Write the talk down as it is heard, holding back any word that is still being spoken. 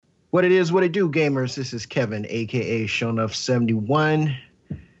What it is, what it do, gamers. This is Kevin, aka Shonuff71,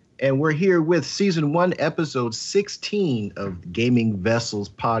 and we're here with season 1, episode 16 of the Gaming Vessels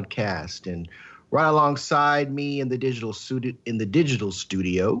podcast. And right alongside me in the digital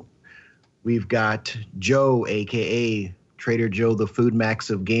studio, we've got Joe, aka Trader Joe, the Food Max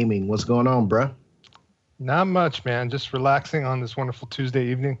of gaming. What's going on, bruh? Not much, man. Just relaxing on this wonderful Tuesday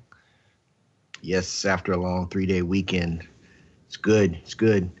evening. Yes, after a long 3-day weekend. It's good. It's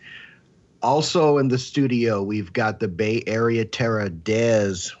good. Also in the studio, we've got the Bay Area Terra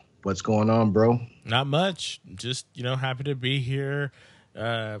Dez. What's going on, bro? Not much. Just, happy to be here.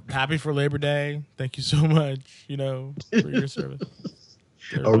 Happy for Labor Day. Thank you so much, for your service.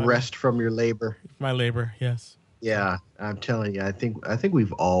 A rest from your labor. My labor, yes. Yeah, I'm telling you, I think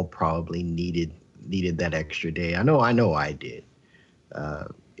we've all probably needed that extra day. I know I did.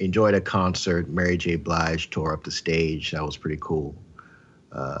 Enjoyed a concert. Mary J. Blige tore up the stage. That was pretty cool.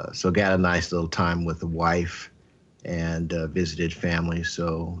 So got a nice little time with the wife and visited family.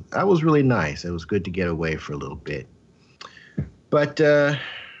 So that was really nice. It was good to get away for a little bit. But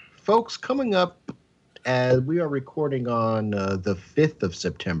folks, coming up as we are recording on the 5th of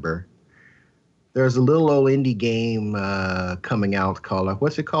September, there's a little old indie game coming out called,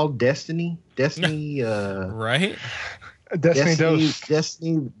 what's it called? Destiny? Destiny? Right? Destiny,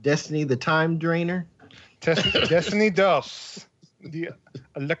 the Time Drainer? Destiny Dos. The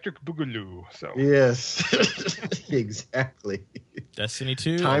Electric Boogaloo. So yes, exactly. Destiny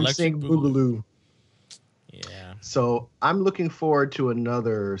 2, Time Electric Sync Boogaloo. Yeah. So I'm looking forward to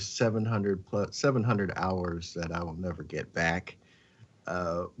another 700 hours that I will never get back.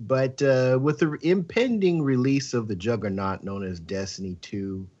 But with the impending release of the juggernaut known as Destiny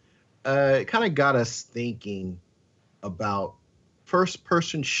 2, it kind of got us thinking about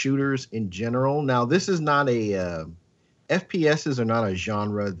first-person shooters in general. Now, this is not a FPSs are not a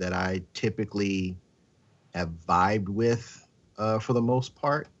genre that I typically have vibed with for the most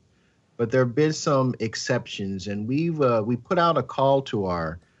part, but there have been some exceptions, and we put out a call to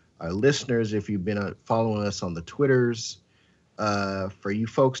our listeners. If you've been following us on the Twitters, for you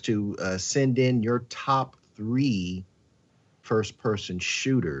folks to send in your top 3 first-person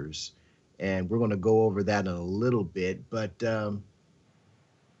shooters, and we're going to go over that in a little bit, but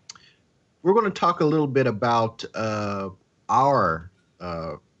we're going to talk a little bit about our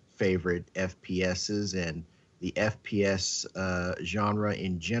favorite FPSs and the FPS genre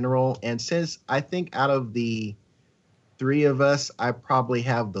in general. And since I think out of the 3 of us, I probably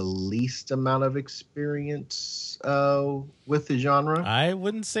have the least amount of experience with the genre. I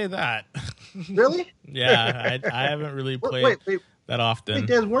wouldn't say that. Really? Yeah, I haven't really played that often. Wait,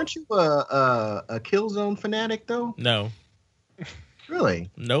 Des, weren't you a Killzone fanatic though? No. Really?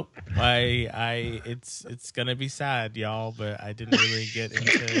 Nope. It's gonna be sad, y'all, but I didn't really get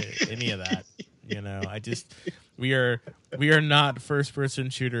into any of that. We are not first person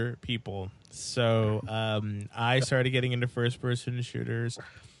shooter people. So I started getting into first person shooters.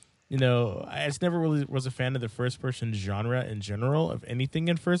 I just never really was a fan of the first person genre in general of anything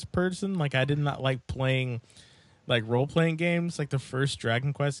in first person. Like I did not like playing like role-playing games, like the first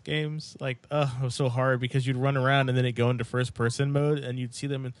Dragon Quest games. Like, it was so hard because you'd run around and then it'd go into first-person mode and you'd see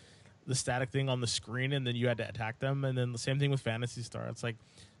them in the static thing on the screen and then you had to attack them. And then the same thing with Phantasy Star. It's like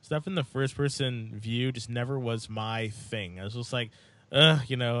stuff in the first-person view just never was my thing. I was just like, and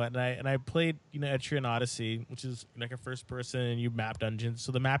I played, Etrian Odyssey, which is like a first-person and you map dungeons.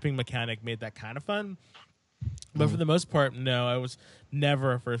 So the mapping mechanic made that kind of fun. But for the most part, no, I was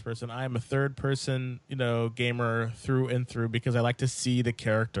never a first person. I am a third person, gamer through and through because I like to see the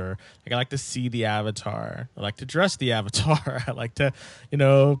character. Like I like to see the avatar. I like to dress the avatar. I like to,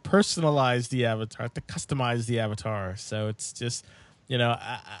 personalize the avatar, I like to customize the avatar. So it's just,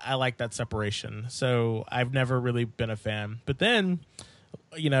 I like that separation. So I've never really been a fan. But then,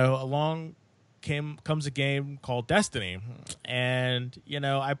 along comes a game called Destiny, and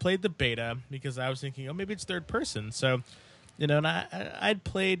I played the beta because I was thinking, maybe it's third person. So and I'd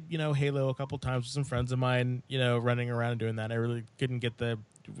played Halo a couple times with some friends of mine, running around and doing that. I really couldn't get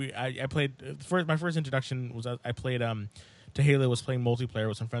I played my first introduction was I played to Halo was playing multiplayer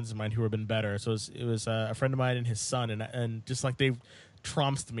with some friends of mine who have been better. So it was a friend of mine and his son, and just like they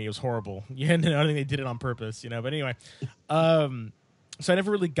trounced me. It was horrible. I don't think they did it on purpose, but anyway. So I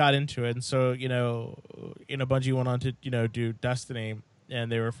never really got into it, and so Bungie went on to do Destiny,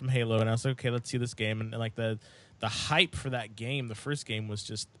 and they were from Halo, and I was like, okay, let's see this game, and like the hype for that game, the first game was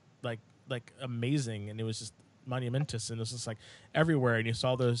just like amazing, and it was just monumentous, and it was just like everywhere, and you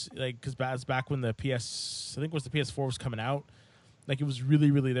saw those because back when the PS, I think it was the PS4 was coming out, like it was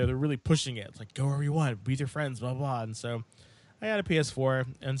really really there, they're really pushing it. It's like go wherever you want, be with your friends, blah blah, and so I had a PS4,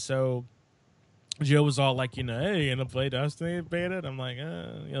 and so Joe was all like, hey, you gonna play Destiny beta? And I'm like,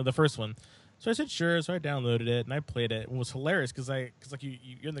 the first one. So I said sure. So I downloaded it and I played it. And it was hilarious because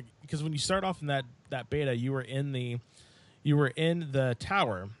because when you start off in that beta, you were in the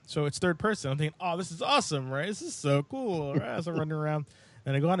tower. So it's third person. I'm thinking, oh, this is awesome, right? This is so cool. Right? So I'm running around,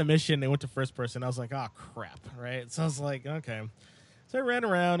 and I go on a mission. They went to first person. I was like, oh crap, right? So I was like, okay. So I ran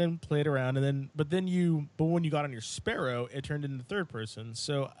around and played around, but when you got on your Sparrow, it turned into third person.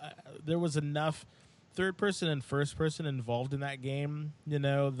 So there was enough third person and first person involved in that game,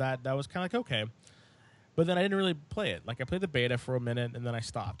 that was kind of like okay. But then I didn't really play it. Like I played the beta for a minute and then I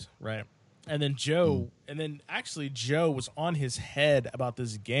stopped, right? And then Joe was on his head about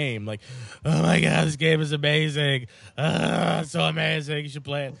this game. Like, oh my God, this game is amazing. It's so amazing. You should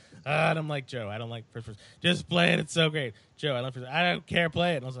play it. And I'm like, Joe, I don't like first person. Just play it. It's so great. Joe, I love first person. I don't care.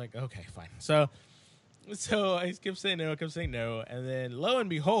 Play it. And I was like, okay, fine. So I kept saying no. And then lo and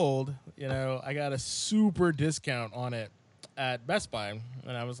behold, I got a super discount on it at Best Buy.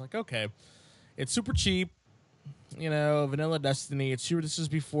 And I was like, okay, it's super cheap. Vanilla Destiny. It's sure this is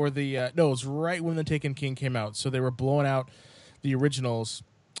before it was right when the Taken King came out. So they were blowing out the originals,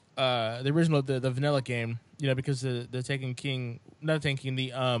 the vanilla game, because the Taken King, not Taken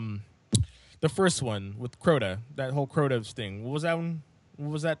King, the first one with Crota, that whole Crota thing. What was that one?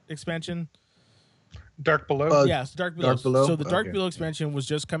 What was that expansion? Dark Below? Yes, Dark Below. Dark Below? So the Dark Below expansion was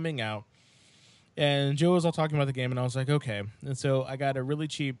just coming out. And Joe was all talking about the game, and I was like, okay. And so I got a really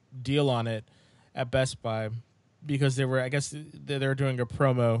cheap deal on it at Best Buy because they were doing a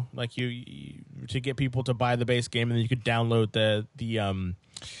promo, like you to get people to buy the base game, and then you could download the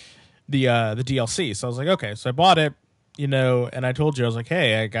DLC. So I was like, okay. So I bought it, and I told Joe, I was like,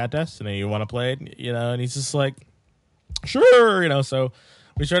 hey, I got Destiny. You want to play it? And he's just like, sure. So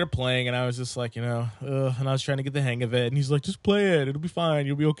we started playing, and I was just like, and I was trying to get the hang of it, and he's like, just play it. It'll be fine.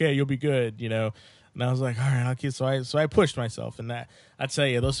 You'll be okay. You'll be good. And I was like, all right, I'll keep. So I pushed myself, and that I tell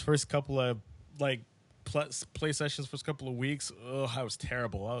you, those first couple of play sessions, first couple of weeks, I was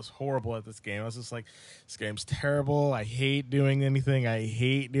terrible. I was horrible at this game. I was just like, this game's terrible. I hate doing anything. I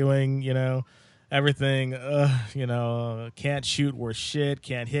hate doing, everything. Can't shoot worth shit.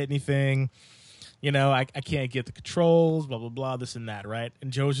 Can't hit anything. I can't get the controls, blah, blah, blah, this and that, right?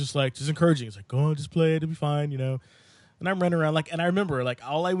 And Joe's just encouraging. He's like, go on, just play it. It'll be fine, And I'm running around, and I remember,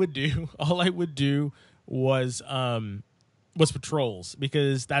 all I would do was patrols,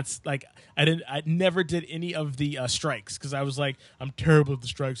 because that's, I never did any of the strikes, because I was like, I'm terrible at the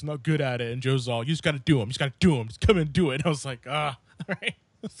strikes, I'm not good at it. And Joe's all, you just got to do them. Just come in and do it. And I was like, all right.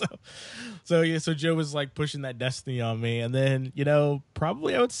 So Joe was pushing that Destiny on me, and then I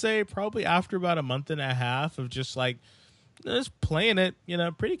would say after about a month and a half of just playing it,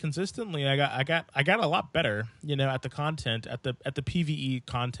 pretty consistently, I got a lot better, at the content, at the PvE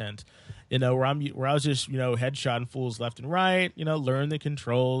content, where I was just headshotting fools left and right, learn the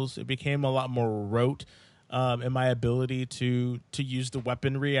controls. It became a lot more rote in my ability to use the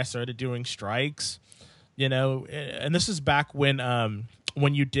weaponry. I started doing strikes, and this is back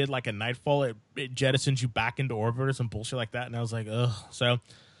when you did a nightfall, it jettisons you back into orbit or some bullshit like that. And I was like, ugh. So,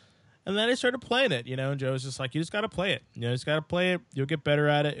 and then I started playing it, and Joe was just like, you just got to play it. You just got to play it. You'll get better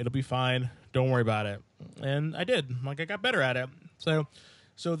at it. It'll be fine. Don't worry about it. And I did. I got better at it.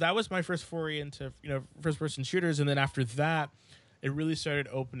 So that was my first foray into, first person shooters. And then after that, it really started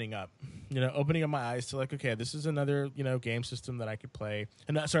opening up my eyes to okay, this is another, game system that I could play.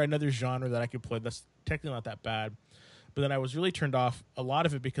 And another genre that I could play that's technically not that bad. But then I was really turned off a lot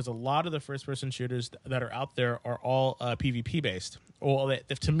of it because a lot of the first-person shooters that are out there are all PvP-based. Well,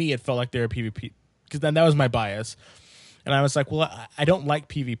 to me, it felt like they were PvP, because then that was my bias. And I was like, well, I don't like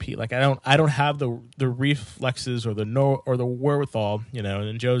PvP. I don't have the reflexes or the wherewithal,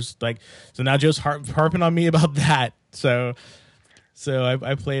 And Joe's so now Joe's harping on me about that. So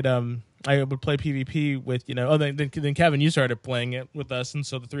I played I would play PvP with, then Kevin, you started playing it with us, and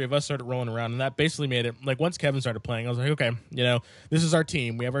so the three of us started rolling around, and that basically made it, once Kevin started playing, I was like, okay, this is our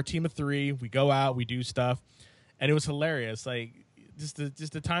team. We have our team of three. We go out, we do stuff, and it was hilarious. Just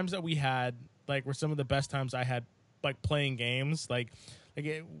the times that we had, were some of the best times I had, playing games,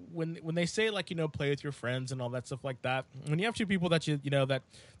 when they say play with your friends and all that stuff like that, when you have two people that you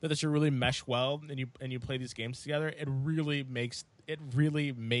really mesh well and you play these games together, it really makes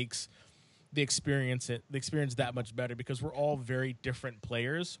the experience that much better, because we're all very different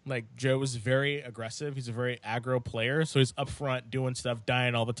players. Joe is very aggressive. He's a very aggro player, so he's up front doing stuff,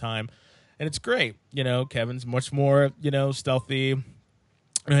 dying all the time, and it's great. Kevin's much more stealthy,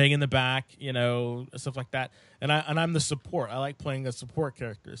 hang in the back, stuff like that. And I'm the support. I like playing the support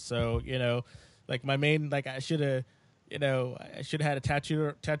character. So my main, I should have, I should have had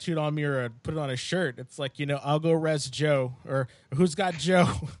a tattooed on me or put it on a shirt. It's like, I'll go res Joe or who's got Joe.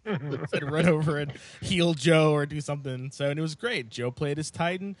 I'd run over and heal Joe or do something. So, and it was great. Joe played as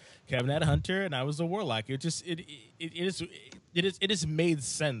Titan, Kevin had a Hunter, and I was a Warlock. It has made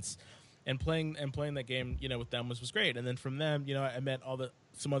sense. And playing that game, with them was great. And then from them, I met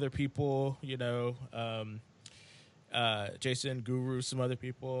some other people, Jason, Guru, some other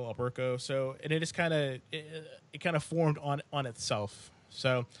people, Alberto. So, and it just kind of formed on itself.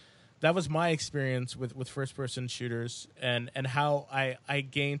 So that was my experience with first person shooters and how I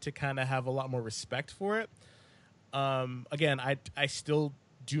gained to kind of have a lot more respect for it. Again, I still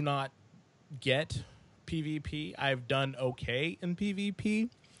do not get PvP. I've done okay in PvP,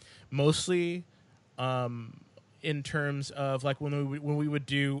 mostly in terms of like when we would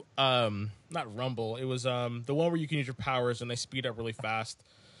do not Rumble, it was the one where you can use your powers and they speed up really fast.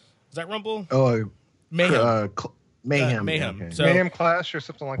 Is that Rumble? Oh, Mayhem. Mayhem. Mayhem. Okay. So, Mayhem Clash or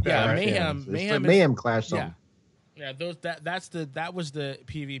something like that. Yeah, right? Mayhem. Yeah, Mayhem. Mayhem Clash. Something. Yeah. That was the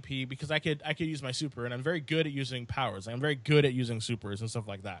PvP because I could use my super and I'm very good at using powers. I'm very good at using supers and stuff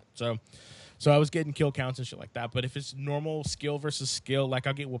like that. So I was getting kill counts and shit like that. But if it's normal skill versus skill, like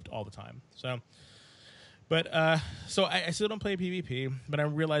I'll get whooped all the time. But so I still don't play PvP, but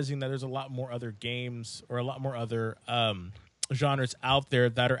I'm realizing that there's a lot more other games or a lot more other genres out there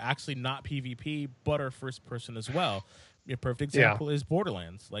that are actually not PvP but are first person as well. A perfect example is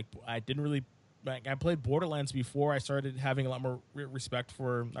Borderlands. Like I played Borderlands before I started having a lot more respect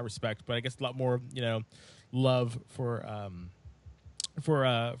for, not respect, but I guess a lot more love for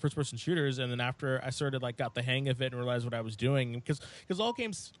first person shooters. And then after I started got the hang of it and realized what I was doing, because all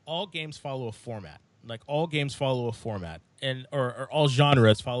games follow a format. Like all games follow a format, and or all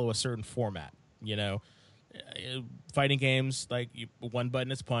genres follow a certain format. Fighting games, one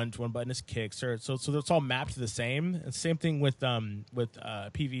button is punch, one button is kick. So it's all mapped to the same. And same thing with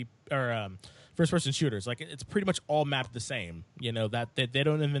PV or first person shooters. Like it's pretty much all mapped the same. That they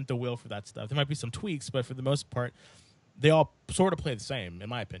don't invent the wheel for that stuff. There might be some tweaks, but for the most part, they all sort of play the same, in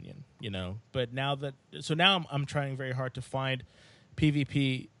my opinion. But now I'm trying very hard to find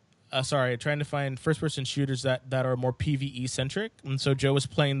PvP. Trying to find first-person shooters that are more PvE-centric. And so Joe was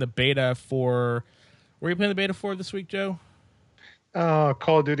playing the beta for... Were you playing the beta for this week, Joe?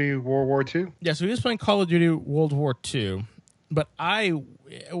 Call of Duty World War II. Yeah, so he was playing Call of Duty World War II. But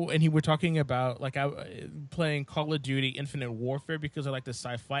we were talking about playing Call of Duty Infinite Warfare because I like the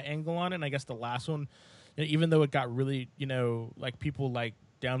sci-fi angle on it. And I guess the last one, even though it got really, people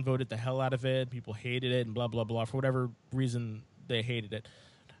downvoted the hell out of it, people hated it and blah, blah, blah, for whatever reason they hated it.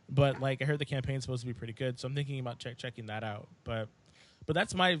 But I heard the campaign's supposed to be pretty good, so I'm thinking about checking that out. But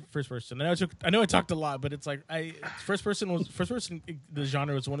that's my first person. I know I talked a lot, but it's first person. The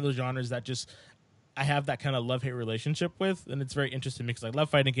genre was one of those genres that just I have that kind of love-hate relationship with, and it's very interesting because I love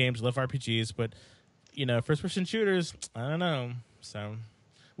fighting games, love RPGs, but first person shooters, I don't know. So,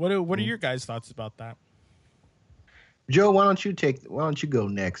 what are your guys' thoughts about that? Joe, why don't you go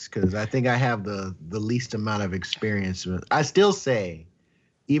next? Because I think I have the least amount of experience with. I still say.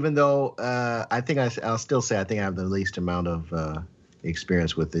 Even though I'll still say I think I have the least amount of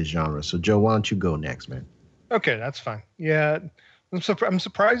experience with this genre. So, Joe, why don't you go next, man? Okay, that's fine. Yeah, I'm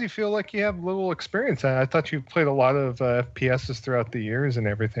surprised you feel like you have little experience. I thought you played a lot of PSs throughout the years and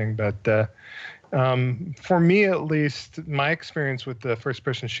everything, but for me at least, my experience with the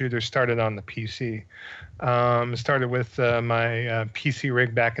first-person shooter started on the PC. Started with my PC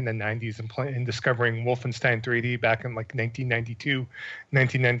rig back in the 90s and discovering Wolfenstein 3D back in 1992,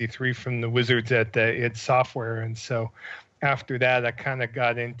 1993 from the wizards at id Software. And so after that, I kind of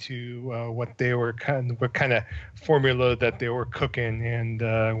got into what kind of formula that they were cooking, and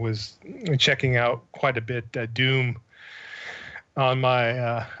was checking out quite a bit Doom on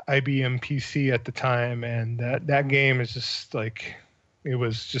my IBM PC at the time, and that game is just it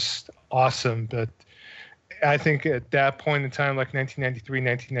was just awesome. But I think at that point in time, 1993,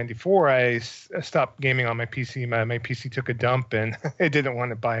 1994, I stopped gaming on my PC. My PC took a dump, and I didn't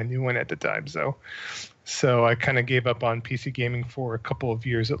want to buy a new one at the time. So I kind of gave up on PC gaming for a couple of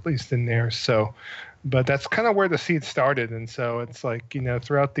years, at least in there. So, but that's kind of where the seed started. And so it's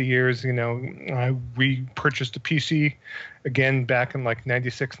throughout the years, I repurchased a PC again back in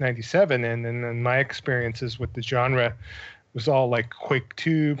 96, 97. And then my experiences with the genre was all Quake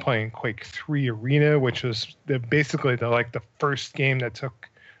 2, playing Quake 3 Arena, which was basically the first game that took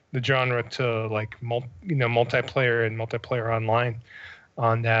the genre to multiplayer and multiplayer online.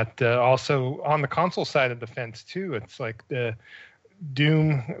 On that, also on the console side of the fence too, it's the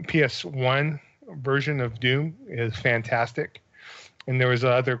Doom PS1 version of Doom is fantastic. And there was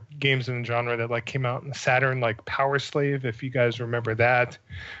other games in the genre that like came out in Saturn, like Power Slave, if you guys remember that,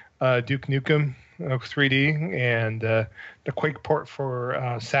 Duke Nukem 3D, and the Quake port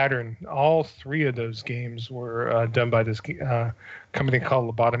for Saturn. All three of those games were done by this company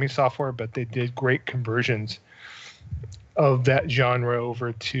called Lobotomy Software, but they did great conversions of that genre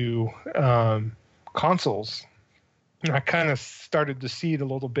over to consoles. And I kind of started to see it a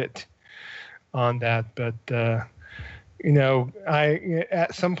little bit on that, but I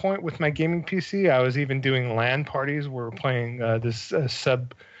at some point with my gaming PC, I was even doing LAN parties. We were playing this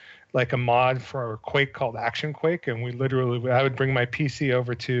like a mod for Quake called Action Quake, and I would bring my PC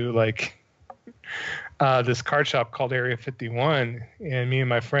over to like this card shop called Area 51, and me and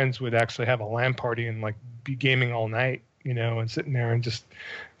my friends would actually have a LAN party and like be gaming all night, and sitting there and just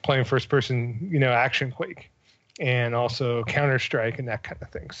playing first person, Action Quake, and also Counter-Strike and that kind of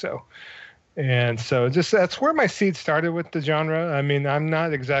thing. So just that's where my seed started with the genre. I mean, I'm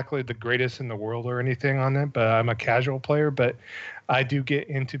not exactly the greatest in the world or anything on it, but I'm a casual player. But I do get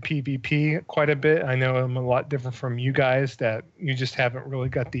into PvP quite a bit. I know I'm a lot different from you guys, that you just haven't really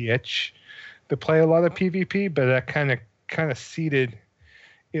got the itch to play a lot of PvP. But that kind of seeded,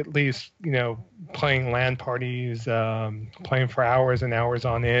 at least, playing LAN parties, playing for hours and hours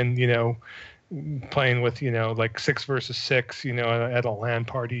on end, playing with like 6 versus 6 at a LAN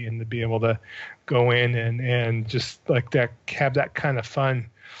party, and to be able to go in and just like that, have that kind of fun.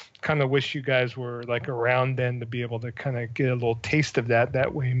 Kind of wish you guys were like around then to be able to kind of get a little taste of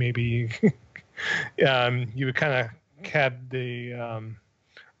that way. Maybe you would kind of have the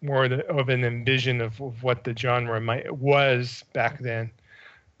more of an envision of what the genre was back then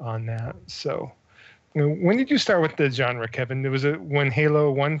on that. So when did you start with the genre, Kevin? Was it when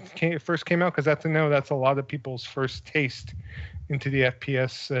Halo 1 first came out? Because that's a lot of people's first taste into the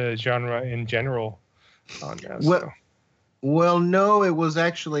FPS genre in general on that. Well, no, it was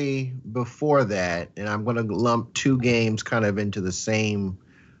actually before that, and I'm going to lump two games kind of into the same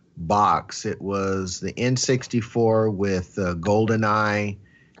box. It was the N64 with GoldenEye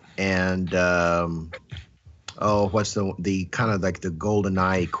and what's the kind of like the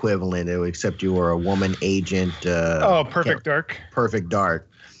GoldenEye equivalent, except you were a woman agent. Perfect Dark. Perfect Dark.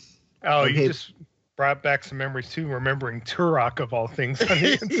 Oh, okay. You just brought back some memories too, remembering Turok of all things on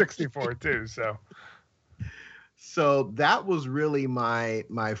the N64 too. So that was really my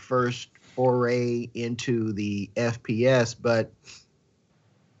first foray into the FPS, but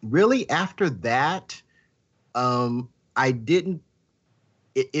really after that, I didn't.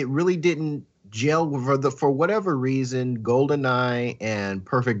 It really didn't gel for whatever reason. GoldenEye and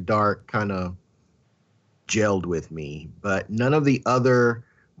Perfect Dark kind of gelled with me, but none of the other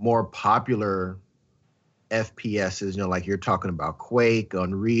more popular FPSs, like you're talking about Quake,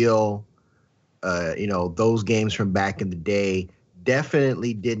 Unreal, those games from back in the day,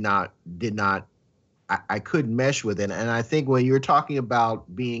 definitely did not. I couldn't mesh with it, and I think when you're talking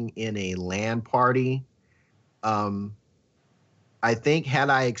about being in a LAN party, I think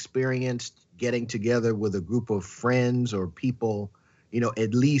had I experienced getting together with a group of friends or people,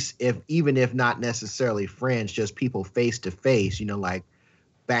 at least even if not necessarily friends, just people face to face, like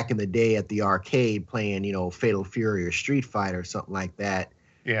back in the day at the arcade playing, Fatal Fury or Street Fighter or something like that.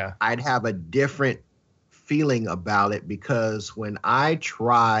 Yeah. I'd have a different feeling about it, because when I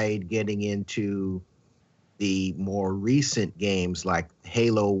tried getting into the more recent games like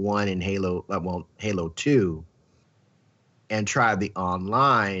Halo 1 and Halo 2, and try the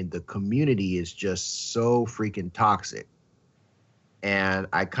online, the community is just so freaking toxic. And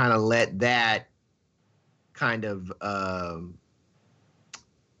I kind of let that kind of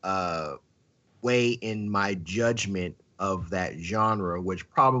weigh in my judgment of that genre, which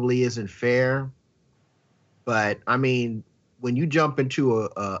probably isn't fair. But I mean, when you jump into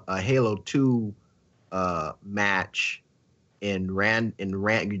a Halo 2 match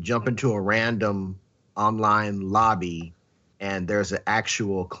you jump into a random online lobby, and there's an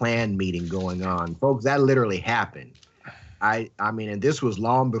actual clan meeting going on. Folks, that literally happened. I mean, and this was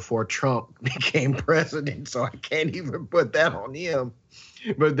long before Trump became president, so I can't even put that on him.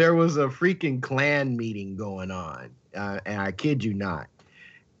 But there was a freaking clan meeting going on, and I kid you not.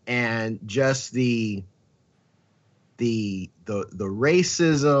 And just the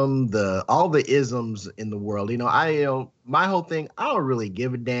racism, all the isms in the world. My whole thing, I don't really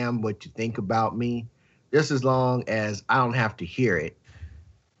give a damn what you think about me, just as long as I don't have to hear it.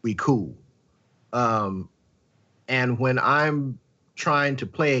 We cool. And when I'm trying to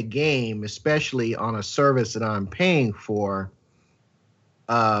play a game, especially on a service that I'm paying for,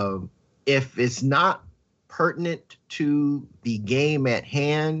 if it's not pertinent to the game at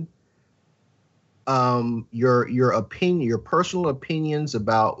hand, your opinion, your personal opinions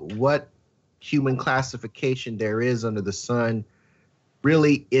about what human classification there is under the sun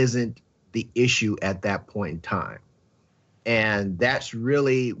really isn't the issue at that point in time. And that's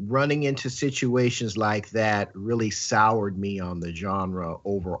really running into situations like that really soured me on the genre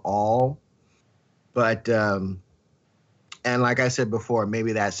overall. But and like I said before,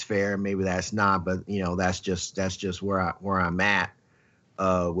 maybe that's fair, maybe that's not, but that's just where I'm at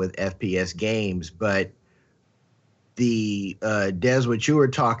with FPS games. But the Des, what you were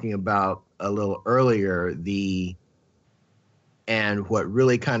talking about a little earlier, and what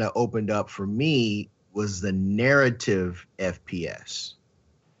really kind of opened up for me was the narrative FPS.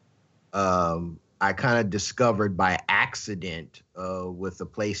 I kind of discovered by accident with the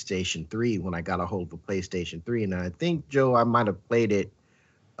PlayStation 3 when I got a hold of the PlayStation 3, and I think, Joe, I might have played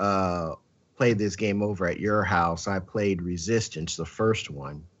this game over at your house. I played Resistance, the first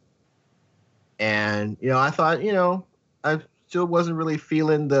one, and I thought, I still wasn't really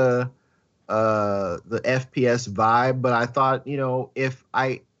feeling the FPS vibe, but I thought, if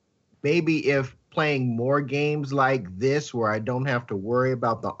playing more games like this where I don't have to worry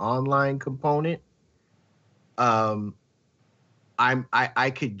about the online component, I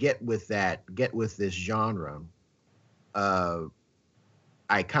could get with this genre.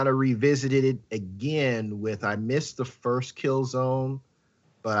 I kind of revisited it again I missed the first Killzone,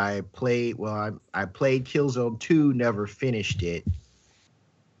 but I played Killzone 2, never finished it.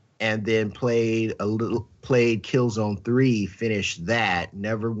 And then played Killzone 3, finished that.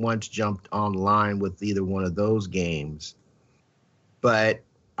 Never once jumped online with either one of those games. But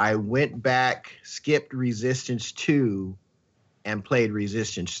I went back, skipped Resistance 2, and played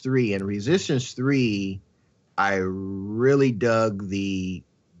Resistance 3. And Resistance 3, I really dug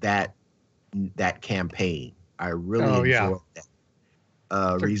that campaign. I really enjoyed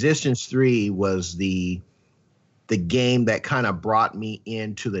that. Resistance 3 was the game that kind of brought me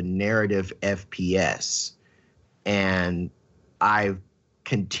into the narrative FPS. And I've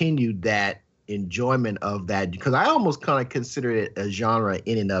continued that enjoyment of that because I almost kind of consider it a genre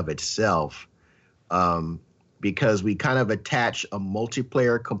in and of itself, because we kind of attach a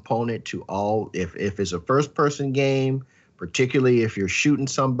multiplayer component to all. If it's a first person game, particularly if you're shooting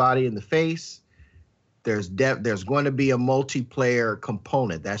somebody in the face, there's going to be a multiplayer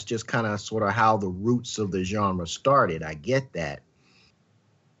component. That's just kind of sort of how the roots of the genre started. I get that.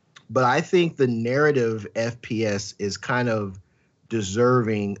 But I think the narrative FPS is kind of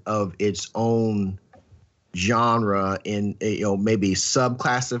deserving of its own genre in, maybe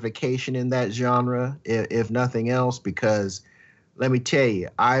subclassification in that genre, if nothing else, because let me tell you,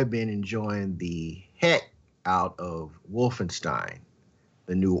 I've been enjoying the heck out of Wolfenstein,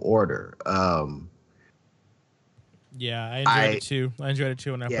 The New Order. Yeah, I enjoyed it too. I enjoyed it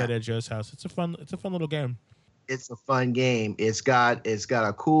too when I played at Joe's house. It's a fun little game. It's a fun game. It's got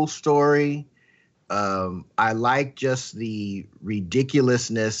a cool story. I like just the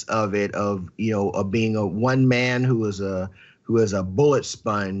ridiculousness of it, of being a one man who is a bullet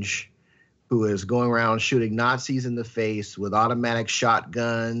sponge, who is going around shooting Nazis in the face with automatic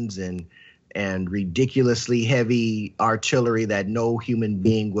shotguns and ridiculously heavy artillery that no human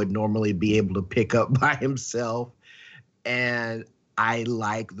being would normally be able to pick up by himself. And I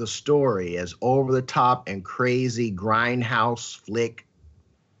like the story, as over the top and crazy grindhouse flick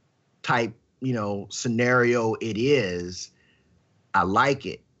type, scenario it is. I like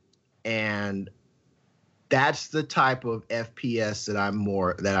it. And that's the type of FPS that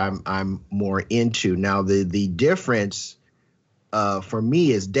I'm more into. Now the difference for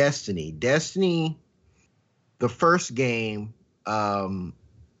me is Destiny. Destiny, the first game, when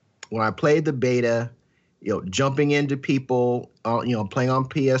I played the beta, jumping into people, playing on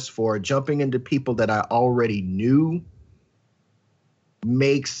PS4, jumping into people that I already knew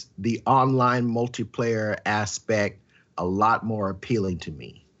makes the online multiplayer aspect a lot more appealing to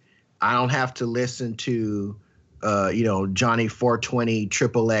me. I don't have to listen to, Johnny 420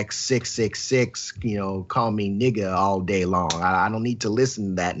 XXX 666, call me nigga all day long. I don't need to listen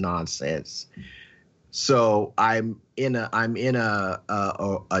to that nonsense. So I'm in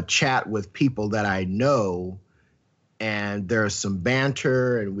a chat with people that I know, and there's some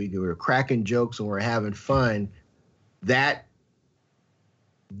banter, and we're cracking jokes and we're having fun. That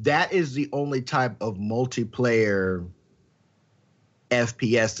is the only type of multiplayer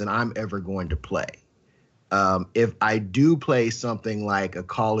FPS that I'm ever going to play. If I do play something like a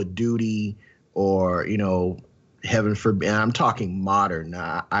Call of Duty or, heaven forbid, and I'm talking modern.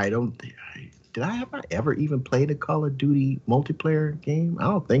 Did I ever even played a Call of Duty multiplayer game? I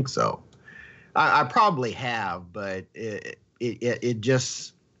don't think so. I probably have, but it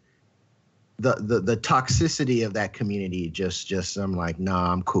just the toxicity of that community just I'm like,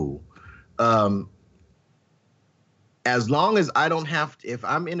 nah, I'm cool. As long as I don't have to, if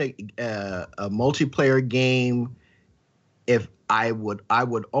I'm in a multiplayer game, if I would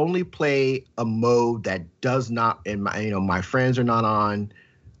only play a mode that does not, and my friends are not on.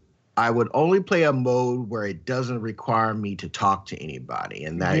 I would only play a mode where it doesn't require me to talk to anybody,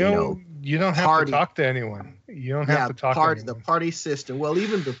 and that you don't have to talk to anyone. You don't have to talk to anyone. The party system. Well,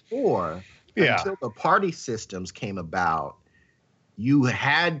 even before, until the party systems came about, you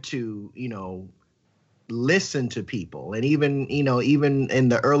had to listen to people, and even in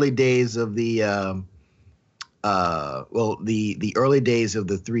the early days of the the early days of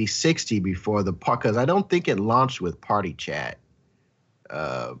the 360 before the part, because I don't think it launched with party chat.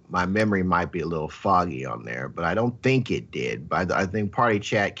 My memory might be a little foggy on there, but I don't think it did. But I think party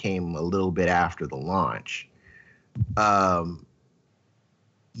chat came a little bit after the launch. Going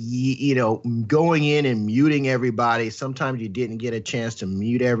in and muting everybody. Sometimes you didn't get a chance to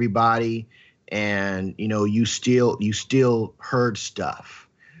mute everybody, and you still heard stuff.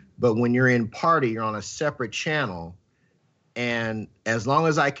 But when you're in party, you're on a separate channel, and as long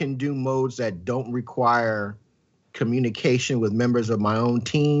as I can do modes that don't require communication with members of my own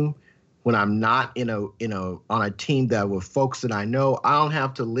team, when I'm not on a team that with folks that I know, I don't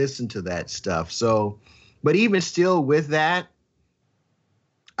have to listen to that stuff. So, but even still with that,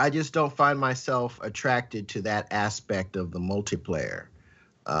 I just don't find myself attracted to that aspect of the multiplayer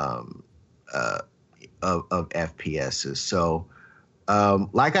of FPSs. So,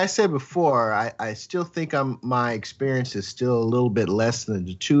 like I said before, I still think my experience is still a little bit less than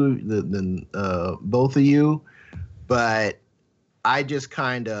than both of you. But I just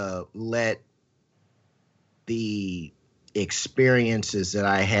kind of let the experiences that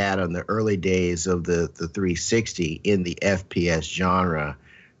I had on the early days of the 360 in the FPS genre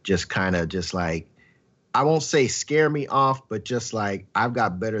just kind of like, I won't say scare me off, but just like I've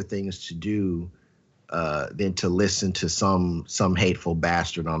got better things to do than to listen to some hateful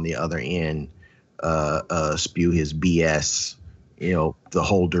bastard on the other end spew his BS, the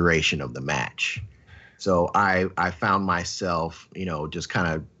whole duration of the match. So I found myself, just kind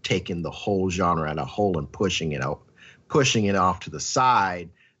of taking the whole genre as a whole and pushing it off to the side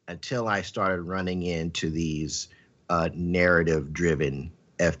until I started running into these narrative-driven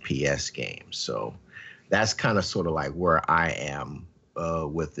FPS games. So that's kind of sort of like where I am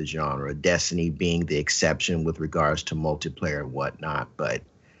with the genre. Destiny being the exception with regards to multiplayer and whatnot, but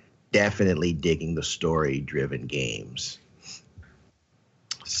definitely digging the story-driven games.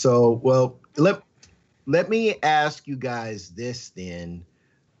 So, well, let me ask you guys this then.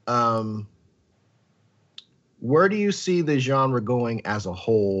 Where do you see the genre going as a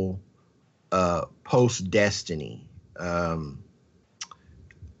whole post Destiny?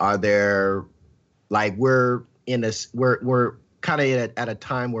 Are there, like, we're kind of at a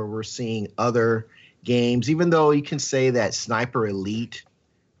time where we're seeing other games, even though you can say that Sniper Elite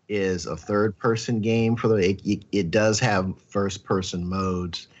is a third person game it does have first person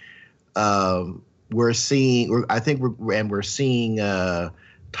modes. We're seeing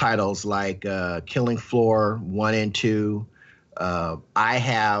titles like Killing Floor 1 and 2. I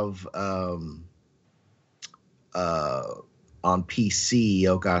have on PC,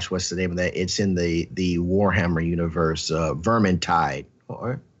 oh gosh, what's the name of that? It's in the Warhammer universe, Vermintide.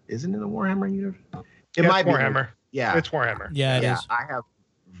 Or isn't it the Warhammer universe? It might be Warhammer. Yeah. It's Warhammer. Yeah, it is. I have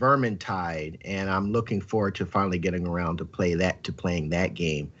Vermintide, and I'm looking forward to finally getting around to playing that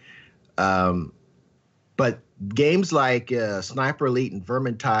game. But games like Sniper Elite and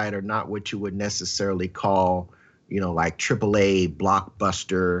Vermintide are not what you would necessarily call, like AAA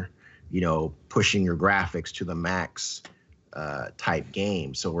blockbuster, pushing your graphics to the max type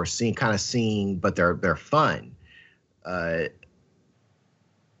games. So we're seeing, but they're fun.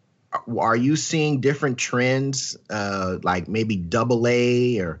 Are you seeing different trends, like maybe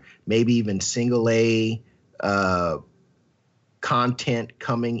AA or maybe even single A content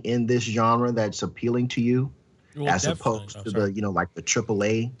coming in this genre that's appealing to you, as opposed to the like the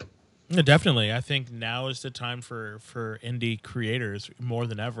AAA? Yeah, definitely. I think now is the time for indie creators more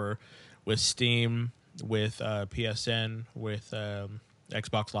than ever, with Steam, with PSN, with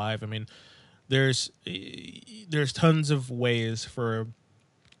Xbox Live. I mean, there's tons of ways for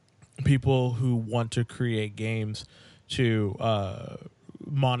people who want to create games to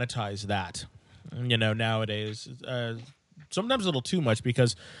monetize that. Nowadays, sometimes a little too much,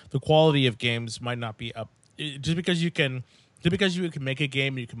 because the quality of games might not be up. Just because you can make a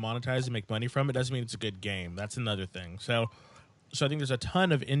game and you can monetize and make money from it doesn't mean it's a good game. That's another thing. So I think there's a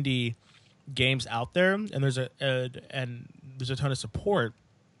ton of indie games out there, and there's a ton of support.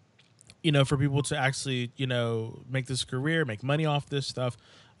 for people to actually, make this career, make money off this stuff,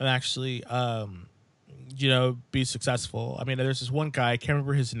 and actually, be successful. I mean, there's this one guy, I can't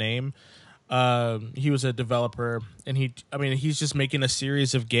remember his name. He was a developer, and he's just making a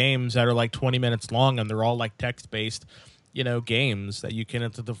series of games that are like 20 minutes long, and they're all like text-based, games that you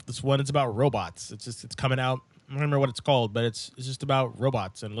can. This one is about robots. It's coming out. I don't remember what it's called, but it's just about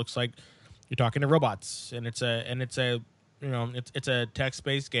robots, and it looks like you're talking to robots, and it's a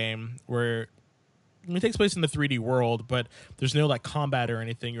text-based game where it takes place in the 3D world, but there's no like combat or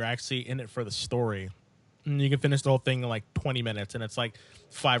anything. You're actually in it for the story. And you can finish the whole thing in like 20 minutes, and it's like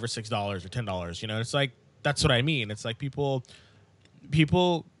 $5 or $6 or $10. It's like, that's what I mean. It's like people,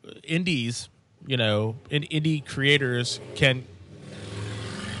 indies, indie creators can.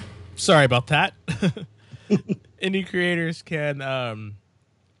 Sorry about that. Indie creators can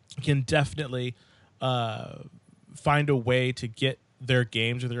definitely find a way to get their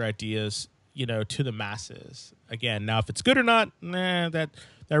games or their ideas, to the masses. Again, now if it's good or not, that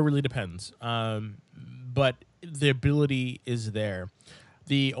really depends. But the ability is there.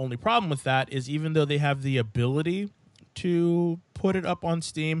 The only problem with that is, even though they have the ability to put it up on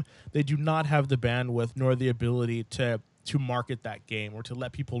Steam, they do not have the bandwidth nor the ability to market that game or to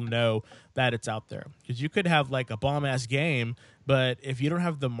let people know that it's out there. Because you could have like a bomb-ass game, but if you don't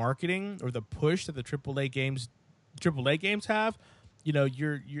have the marketing or the push that the AAA games have,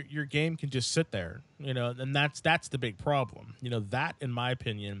 your game can just sit there, and that's the big problem. That, in my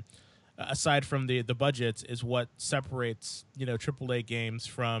opinion, aside from the budgets, is what separates AAA games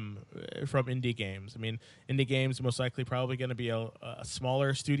from indie games. I mean, indie games most likely probably going to be a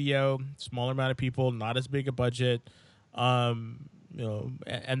smaller studio, smaller amount of people, not as big a budget, and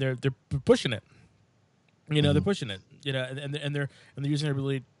they're pushing it. They're pushing it. And they're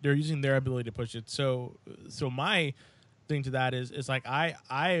using their ability to push it. So my thing to that is like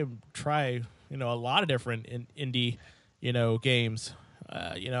I try a lot of different indie games.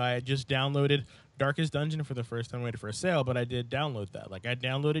 I just downloaded Darkest Dungeon for the first time, waited for a sale, but I did download that. Like, I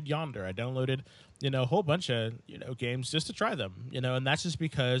downloaded Yonder. I downloaded, a whole bunch of, games just to try them, and that's just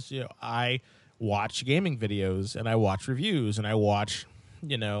because, I watch gaming videos and I watch reviews and I watch,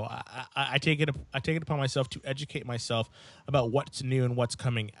 I take it upon myself to educate myself about what's new and what's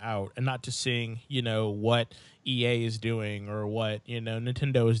coming out, and not just seeing, what EA is doing or what,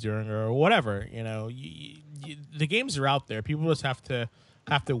 Nintendo is doing or whatever. The games are out there. People just have to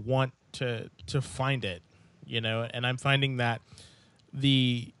want to find it, and I'm finding that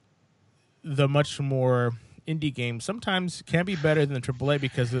the much more indie games sometimes can be better than the AAA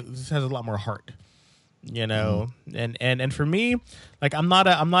because this has a lot more heart, and for me, like, I'm not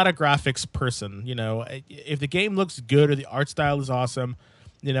a graphics person. If the game looks good or the art style is awesome,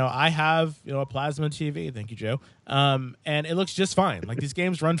 I have a plasma TV, thank you, Joe, and it looks just fine. Like, these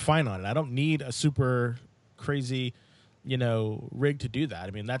games run fine on it. I don't need a super crazy rig to do that.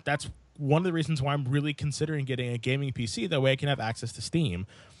 I mean, that's one of the reasons why I'm really considering getting a gaming PC. That way I can have access to Steam,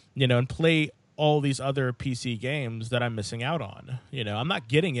 and play all these other PC games that I'm missing out on. I'm not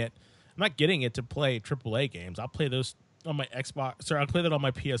getting it to play AAA games. I'll play those on my Xbox. Sorry, I'll play that on my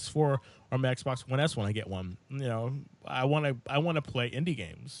PS4 or my Xbox One S when I get one. I want to play indie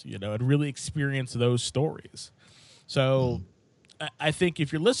games, and really experience those stories. So I think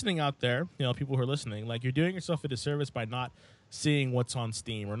if you're listening out there, people who are listening, like, you're doing yourself a disservice by not seeing what's on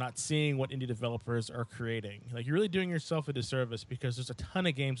Steam or not seeing what indie developers are creating. Like, you're really doing yourself a disservice because there's a ton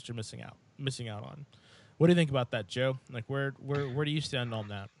of games that you're missing out on. What do you think about that, Joe? Like, where do you stand on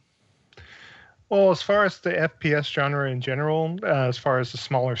that? Well, as far as the FPS genre in general, as far as the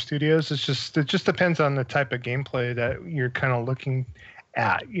smaller studios, it just depends on the type of gameplay that you're kind of looking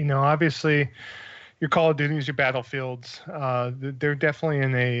at. Obviously, your Call of Duties, your Battlefields, they're definitely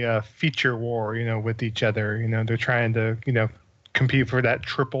in a feature war, with each other. They're trying to, compete for that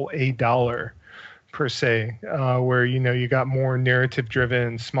AAA dollar, per se, where, you got more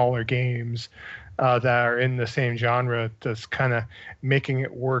narrative-driven, smaller games that are in the same genre, that's kind of making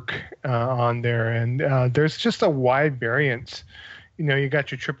it work on there. And there's just a wide variance. You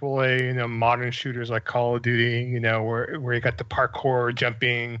got your AAA, modern shooters like Call of Duty, where you got the parkour,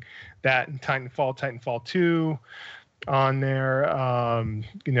 jumping, that, and Titanfall 2 on there.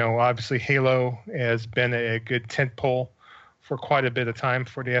 Obviously Halo has been a good tentpole for quite a bit of time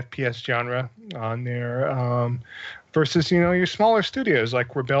for the FPS genre on there. Versus, your smaller studios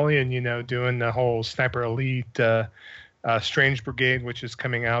like Rebellion, doing the whole Sniper Elite, Strange Brigade, which is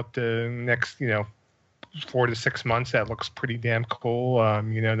coming out the next, 4 to 6 months. That looks pretty damn cool.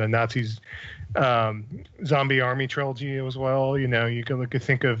 The Nazis Zombie Army trilogy as well. You could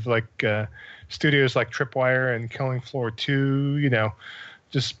think of like studios like Tripwire and Killing Floor 2,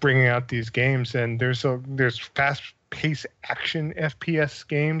 just bringing out these games. And there's fast-paced action FPS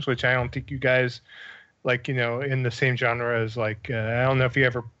games, which I don't think you guys like, in the same genre as like I don't know if you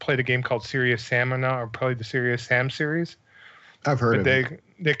ever played a game called Serious Sam or not, or played the Serious Sam series. I've heard of it.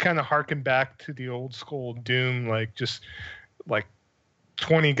 They kind of harken back to the old school Doom, like just like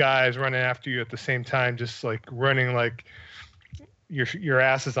 20 guys running after you at the same time, just like running like your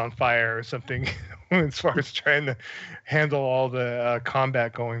ass is on fire or something as far as trying to handle all the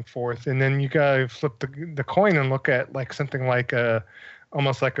combat going forth. And then you gotta flip the coin and look at like something like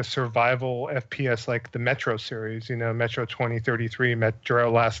almost like a survival FPS, like the Metro series, Metro 2033,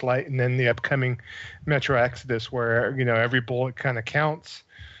 Metro Last Light, and then the upcoming Metro Exodus, where every bullet kind of counts.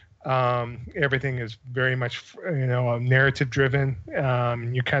 Everything is very much narrative driven.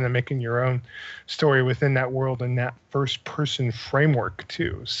 You're kind of making your own story within that world and that first person framework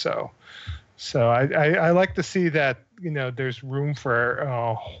too. So I like to see that there's room for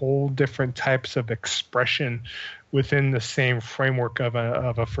a whole different types of expression within the same framework of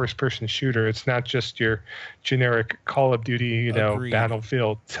a first person shooter. It's not just your generic Call of Duty Agreed.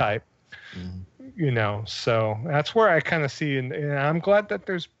 Battlefield type. Mhm. So that's where I kind of see, and I'm glad that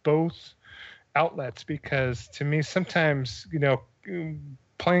there's both outlets, because to me sometimes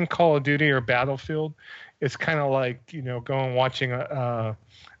playing Call of Duty or Battlefield, it's kind of like going watching a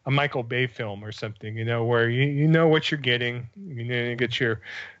Michael Bay film or something, where you know what you're getting. You get your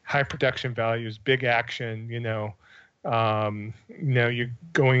high production values, big action. You're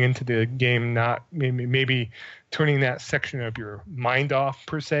going into the game not maybe turning that section of your mind off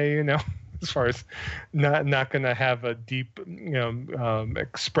per se. As far as not going to have a deep,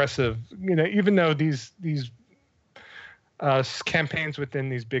 expressive, even though these campaigns within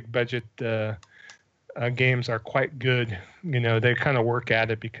these big budget games are quite good, they kind of work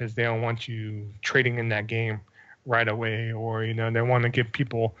at it because they don't want you trading in that game right away, or they want to give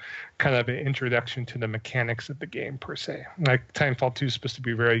people kind of an introduction to the mechanics of the game per se. Like Titanfall 2 is supposed to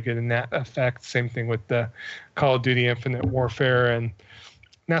be very good in that effect. Same thing with the Call of Duty Infinite Warfare, and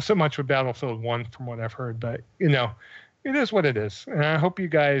not so much with Battlefield 1 from what I've heard, but it is what it is. And I hope you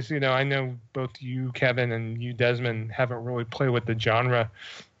guys, I know both you, Kevin, and you, Desmond, haven't really played with the genre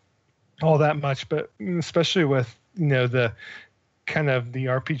all that much, but especially with, the kind of the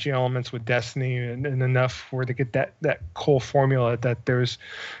RPG elements with Destiny and enough for to get that cool formula that there's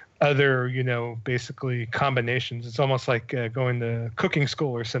other, basically combinations. It's almost like going to cooking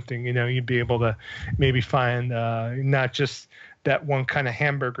school or something, you'd be able to maybe find not just that one kind of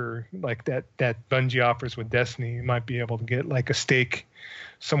hamburger like that Bungie offers with Destiny. You might be able to get like a steak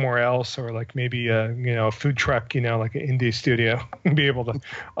somewhere else, or like maybe a food truck, like an indie studio, and be able to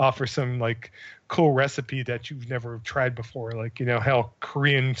offer some like cool recipe that you've never tried before, like hell,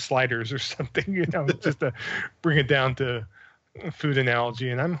 Korean sliders or something, just to bring it down to food analogy.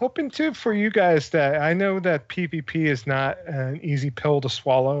 And I'm hoping too for you guys that I know that PvP is not an easy pill to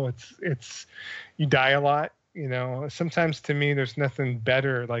swallow. It's you die a lot. Sometimes to me, there's nothing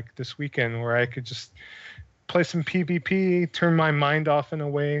better like this weekend where I could just play some PvP, turn my mind off in a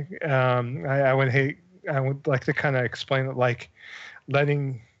way. I would like to kind of explain it like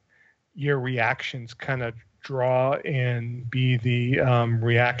letting your reactions kind of draw and be the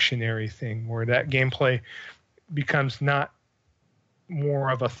reactionary thing, where that gameplay becomes not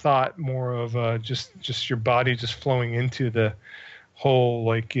more of a thought, more of just your body just flowing into the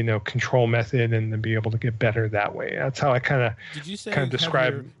whole control method, and then be able to get better that way. That's how I kind of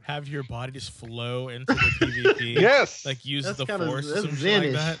describe have your body just flow into the PvP. Yes, like use That's the kind of force or something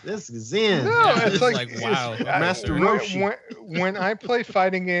Zenish. like that. That's Zen. No, Yeah, it's like wow, Master when, Roshi. when I play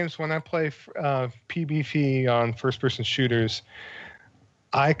fighting games, when I play PvP on first-person shooters,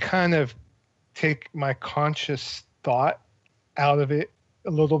 I kind of take my conscious thought out of it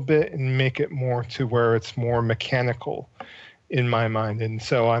a little bit and make it more to where it's more mechanical in my mind. And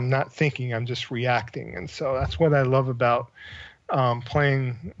so I'm not thinking, I'm just reacting. And so that's what I love about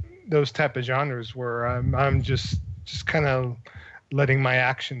playing those type of genres, where I'm just kind of letting my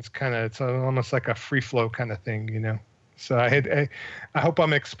actions it's almost like a free flow kind of thing, So I hope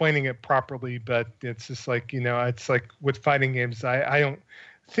I'm explaining it properly, but it's just like, it's like with fighting games, I don't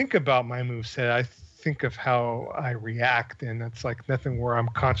think about my moveset. I think of how I react, and it's like nothing where I'm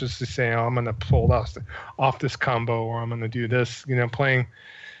consciously saying, I'm going to pull off this combo, or I'm going to do this. Playing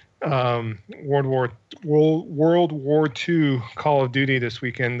World War II Call of Duty this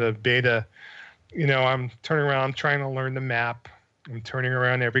weekend, the beta. I'm turning around, I'm trying to learn the map. I'm turning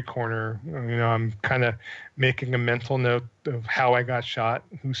around every corner. I'm kind of making a mental note of how I got shot,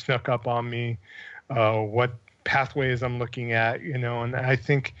 who snuck up on me, what pathways I'm looking at. And I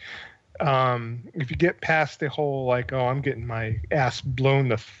think If you get past the whole like, oh, I'm getting my ass blown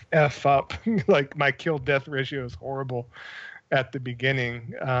the f up, like my kill death ratio is horrible at the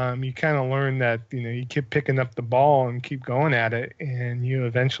beginning, you kind of learn that you keep picking up the ball and keep going at it, and you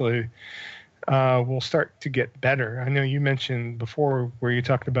eventually will start to get better. I know you mentioned before where you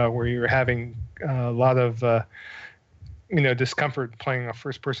talked about where you were having a lot of discomfort playing a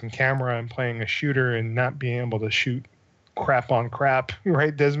first-person camera and playing a shooter and not being able to shoot crap on crap,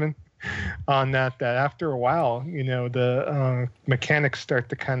 right, Desmond? On that after a while, the mechanics start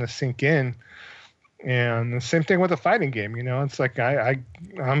to kind of sink in. And the same thing with a fighting game. It's like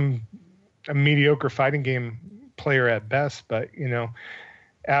I'm a mediocre fighting game player at best, but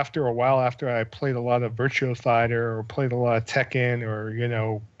after a while, after I played a lot of Virtua Fighter or played a lot of Tekken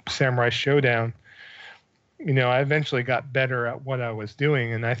or Samurai Showdown, I eventually got better at what I was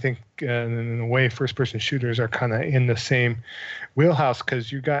doing. And I think in a way, first-person shooters are kind of in the same wheelhouse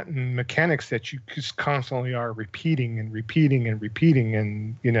because you got mechanics that you just constantly are repeating and repeating and repeating,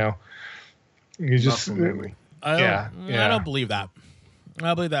 and you just I don't believe that. I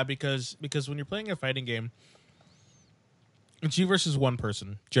don't believe that because when you're playing a fighting game, it's you versus one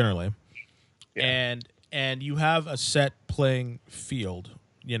person generally, and you have a set playing field.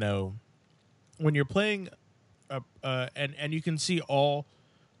 When you're playing, and you can see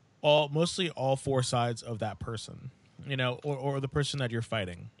mostly all four sides of that person, or the person that you're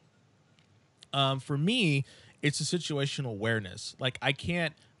fighting. For me, it's a situational awareness. Like I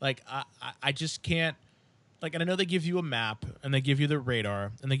can't, I just can't, and I know they give you a map and they give you the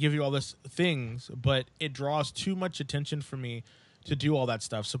radar and they give you all this things, but it draws too much attention for me to do all that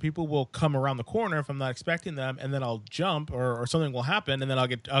stuff. So people will come around the corner if I'm not expecting them, and then I'll jump or something will happen, and then I'll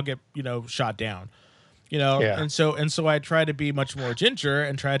get shot down. And so I try to be much more ginger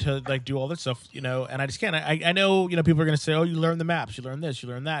and try to do all this stuff, and I just can't. I know, people are going to say, oh, you learn the maps, you learn this, you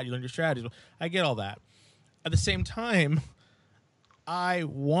learn that, you learn your strategies. I get all that. At the same time, I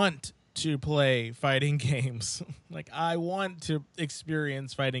want to play fighting games. I want to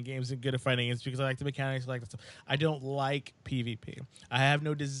experience fighting games and good at fighting games because I like the mechanics, I like that stuff. I don't like PvP. I have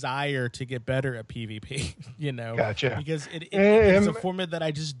no desire to get better at PvP, Gotcha. Because it's a format that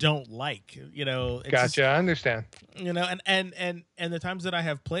I just don't like, It's gotcha. I understand. And the times that I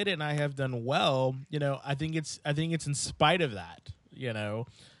have played it and I have done well, I think it's in spite of that,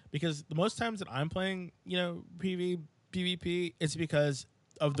 because the most times that I'm playing, PvP, it's because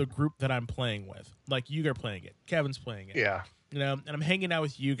of the group that I'm playing with. Like you are playing it, Kevin's playing it. Yeah. And I'm hanging out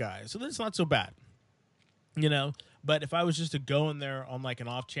with you guys. So that's not so bad. But if I was just to go in there on an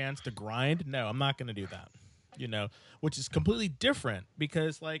off chance to grind, no, I'm not going to do that. Which is completely different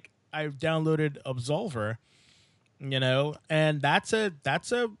because I've downloaded Absolver, and that's a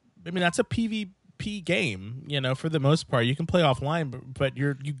PvP game, for the most part. You can play offline, but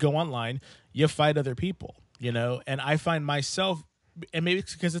you go online, you fight other people, and I find myself, and maybe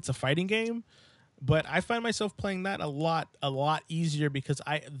it's because it's a fighting game, but I find myself playing that a lot easier because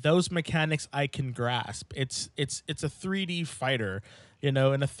those mechanics I can grasp. It's a 3D fighter, in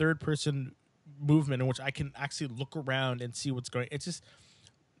a third person movement in which I can actually look around and see what's going. It's just,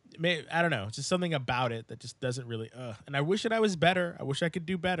 I don't know. It's just something about it that just doesn't really. And I wish that I was better. I wish I could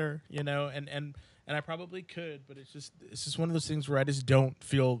do better, and I probably could, but it's just one of those things where I just don't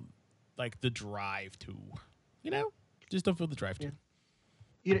feel the drive to, just don't feel the drive to.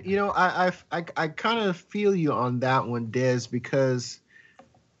 I kind of feel you on that one, Des, because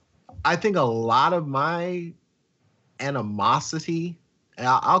I think a lot of my animosity,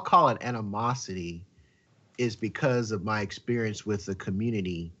 I'll call it animosity, is because of my experience with the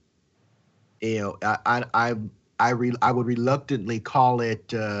community. I would reluctantly call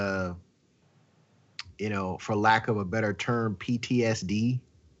it, for lack of a better term, PTSD.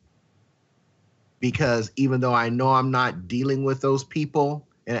 Because even though I know I'm not dealing with those people,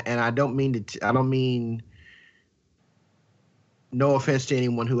 and I don't mean no offense to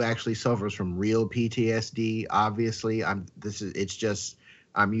anyone who actually suffers from real PTSD. Obviously, I'm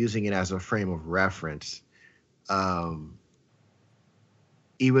using it as a frame of reference.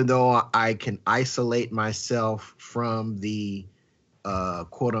 Even though I can isolate myself from the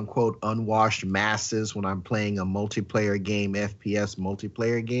quote unquote unwashed masses when I'm playing a multiplayer game, FPS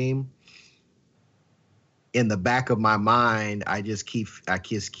multiplayer game, in the back of my mind, I just keep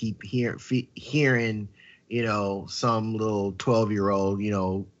hearing, some little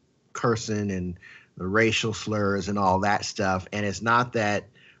 12-year-old, cursing and the racial slurs and all that stuff. And it's not that,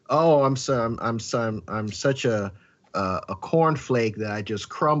 oh, I'm such a cornflake that I just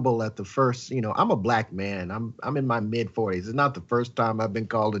crumble at the first. I'm a black man. I'm in my mid-40s. It's not the first time I've been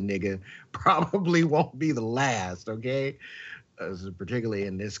called a nigga. Probably won't be the last. Okay. particularly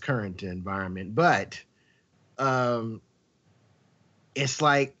in this current environment. But it's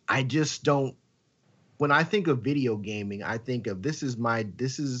like I just don't. When I think of video gaming, I think of this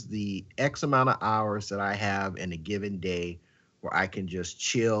is the X amount of hours that I have in a given day where I can just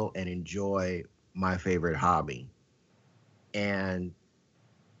chill and enjoy my favorite hobby. And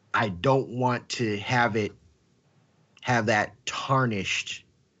I don't want to have that tarnished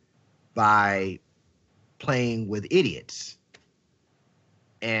by playing with idiots.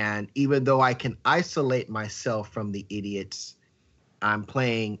 And even though I can isolate myself from the idiots, I'm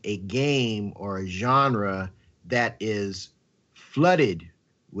playing a game or a genre that is flooded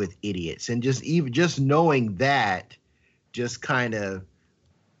with idiots. And just knowing that just kind of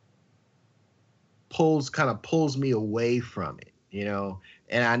pulls me away from it,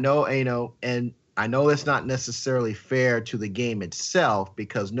 And I know, and I know it's not necessarily fair to the game itself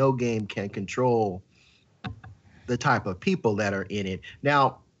because no game can control the type of people that are in it.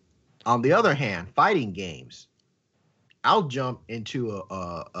 Now, on the other hand, fighting games, I'll jump into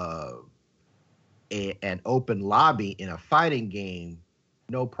an open lobby in a fighting game,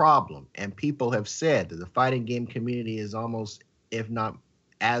 no problem. And people have said that the fighting game community is almost, if not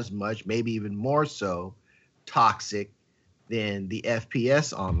as much, maybe even more so, toxic than the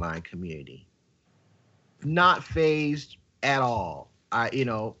FPS online community. Not phased at all.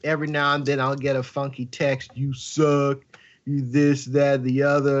 Every now and then I'll get a funky text, you suck, you this, that, the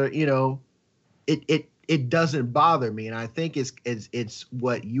other, it doesn't bother me. And I think it's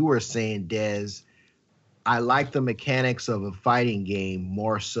what you were saying, Des. I like the mechanics of a fighting game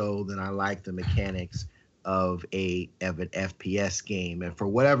more so than I like the mechanics of an FPS game. And for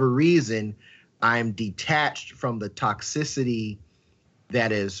whatever reason, I'm detached from the toxicity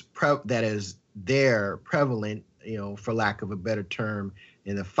that is there prevalent, for lack of a better term,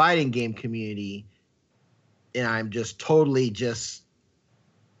 in the fighting game community. And I'm just totally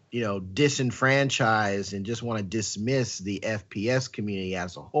disenfranchised and just want to dismiss the FPS community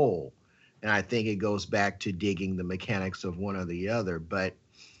as a whole. And I think it goes back to digging the mechanics of one or the other. But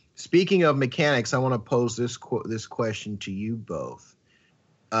speaking of mechanics, I want to pose this question to you both.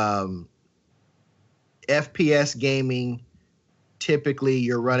 FPS gaming, typically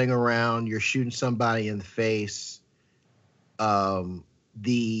you're running around, you're shooting somebody in the face.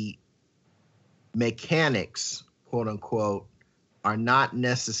 The mechanics, quote unquote, are not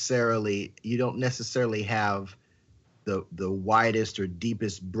necessarily, you don't necessarily have the widest or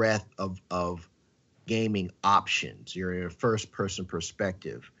deepest breadth of gaming options. You're in a first person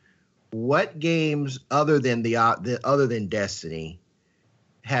perspective. What games other than Destiny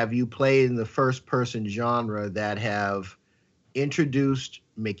have you played in the first person genre that have introduced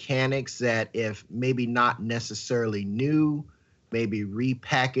mechanics that, if maybe not necessarily new, maybe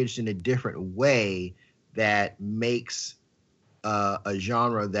repackaged in a different way, that makes a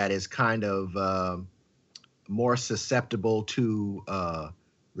genre that is kind of more susceptible to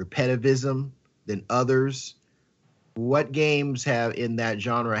repetitivism than others? What games in that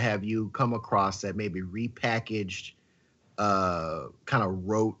genre have you come across that maybe repackaged, kind of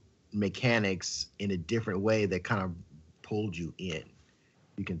wrote mechanics in a different way that kind of pulled you in?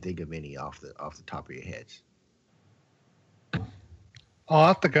 You can think of any off the top of your heads. I'll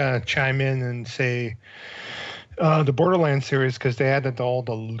have to kind of chime in and say the Borderlands series, because they added all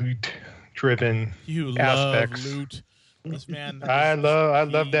the loot-driven aspects. Love loot. This man, I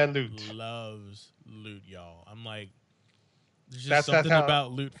love that loot. Loves loot, y'all. I'm like, there's just something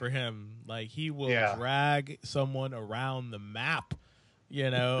about loot for him. Like, he will drag someone around the map.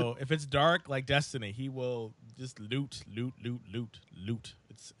 If it's dark like Destiny, he will just loot.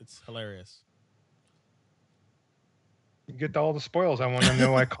 It's hilarious. You get all the spoils. I want to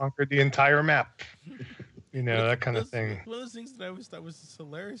know I conquered the entire map. That kind of thing. One of those things that I always thought was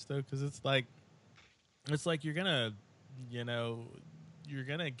hilarious, though, because it's like you're gonna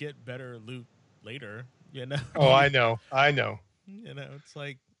get better loot later. Oh, I know. It's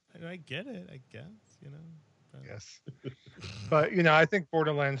like, I get it, I guess. Yes, but I think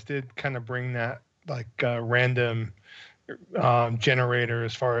Borderlands did kind of bring that random generator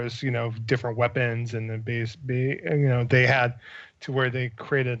as far as different weapons, and the base they had to where they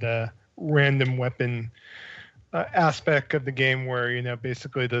created a random weapon aspect of the game where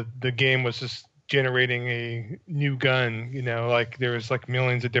basically the game was just generating a new gun. There was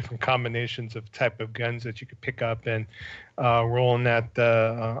millions of different combinations of type of guns that you could pick up, and rolling that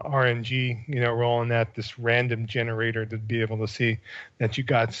RNG, rolling that this random generator to be able to see that you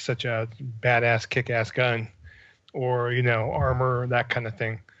got such a badass kick-ass gun or armor, that kind of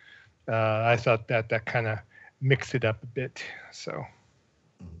thing. I thought that kind of mixed it up a bit. So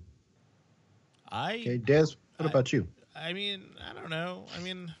okay, Des, what about you? I mean, I don't know. I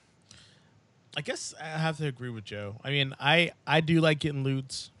mean, I guess I have to agree with Joe. I mean, I do like getting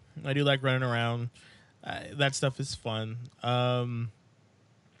loots. I do like running around. That stuff is fun.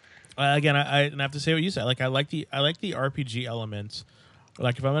 Again, and I have to say what you said. Like, I like the RPG elements.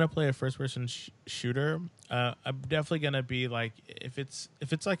 Like, if I'm gonna play a first person shooter, I'm definitely gonna be like, if it's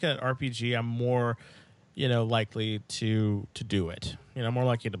like an RPG, I'm more, likely to do it. More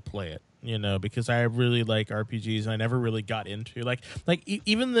likely to play it. Because I really like RPGs, and I never really got into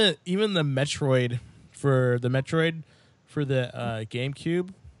even the Metroid for the GameCube,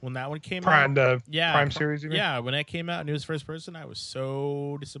 when that one came Prime, out. the Yeah, Prime series, you mean? yeah, when that came out and it was first person, I was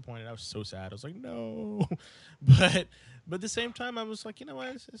so disappointed. I was so sad. I was like, no, but at the same time, I was like, you know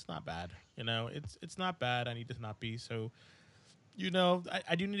what, it's not bad. It's not bad. I need to not be so.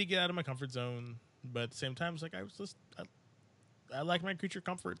 I do need to get out of my comfort zone, but at the same time, it's like I like my creature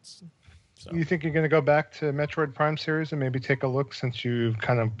comforts. So. You think you're going to go back to Metroid Prime series and maybe take a look, since you've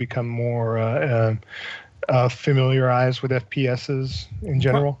kind of become more familiarized with FPSs in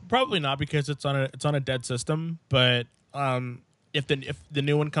general? Probably not, because it's on a dead system. But if the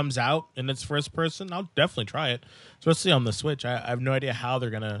new one comes out and it's first person, I'll definitely try it, especially on the Switch. I have no idea how they're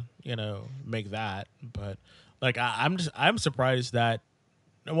gonna make that, but like I'm surprised that.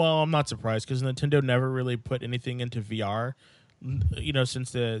 Well, I'm not surprised, because Nintendo never really put anything into VR.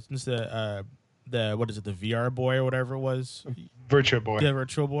 Since the what is it, the VR Boy or whatever it was, Virtual Boy. the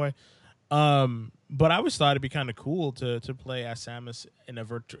Virtual Boy. But I always thought it'd be kind of cool to play as Samus in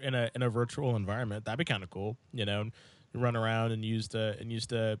a virtual environment. That'd be kind of cool, run around and use the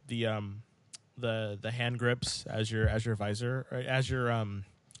hand grips as your visor, or as your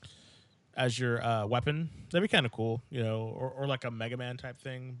weapon. That'd be kind of cool, or like a Mega Man type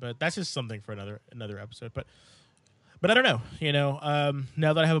thing. But that's just something for another episode. But I don't know,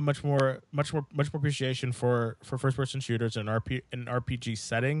 now that I have a much more appreciation for first person shooters in an RPG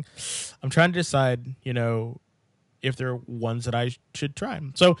setting, I'm trying to decide, if there are ones that I should try.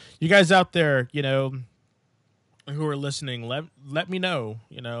 So you guys out there, who are listening, let me know,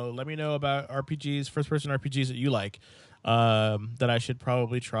 let me know about RPGs, first person RPGs that you like, that I should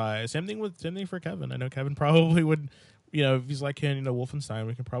probably try. Same thing for Kevin. I know Kevin probably would, if he's like him, Wolfenstein,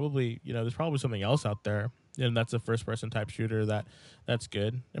 we can probably, there's probably something else out there. And that's a first-person type shooter that's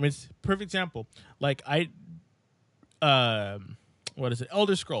good. I mean, it's a perfect example. Like what is it?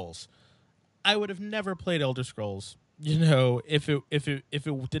 Elder Scrolls. I would have never played Elder Scrolls, if it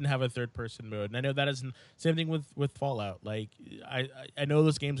didn't have a third-person mode. And I know that is same thing with Fallout. Like I know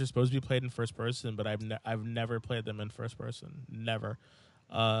those games are supposed to be played in first person, but I've never played them in first person, never.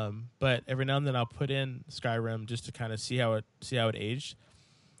 But every now and then I'll put in Skyrim just to kind of see how it aged.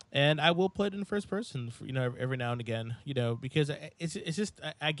 And I will play it in first person, every now and again, because it's just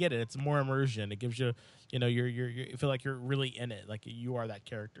I get it. It's more immersion. It gives you, you feel like you're really in it, like you are that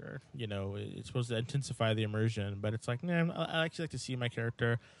character. It's supposed to intensify the immersion, but it's like, man, I actually like to see my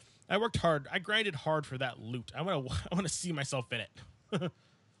character. I worked hard. I grinded hard for that loot. I want to see myself in it.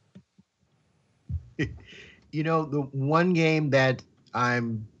 The one game that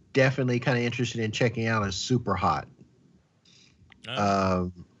I'm definitely kind of interested in checking out is Super Hot.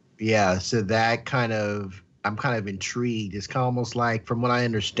 Oh. Yeah, so that I'm kind of intrigued. It's kind of almost like, from what I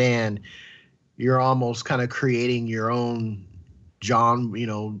understand, you're almost kind of creating your own John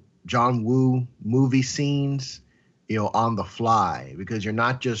Woo movie scenes, on the fly, because you're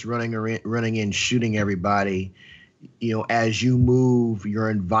not just running in, shooting everybody. As you move,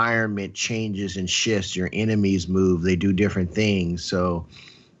 your environment changes and shifts. Your enemies move; they do different things. So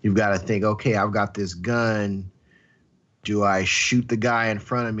you've got to think, okay, I've got this gun. Do I shoot the guy in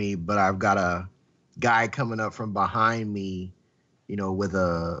front of me, but I've got a guy coming up from behind me, with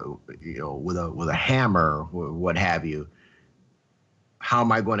a hammer or what have you? How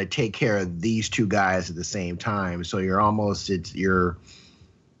am I going to take care of these two guys at the same time? So you're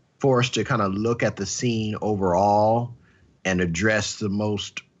forced to kind of look at the scene overall and address the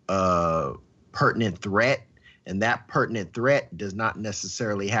most pertinent threat. And that pertinent threat does not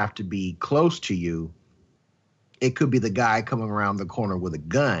necessarily have to be close to you. It could be the guy coming around the corner with a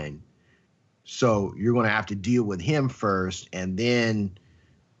gun. So you're going to have to deal with him first, and then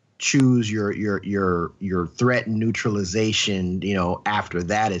choose your threat and neutralization, after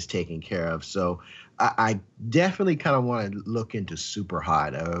that is taken care of. So I definitely kind of want to look into Super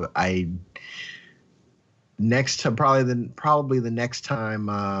Hot. Probably the next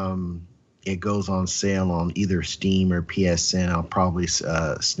time it goes on sale on either Steam or PSN, I'll probably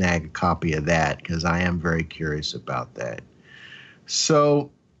snag a copy of that, because I am very curious about that. So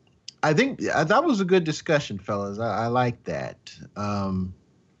I think that was a good discussion, fellas. I like that.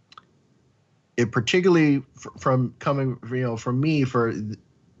 it particularly from coming, from me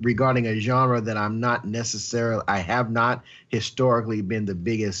regarding a genre that I have not historically been the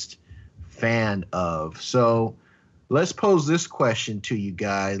biggest fan of. So let's pose this question to you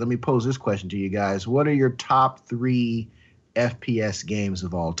guys. Let me pose this question to you guys. What are your top 3 FPS games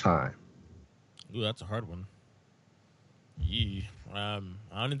of all time? Ooh, that's a hard one. Yee. I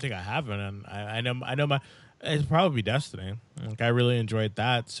don't even think I have one. And I know my. It's probably Destiny. Like I really enjoyed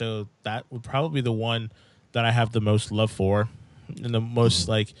that, so that would probably be the one that I have the most love for, and the most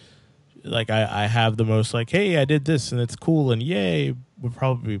like I have the most like, hey, I did this and it's cool and yay, would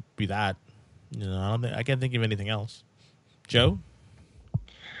probably be that. I can't think of anything else. Joe?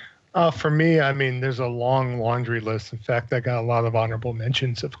 For me, I mean, there's a long laundry list. In fact, I got a lot of honorable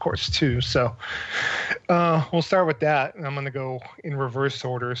mentions, of course, too. So we'll start with that. And I'm going to go in reverse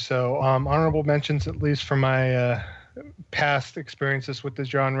order. So honorable mentions, at least from my past experiences with the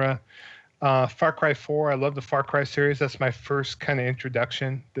genre. Far Cry 4. I love the Far Cry series. That's my first kind of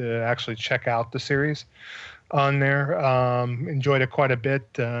introduction to actually check out the series on there. Enjoyed it quite a bit.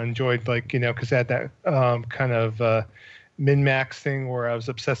 Enjoyed, because it had that kind of min-max thing where I was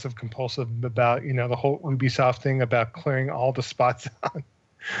obsessive compulsive about, the whole Ubisoft thing about clearing all the spots on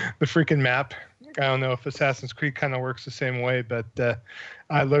the freaking map. I don't know if Assassin's Creed kind of works the same way, but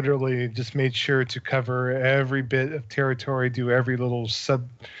I literally just made sure to cover every bit of territory, do every little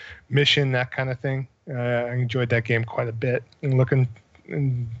sub-mission, that kind of thing. I enjoyed that game quite a bit, and looking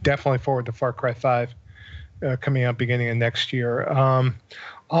definitely forward to Far Cry 5 coming out beginning of next year.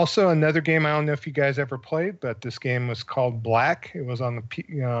 Also, another game, I don't know if you guys ever played, but this game was called Black. It was on the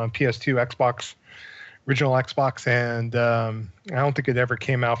PS2, Xbox, original Xbox, and I don't think it ever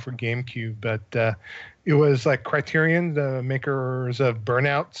came out for GameCube, but it was like Criterion, the makers of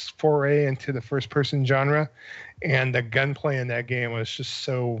Burnout's foray into the first-person genre, and the gunplay in that game was just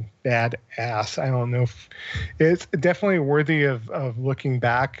so badass. I don't know if it's definitely worthy of looking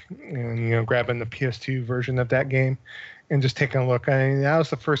back and grabbing the PS2 version of that game and just taking a look. I mean, that was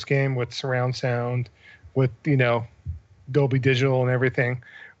the first game with surround sound, with Dolby Digital and everything,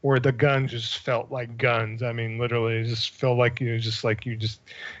 where the gun just felt like guns. I mean, literally, it just felt like you just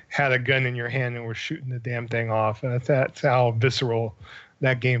had a gun in your hand and were shooting the damn thing off. And that's how visceral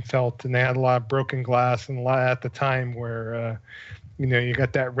that game felt. And they had a lot of broken glass and a lot at the time where you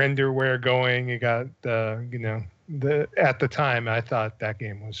got that renderware going. You got at the time I thought that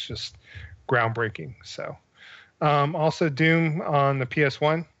game was just groundbreaking. So also Doom on the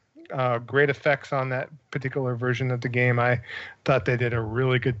PS1. Great effects on that particular version of the game. I thought they did a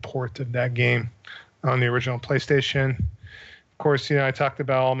really good port of that game on the original PlayStation. Of course, I talked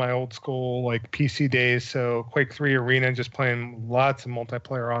about all my old school PC days. So Quake 3 Arena, just playing lots of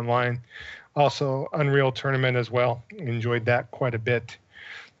multiplayer online. Also Unreal Tournament as well. Enjoyed that quite a bit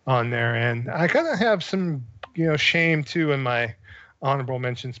on there. And I kind of have some, shame too in my honorable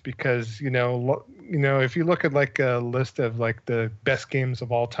mentions because, if you look at a list of the best games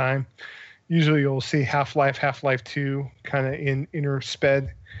of all time, usually you'll see Half-Life 2 kind of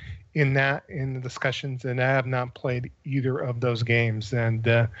intersped in the discussions, and I have not played either of those games. And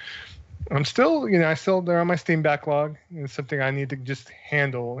I'm still, they're on my Steam backlog. It's something I need to just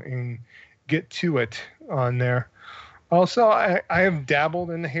handle and get to it on there. Also, I have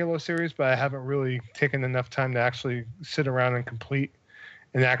dabbled in the Halo series, but I haven't really taken enough time to actually sit around and complete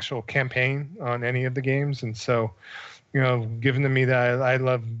an actual campaign on any of the games. And so, given to me that I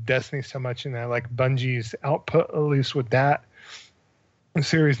love Destiny so much and I like Bungie's output, at least with that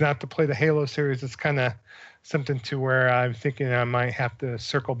series, not to play the Halo series, it's kind of something to where I'm thinking I might have to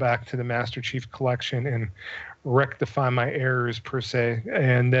circle back to the Master Chief Collection and rectify my errors per se.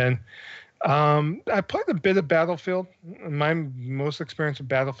 And then I played a bit of Battlefield. My most experience with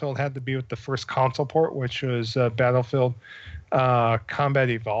Battlefield had to be with the first console port, which was Battlefield Combat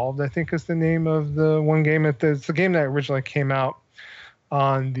Evolved, I think is the name of the one game. It's the game that originally came out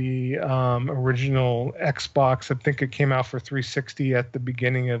on the original Xbox. I think it came out for 360 at the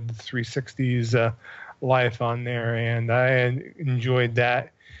beginning of the 360's life on there, and I enjoyed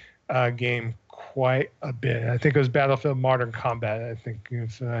that game quite a bit. I think it was Battlefield Modern Combat. I think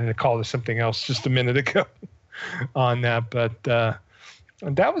I called it something else just a minute ago on that, but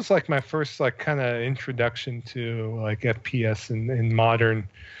that was my first kind of introduction to FPS and modern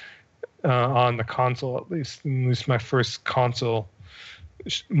on the console, at least my first console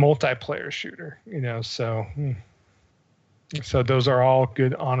multiplayer shooter. So those are all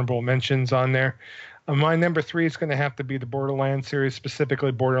good honorable mentions on there. My number 3 is going to have to be the Borderlands series,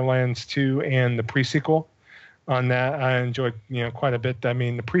 specifically Borderlands 2 and the pre-sequel. On that, I enjoyed quite a bit. I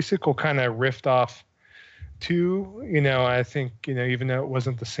mean, the pre-sequel kind of riffed off 2, I think, even though it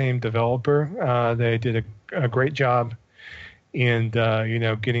wasn't the same developer, they did a great job in,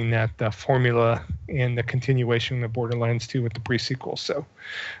 getting that formula and the continuation of Borderlands 2 with the pre-sequel. So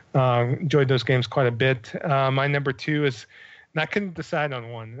enjoyed those games quite a bit. My number 2 is, and I couldn't decide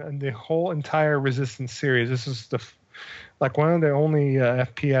on one, and the whole entire Resistance series. This is one of the only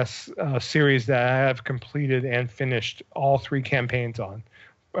FPS series that I have completed and finished all 3 campaigns on.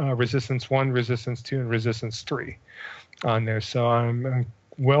 Resistance 1, Resistance 2, and Resistance 3 on there. So I'm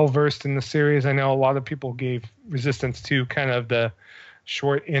well versed in the series. I know a lot of people gave Resistance 2 kind of the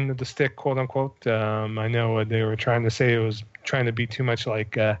short end of the stick, quote unquote. I know they were trying to say it was trying to be too much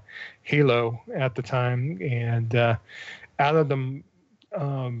like Halo at the time. And out of the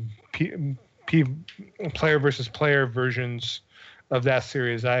player versus player versions of that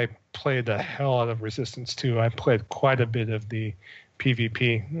series, I played the hell out of Resistance 2. I played quite a bit of the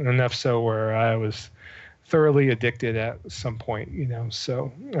PvP, enough so where I was thoroughly addicted at some point,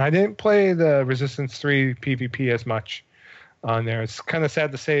 So I didn't play the Resistance 3 PvP as much on there. It's kind of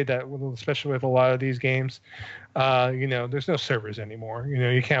sad to say that, especially with a lot of these games, there's no servers anymore.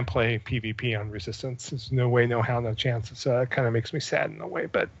 You can't play PvP on Resistance. There's no way, no how, no chance. So it kind of makes me sad in a way,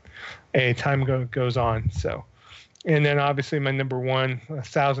 but time goes on. So, and then obviously my number 1,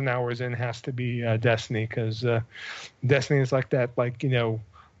 1,000 hours in, has to be Destiny, because Destiny is like that,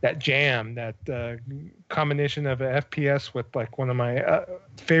 that jam, that combination of a FPS with one of my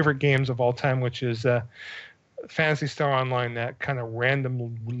favorite games of all time, which is Phantasy Star Online, that kind of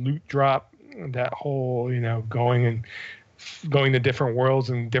random loot drop, that whole, going to different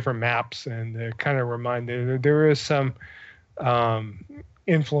worlds and different maps, and kind of reminded there is some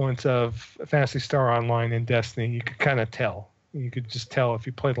influence of Phantasy Star Online and Destiny. You could kind of tell. You could just tell if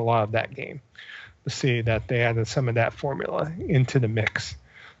you played a lot of that game to see that they added some of that formula into the mix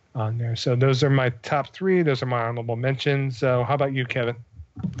on there. So those are my top 3. Those are my honorable mentions. So how about you, Kevin?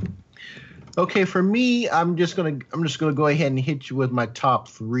 Okay, for me, I'm just gonna go ahead and hit you with my top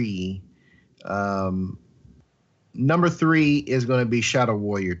 3. Number 3 is going to be Shadow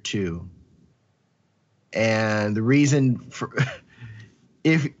Warrior 2, and the reason for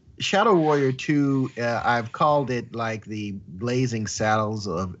if Shadow Warrior 2, I've called it like the Blazing Saddles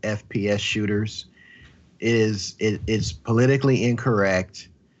of FPS shooters. It's politically incorrect.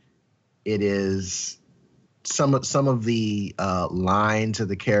 It is some of the lines of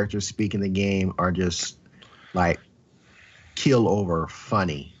the characters speaking the game are just like kill over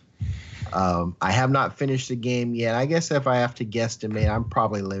funny. I have not finished the game yet. I guess if I have to guesstimate, I'm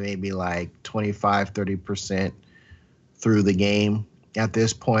probably maybe like 25-30% through the game at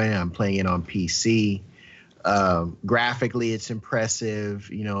this point. I'm playing it on PC. Graphically, it's impressive.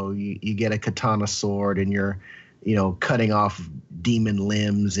 You get a katana sword and you're cutting off demon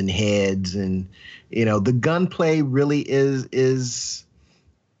limbs and heads, and the gunplay really is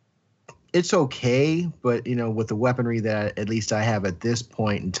it's okay, but with the weaponry that at least I have at this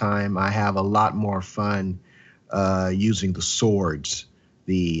point in time, I have a lot more fun using the swords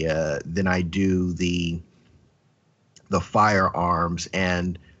than I do the firearms.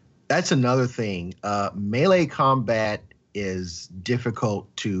 And that's another thing. Melee combat is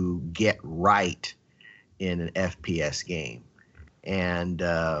difficult to get right in an FPS game, and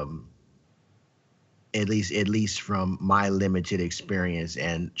at least from my limited experience,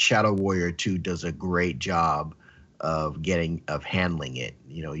 and Shadow Warrior 2 does a great job of handling it.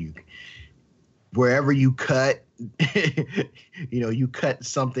 You wherever you cut, you cut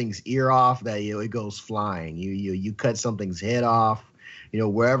something's ear off, that it goes flying. You cut something's head off.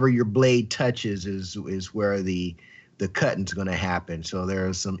 Wherever your blade touches is where the cutting's going to happen. So there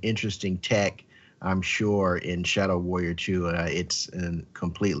is some interesting tech, I'm sure, in Shadow Warrior 2. It's a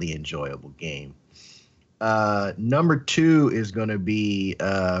completely enjoyable game. Number 2 is going to be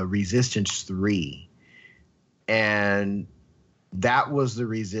Resistance 3. And that was the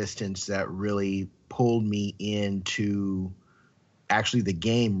Resistance that really pulled me into, actually the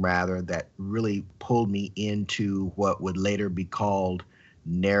game rather, that really pulled me into what would later be called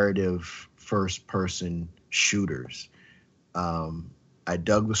narrative first-person shooters. I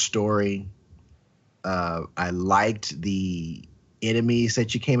dug the story. I liked the enemies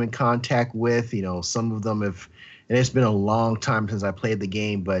that you came in contact with. Some of them and it's been a long time since I played the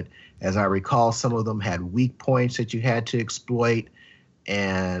game, but as I recall, some of them had weak points that you had to exploit,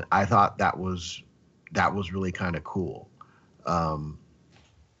 and I thought that was really kind of cool. The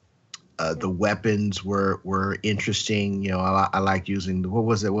weapons were interesting. I liked using the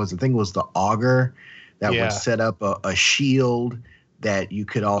auger that would set up a shield that you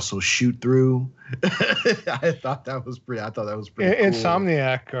could also shoot through. I thought that was pretty cool.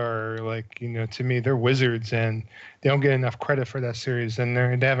 Insomniac are like, to me, they're wizards, and they don't get enough credit for that series, and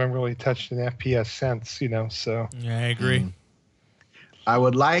they haven't really touched an FPS since, so. Yeah, I agree. I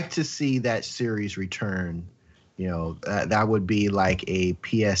would like to see that series return. That would be like a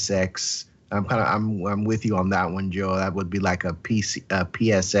PSX. I'm with you on that one, Joe. That would be like a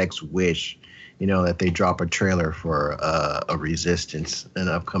PSX wish, that they drop a trailer for an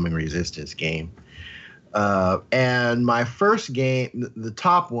upcoming Resistance game. And my first game, the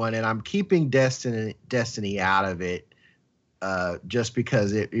top one, and I'm keeping Destiny out of it, just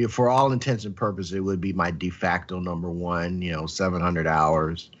because for all intents and purposes, it would be my de facto number one, 700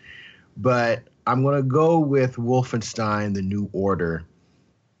 hours. But I'm going to go with Wolfenstein: The New Order,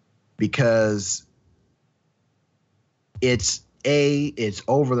 because it's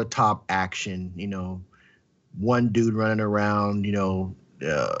over the top action, one dude running around,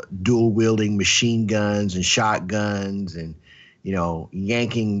 dual wielding machine guns and shotguns, and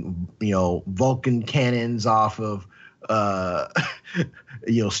yanking Vulcan cannons off of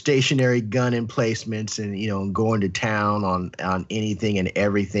stationary gun emplacements, and going to town on anything and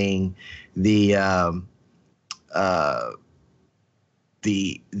everything. What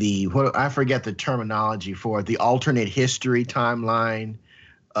I forget the terminology for it, the alternate history timeline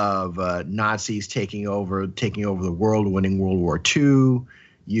of Nazis taking over the world, winning World War II,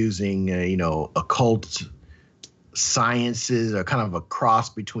 using occult sciences, or kind of a cross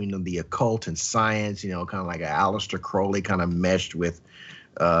between the occult and science, kind of like a Aleister Crowley kind of meshed with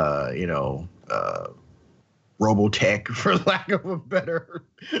Robotech, for lack of a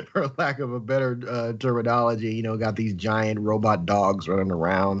better terminology. Got these giant robot dogs running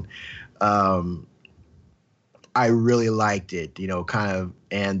around. I really liked it,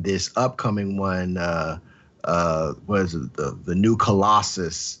 and this upcoming one, what is it? The new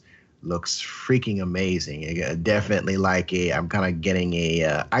Colossus looks freaking amazing. Definitely I'm kind of getting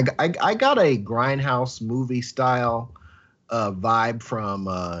I got a Grindhouse movie style vibe from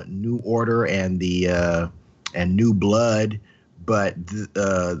New Order and New Blood, but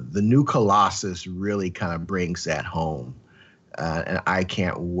the new Colossus really kind of brings that home. And I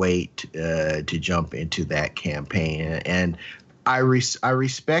can't wait to jump into that campaign. And I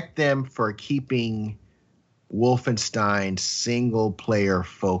respect them for keeping Wolfenstein single player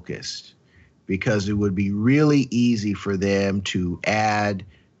focused, because it would be really easy for them to add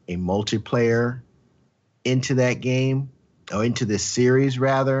a multiplayer into that game, or into this series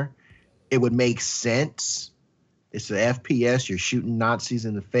rather. It would make sense. It's an FPS. You're shooting Nazis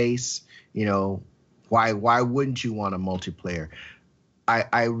in the face. Why wouldn't you want a multiplayer?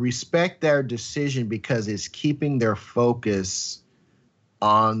 I respect their decision, because it's keeping their focus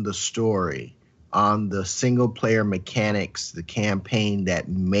on the story, on the single player mechanics, the campaign that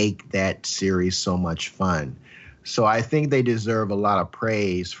make that series so much fun. So I think they deserve a lot of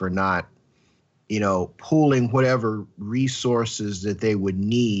praise for not, pooling whatever resources that they would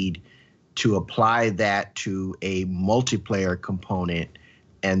need to apply that to a multiplayer component,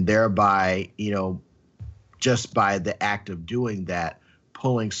 and thereby, just by the act of doing that,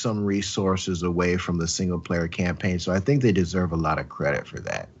 pulling some resources away from the single player campaign. So I think they deserve a lot of credit for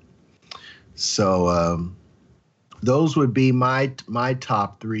that. So those would be my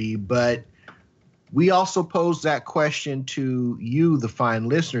top three. But we also posed that question to you, the fine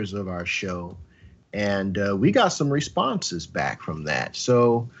listeners of our show, and we got some responses back from that.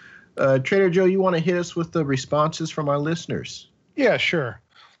 So Trader Joe, you want to hit us with the responses from our listeners? Yeah, sure.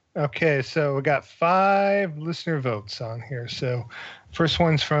 Okay, so we got 5 listener votes on here. So first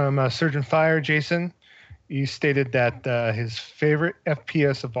one's from Surgeon Fire, Jason. He stated that his favorite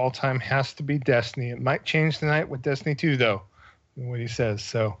FPS of all time has to be Destiny. It might change tonight with Destiny 2, though, what he says.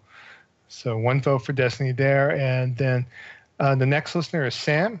 So 1 vote for Destiny there. And then the next listener is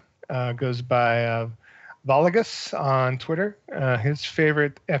Sam, goes by Volagus on Twitter. His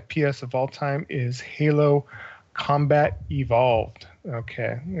favorite FPS of all time is Halo Combat Evolved.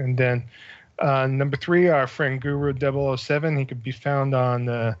 Okay. And then number 3, our friend Guru007. He could be found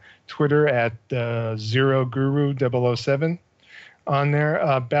on Twitter at ZeroGuru007. On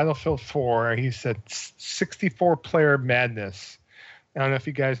there, Battlefield 4, he said 64-player madness. I don't know if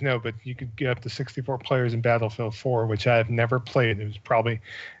you guys know, but you could get up to 64 players in Battlefield 4, which I've never played. It was probably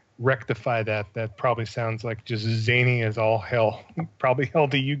rectify that. That probably sounds like just zany as all hell. Probably hell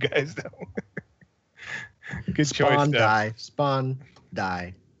to you guys, though. Good Spawn choice. Spawn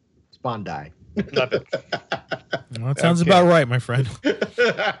die. Love it. Well, that sounds about right, my friend.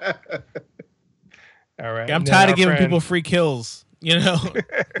 All right. I'm tired of giving people free kills.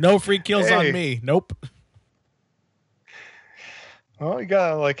 No free kills on me. Nope. Well, you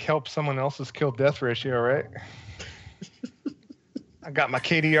gotta like help someone else's kill death ratio, right? I got my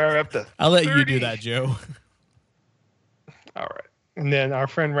KDR up to I'll let you 30. do that, Joe. All right. And then our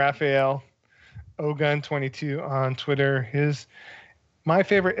friend Raphael Ogun22 on Twitter, my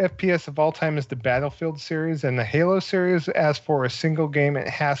favorite FPS of all time is the Battlefield series and the Halo series. As for a single game, it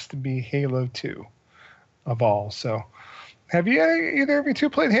has to be Halo 2 of all. So, have you either of you two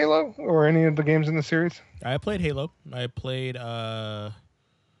played Halo or any of the games in the series? I played Halo. I played one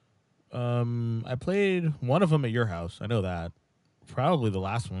of them at your house. I know that. Probably the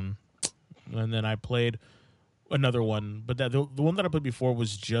last one. And then I played another one, but the one that I played before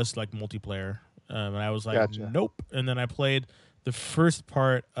was just like multiplayer. And I was like, Gotcha. Nope. And then I played the first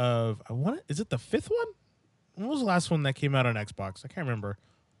part of is it the fifth one? When was the last one that came out on Xbox? I can't remember.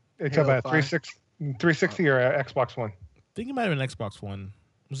 You're talking Halo about 5. 360 or Xbox One? I think it might have been Xbox One.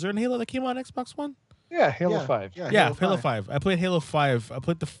 Was there an Halo that came out on Xbox One? Yeah, Halo Yeah, 5. Yeah, Halo 5. I played Halo 5. I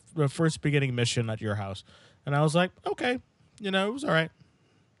played the first beginning mission at your house. And I was like, okay, it was all right.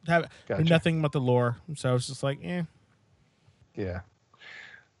 Gotcha. Nothing but the lore. So I was just like, eh. Yeah.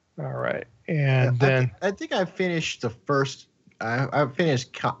 All right. And then I think I finished the first. I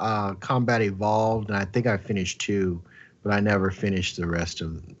finished Combat Evolved, and I think I finished 2, but I never finished the rest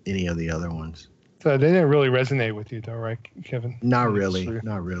of any of the other ones. so they didn't really resonate with you, though, right, Kevin? Not really. Sure.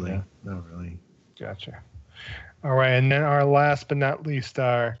 Not really. Yeah. Not really. Gotcha. All right, and then our last but not least,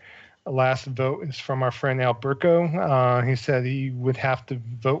 our last vote is from our friend Alberto. He said he would have to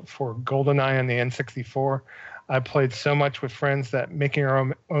vote for GoldenEye on the N64. I played so much with friends that making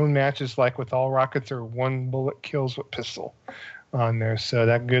our own matches, like with all rockets, or one bullet kills with pistol on there. So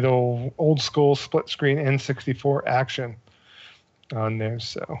that good old school split screen N64 action on there.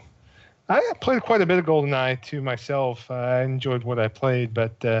 So I played quite a bit of GoldenEye too myself. I enjoyed what I played,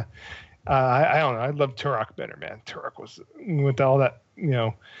 but I don't know. I love Turok better, man. Turok was with all that,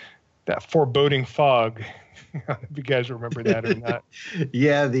 that foreboding fog. If you guys remember that or not.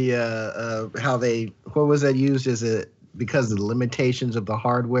 Yeah, the what was that used? Is it because of the limitations of the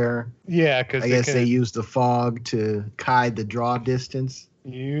hardware? Yeah, because I guess they used the fog to guide the draw distance.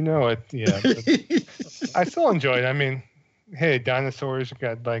 You know it, yeah. But I still enjoy it. I mean, hey, dinosaurs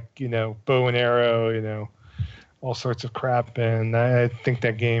got bow and arrow, all sorts of crap, and I think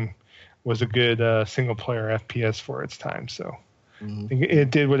that game was a good single player FPS for its time. So. Mm-hmm.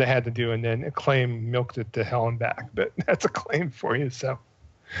 It did what it had to do, and then Acclaim milked it to hell and back. But that's Acclaim for you. So,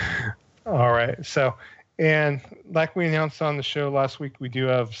 all right. So, and like we announced on the show last week, we do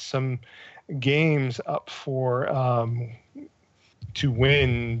have some games up for to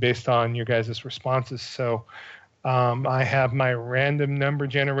win based on your guys' responses. So, I have my random number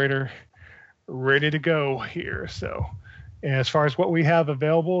generator ready to go here. So. And as far as what we have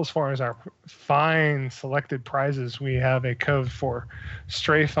available, as far as our fine selected prizes, we have a code for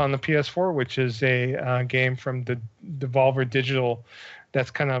Strafe on the PS4, which is a game from the Devolver Digital that's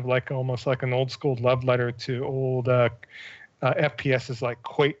kind of like almost like an old school love letter to old FPSs like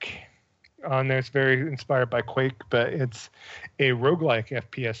Quake. On there, it's very inspired by Quake, but it's a roguelike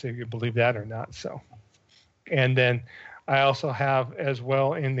FPS, if you believe that or not. So, and then I also have as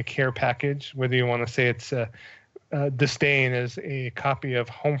well in the care package, whether you want to say it's Disdain is a copy of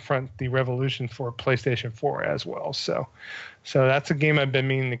Homefront: The Revolution for PlayStation 4 as well. So that's a game I've been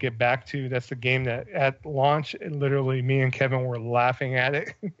meaning to get back to. That's the game that at launch, literally me and Kevin were laughing at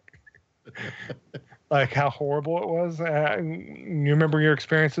it. Like how horrible it was. You remember your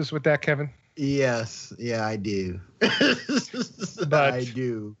experiences with that, Kevin? Yes. Yeah, I do. But I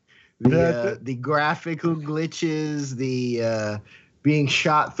do. The graphical glitches, the being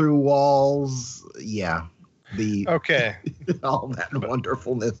shot through walls. Yeah. Okay. All that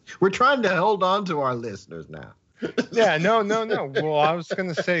wonderfulness. We're trying to hold on to our listeners now. Yeah, no. Well, I was going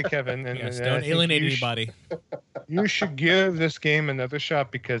to say, Kevin, and yes, don't alienate anybody. You should give this game another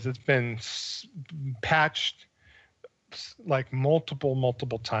shot because it's been patched like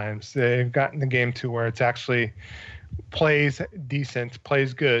multiple times. They've gotten the game to where it's actually plays decent,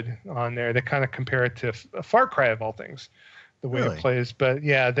 plays good on there. They kind of compare it to Far Cry of all things, the way it plays. But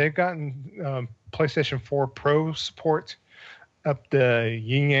yeah, they've gotten PlayStation 4 Pro support up the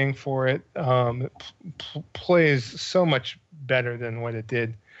yin yang for it. It plays so much better than what it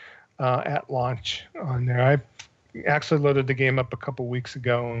did at launch on there. I actually loaded the game up a couple weeks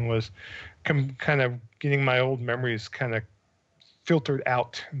ago and was kind of getting my old memories kind of filtered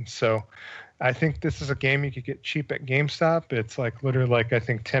out. And so I think this is a game you could get cheap at GameStop. It's like literally like I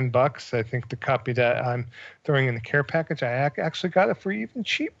think $10. I think the copy that I'm throwing in the care package, I actually got it for even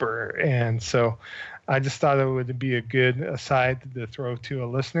cheaper. And so I just thought it would be a good aside to throw to a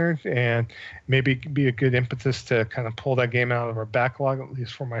listener and maybe be a good impetus to kind of pull that game out of our backlog, at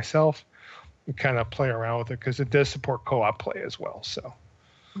least for myself, and kind of play around with it because it does support co-op play as well. So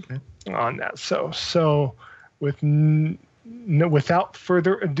on that. So without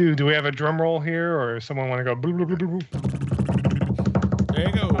further ado, do we have a drum roll here, or someone want to go? Boo, boo, boo, boo, boo? There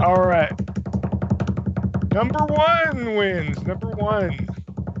you go. All right. Number 1 wins. Number 1.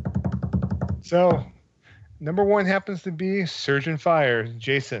 So, number 1 happens to be Surgeon Fire,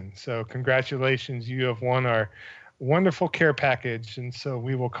 Jason. So, congratulations. You have won our wonderful care package. And so,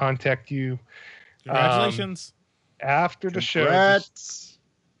 we will contact you. Congratulations. After the show.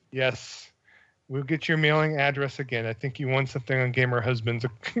 Yes. We'll get your mailing address again. I think you won something on Gamer Husbands. I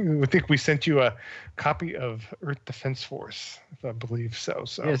think we sent you a copy of Earth Defense Force, if I believe so.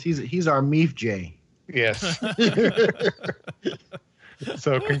 Yes, he's our Meef J. Yes.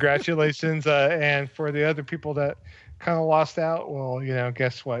 So congratulations. And for the other people that kind of lost out, well,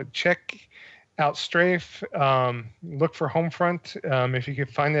 guess what? Check out Strafe. Look for Homefront. If you can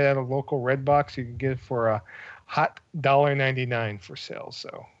find it at a local Redbox, you can get it for a hot $1.99 for sale.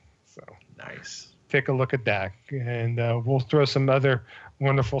 So nice. Take a look at that, and we'll throw some other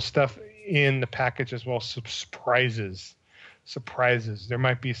wonderful stuff in the package as well. Some surprises. There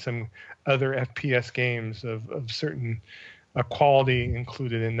might be some other FPS games of certain quality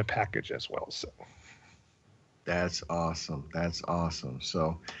included in the package as well. So that's awesome.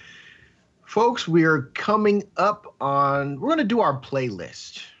 So, folks, we are coming up on. We're going to do our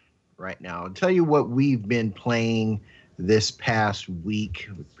playlist right now. I'll tell you what we've been playing this past week,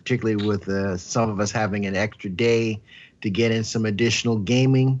 particularly with some of us having an extra day to get in some additional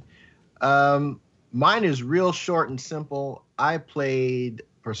gaming. Mine is real short and simple. I played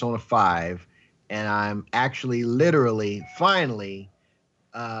Persona 5, and I'm actually literally, finally,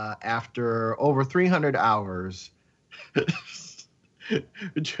 after over 300 hours,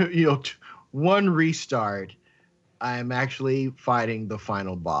 one restart, I'm actually fighting the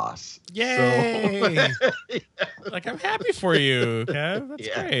final boss. Yay! So, like, I'm happy for you, Kev. That's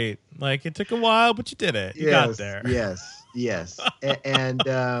great. Like, it took a while, but you did it. You got there. Yes. And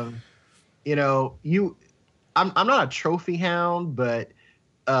I'm not a trophy hound, but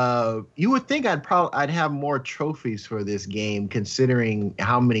you would think I'd have more trophies for this game, considering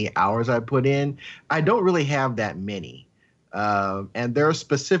how many hours I put in. I don't really have that many. And there are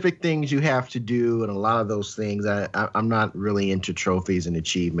specific things you have to do, and a lot of those things I'm not really into trophies and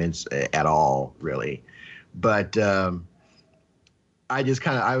achievements at all, really. But I was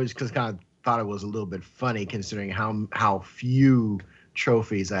kind of thought it was a little bit funny considering how few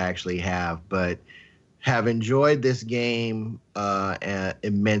trophies I actually have. But have enjoyed this game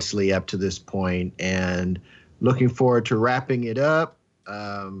immensely up to this point, and looking forward to wrapping it up.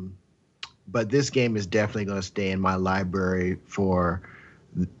 But this game is definitely going to stay in my library for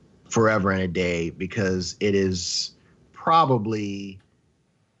forever and a day, because it is probably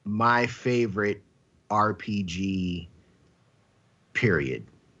my favorite RPG, period.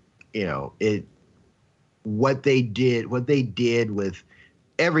 What they did with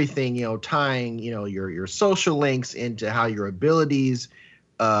everything, tying, your social links into how your abilities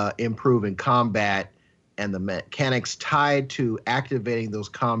improve in combat, and the mechanics tied to activating those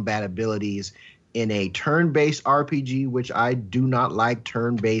combat abilities in a turn-based RPG, which I do not like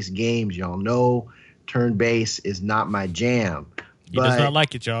turn-based games. Y'all know turn-based is not my jam. He does not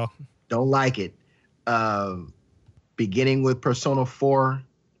like it, y'all. Don't like it. Beginning with Persona 4,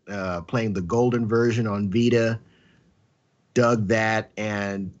 playing the golden version on Vita, dug that,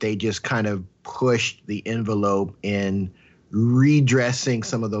 and they just kind of pushed the envelope in redressing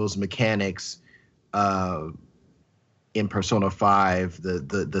some of those mechanics. In Persona 5,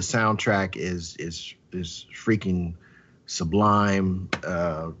 the soundtrack is freaking sublime.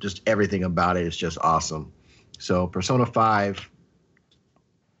 Just everything about it is just awesome. So Persona 5,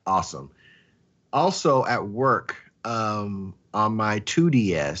 awesome. Also at work, on my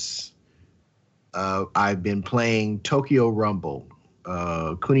 2DS, I've been playing Tokyo Rumble,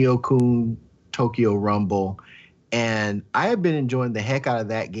 Kunio-kun Tokyo Rumble. And I have been enjoying the heck out of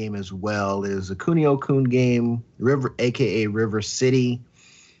that game as well. It is a Kunio-kun game, aka River City.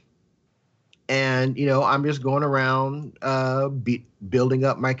 And, I'm just going around building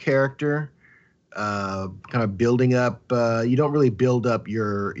up my character, kind of building up. You don't really build up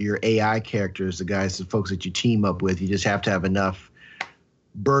your AI characters, the folks that you team up with. You just have to have enough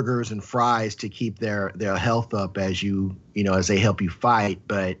burgers and fries to keep their health up as as they help you fight.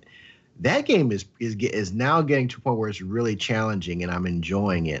 But That game is now getting to a point where it's really challenging, and I'm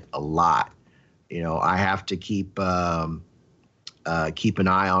enjoying it a lot. I have to keep an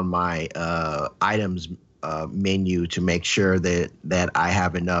eye on my items menu to make sure that I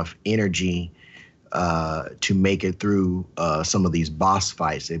have enough energy to make it through some of these boss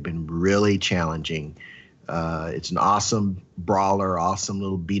fights. They've been really challenging. It's an awesome brawler, awesome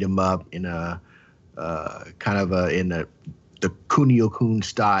little beat 'em up in a kind of the Kunio-kun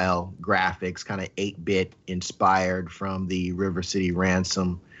style graphics, kind of 8-bit inspired from the River City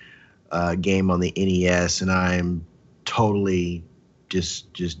Ransom game on the NES, and I'm totally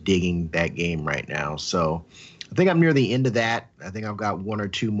just digging that game right now. So I think I'm near the end of that. I think I've got one or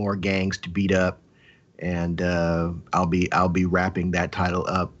two more gangs to beat up, and I'll be wrapping that title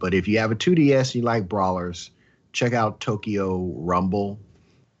up. But if you have a 2DS and you like brawlers, check out Tokyo Rumble.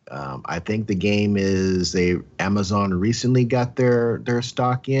 I think the game Amazon recently got their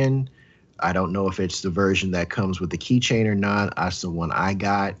stock in. I don't know if it's the version that comes with the keychain or not. That's the one I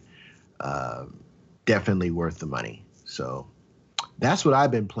got. Definitely worth the money. So that's what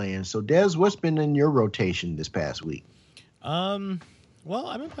I've been playing. So Des, what's been in your rotation this past week? Well,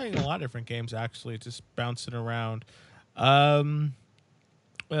 I've been playing a lot of different games actually, just bouncing around. I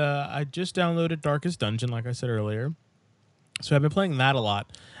just downloaded Darkest Dungeon, like I said earlier. So I've been playing that a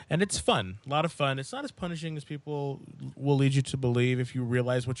lot, and it's fun, a lot of fun. It's not as punishing as people will lead you to believe if you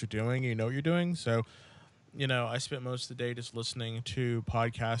realize what you're doing, you know what you're doing. So, I spent most of the day just listening to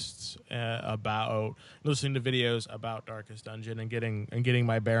podcasts listening to videos about Darkest Dungeon and getting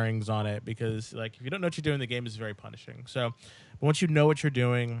my bearings on it, because like if you don't know what you're doing, the game is very punishing. So once you know what you're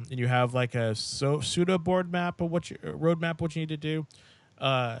doing and you have like a pseudo roadmap of what you need to do,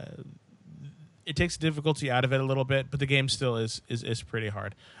 it takes difficulty out of it a little bit, but the game still is pretty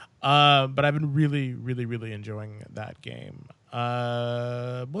hard. But I've been really, really, really enjoying that game. What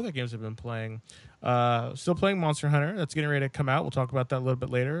other games I've been playing? Still playing Monster Hunter. That's getting ready to come out. We'll talk about that a little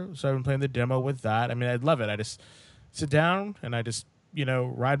bit later. So I've been playing the demo with that. I mean, I love it. I just sit down and I just,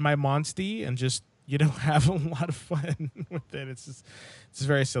 ride my Monstie and just, have a lot of fun with it. It's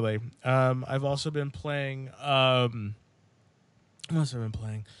very silly. I've also been playing, what else have I been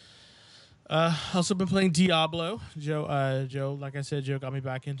playing? Also been playing Diablo. Joe, like I said, Joe got me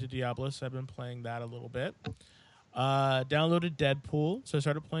back into Diablo, so I've been playing that a little bit. Downloaded Deadpool, so I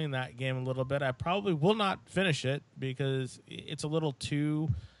started playing that game a little bit. I probably will not finish it because it's a little too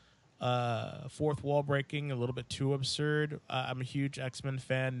fourth wall breaking, a little bit too absurd. I'm a huge X-Men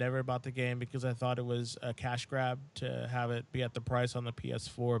fan, never bought the game because I thought it was a cash grab to have it be at the price on the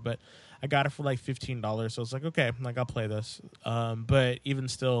PS4, but I got it for like $15, so it's like, okay, I'll play this. But even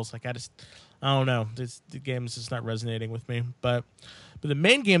still, it's like I don't know, the game is just not resonating with me. But the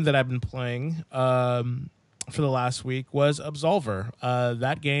main game that I've been playing for the last week was Absolver.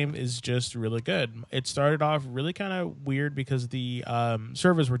 That game is just really good. It started off really kind of weird because the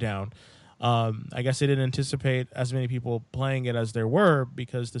servers were down. I guess they didn't anticipate as many people playing it as there were,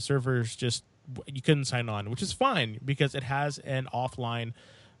 because the servers you couldn't sign on, which is fine because it has an offline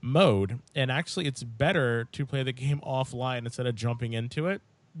mode. And actually, it's better to play the game offline instead of jumping into it,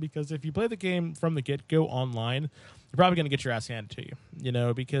 because if you play the game from the get-go online, you're probably going to get your ass handed to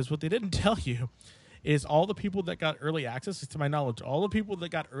you, because what they didn't tell you is all the people that got early access, to my knowledge, all the people that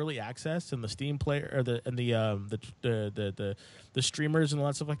got early access and the Steam player or the streamers and all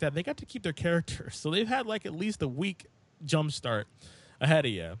that stuff like that, they got to keep their characters. So they've had like at least a week jump start ahead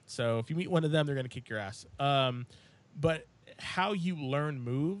of you. So if you meet one of them, they're going to kick your ass. But how you learn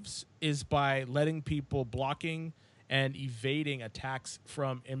moves is by letting people blocking and evading attacks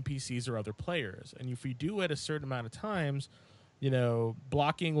from NPCs or other players. And if you do it a certain amount of times,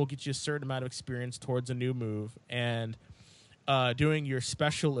 blocking will get you a certain amount of experience towards a new move, and doing your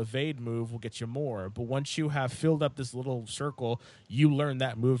special evade move will get you more. But once you have filled up this little circle, you learn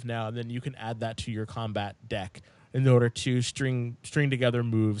that move now, and then you can add that to your combat deck in order to string together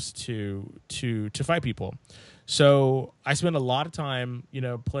moves to fight people. So I spent a lot of time,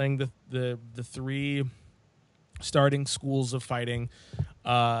 playing the three starting schools of fighting,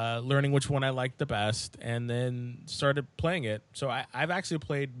 learning which one I liked the best, and then started playing it. So I've actually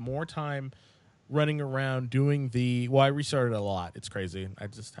played more time running around doing I restarted a lot. It's crazy. I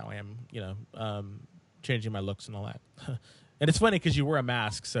just how I am, changing my looks and all that. And it's funny because you wear a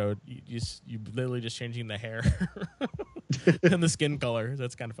mask, so you literally just changing the hair and the skin color.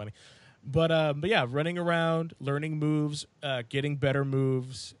 That's kind of funny. But yeah, running around, learning moves, getting better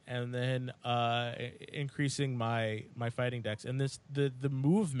moves, and then increasing my fighting decks. And the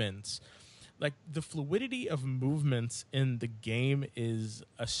movements, like the fluidity of movements in the game is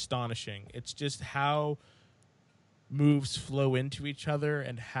astonishing. It's just how moves flow into each other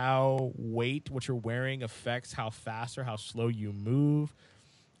and how weight, what you're wearing, affects how fast or how slow you move.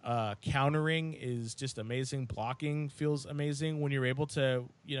 Countering is just amazing. Blocking feels amazing when you're able to,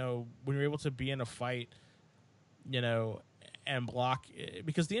 be in a fight, and block,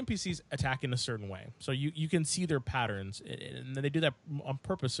 because the NPCs attack in a certain way. So you can see their patterns, and they do that on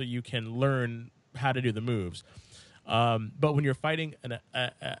purpose so you can learn how to do the moves. But when you're fighting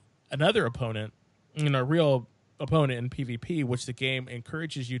another opponent, a real opponent in PvP, which the game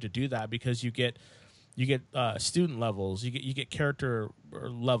encourages you to do that because you get student levels, you get character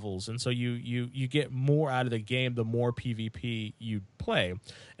levels, and so you get more out of the game the more PvP you play,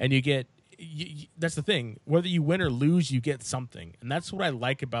 and that's the thing. Whether you win or lose, you get something, and that's what I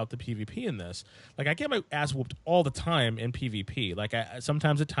like about the PvP in this. Like, I get my ass whooped all the time in PvP. Like,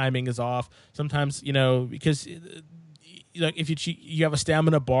 sometimes the timing is off. Sometimes, because like if you cheat, you have a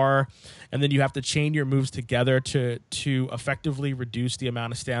stamina bar, and then you have to chain your moves together to effectively reduce the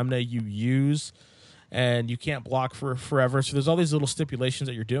amount of stamina you use, and you can't block for forever. So there's all these little stipulations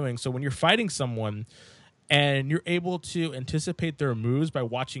that you're doing. So when you're fighting someone and you're able to anticipate their moves by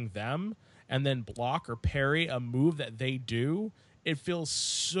watching them and then block or parry a move that they do, it feels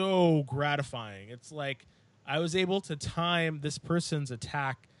so gratifying. It's like I was able to time this person's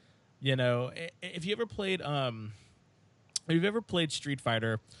attack. If you ever played Street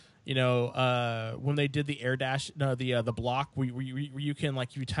Fighter, when they did the air dash, no, the block where you can,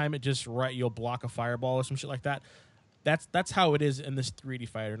 like, if you time it just right, you'll block a fireball or some shit like that. That's how it is in this 3D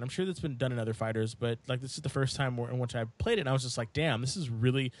fighter, and I'm sure that's been done in other fighters, but like this is the first time in which I played it, and I was just like, damn, this is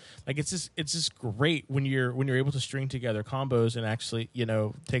really, like, it's just great when you're able to string together combos and actually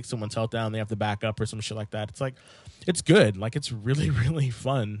take someone's health down, they have to back up or some shit like that. It's like, it's good, like, it's really, really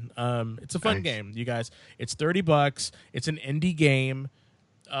fun. It's a fun game, you guys. It's $30. It's an indie game.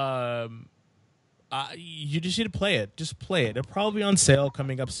 You just need to play it. Just play it. It'll probably be on sale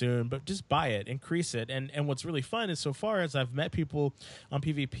coming up soon, but just buy it, increase it. And what's really fun is, so far as I've met people on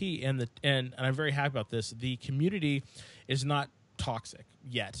PvP, and I'm very happy about this, the community is not toxic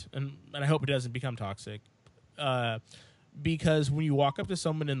yet, and I hope it doesn't become toxic. Because when you walk up to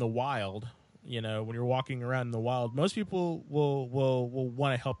someone in the wild, when you're walking around in the wild, most people will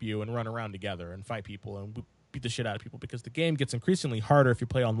want to help you and run around together and fight people and beat the shit out of people, because the game gets increasingly harder if you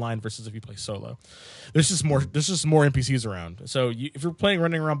play online versus if you play solo. There's just more NPCs around. So if you're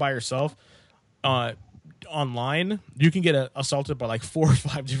running around by yourself online, you can get assaulted by like 4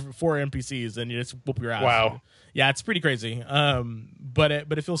 NPCs and you just whoop your ass. Wow. Yeah, it's pretty crazy. But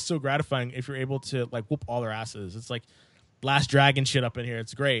it feels so gratifying if you're able to, like, whoop all their asses. It's like Last Dragon shit up in here.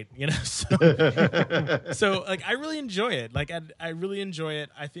 It's great, So like, I really enjoy it. Like, I really enjoy it.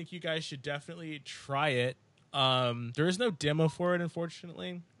 I think you guys should definitely try it. There is no demo for it,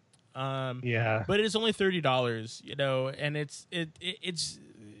 unfortunately. Yeah, but it is only $30, and it's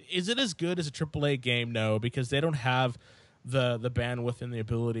is it as good as a AAA game? No, because they don't have the bandwidth and the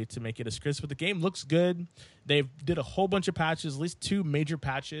ability to make it as crisp. But the game looks good. They've did a whole bunch of patches, at least 2 major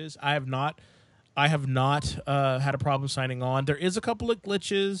patches. I have not had a problem signing on. There is a couple of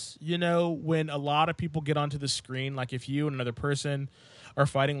glitches, when a lot of people get onto the screen, like if you and another person are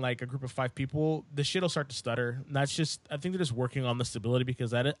fighting like a group of 5 people, the shit will start to stutter. And that's just, I think they're just working on the stability,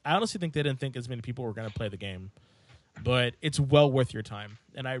 because I honestly think they didn't think as many people were going to play the game. But it's well worth your time,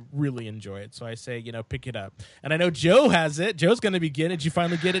 and I really enjoy it. So I say, pick it up. And I know Joe has it. Joe's going to be getting it. Did you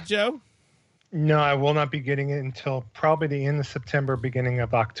finally get it, Joe? No, I will not be getting it until probably the end of September, beginning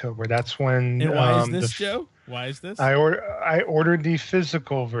of October. That's when. And why is this, Joe? Why is this? I ordered the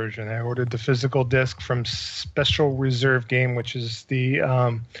physical version. I ordered the physical disc from Special Reserve Game, which is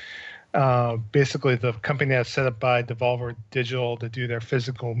the basically the company that's set up by Devolver Digital to do their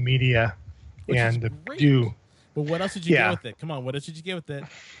physical media. Which and is great. But what else did you get with it? Come on, what else did you get with it?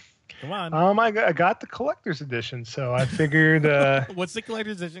 Come on. I got the collector's edition, so I figured. What's the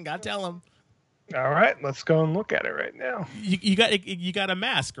collector's edition? Gotta tell them. All right, let's go and look at it right now. You got a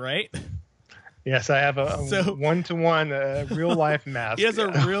mask, right? Yes, I have a 1-to-1 real life mask. He has a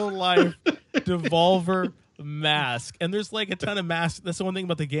real life Devolver mask, and there's like a ton of masks. That's the one thing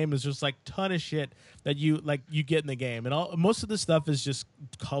about the game, is just like ton of shit that you get in the game, and most of the stuff is just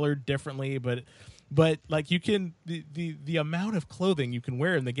colored differently, but like you can the amount of clothing you can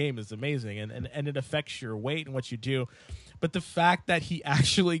wear in the game is amazing, and it affects your weight and what you do. But the fact that he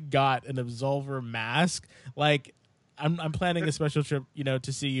actually got an Absolver mask, like, I'm planning a special trip,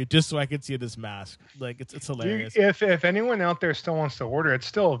 to see you just so I can see this mask. Like, it's hilarious. If anyone out there still wants to order, it's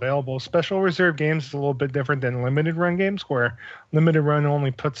still available. Special Reserve Games is a little bit different than limited run games, where limited run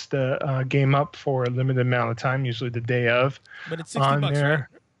only puts the game up for a limited amount of time, usually the day of. But it's $60, right?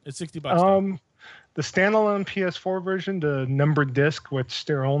 It's $60. The standalone PS4 version, the numbered disc, which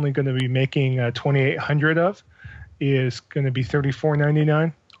they're only going to be making 2,800 of, is going to be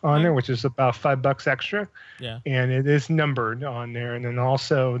 $34.99 on there, which is about $5 extra. Yeah. And it is numbered on there. And then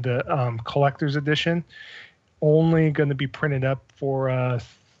also the collector's edition, only going to be printed up for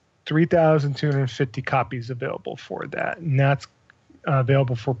 3,250 copies available for that. And that's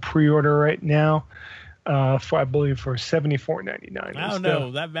available for pre-order right now. For I believe for $74.99. I don't know.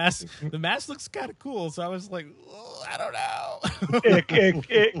 That mask, the mask looks kind of cool. So I was like, oh, I don't know.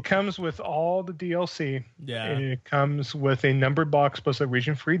 it comes with all the DLC. Yeah. It comes with a numbered box plus a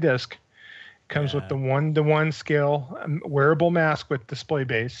region-free disc. It comes with the 1-to-1 scale wearable mask with display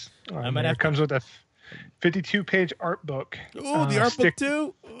base. It comes with a 52-page art book. Oh, the art book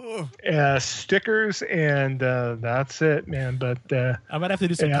too. Stickers, and that's it, man. But I might have to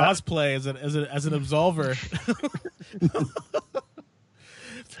do some cosplay as an absolver.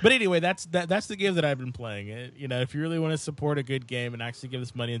 But anyway, that's the game that I've been playing. If you really want to support a good game and actually give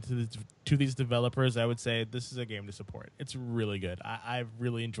this money to these developers, I would say this is a game to support. It's really good. I've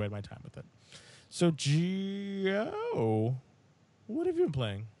really enjoyed my time with it. So, Gio, what have you been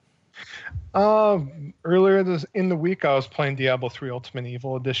playing? Earlier in the week, I was playing Diablo 3 Ultimate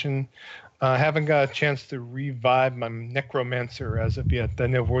Evil Edition. I haven't got a chance to revive my Necromancer as of yet. I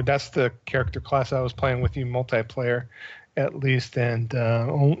know that's the character class I was playing with you multiplayer, at least. And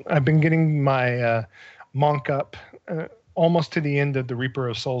I've been getting my monk up almost to the end of the Reaper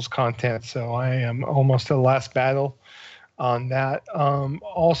of Souls content, so I am almost to the last battle on that.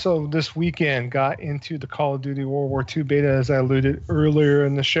 Also, this weekend got into the Call of Duty World War II beta, as I alluded earlier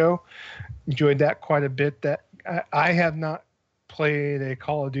in the show. Enjoyed that quite a bit. That I have not played a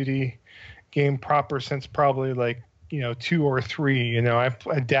Call of Duty game proper since probably 2 or 3. I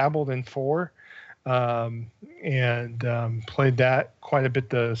dabbled in 4 and played that quite a bit,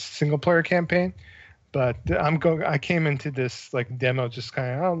 the single player campaign. But I came into this demo just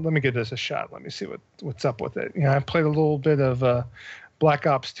kind of, let me give this a shot. Let me see what's up with it. I played a little bit of Black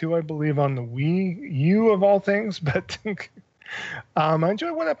Ops 2, I believe, on the Wii U of all things. But I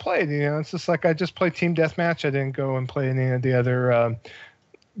enjoyed what I played. It's just I just played Team Deathmatch. I didn't go and play any of the other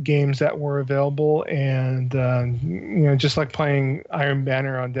games that were available. And, just like playing Iron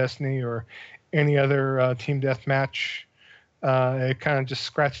Banner on Destiny or any other Team Deathmatch, it kind of just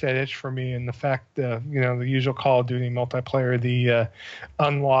scratched that itch for me, and the fact the usual Call of Duty multiplayer, the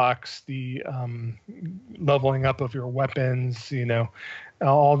unlocks, the leveling up of your weapons,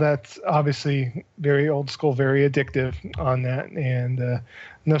 all that's obviously very old school, very addictive on that, and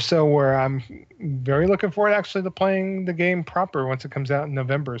enough so where I'm very looking forward actually to playing the game proper once it comes out in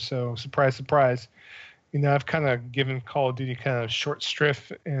November. So surprise, surprise, I've kind of given Call of Duty kind of short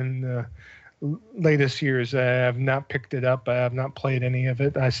shrift in latest years. I have not picked it up. I have not played any of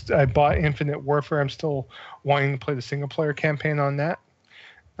it. I bought Infinite Warfare. I'm still wanting to play the single player campaign on that.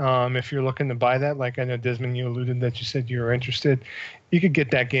 If you're looking to buy that, like I know Desmond, you alluded that you said you were interested, you could get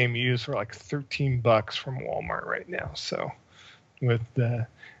that game used for $13 from Walmart right now. So with the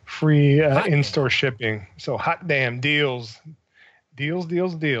free in-store shipping. So hot damn deals.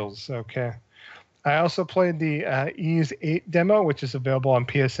 Okay. I also played the Ys 8 demo, which is available on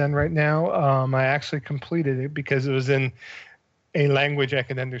PSN right now. I actually completed it because it was in a language I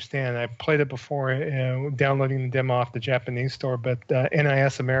could understand. I played it before downloading the demo off the Japanese store, but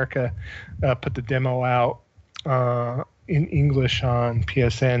NIS America put the demo out in English on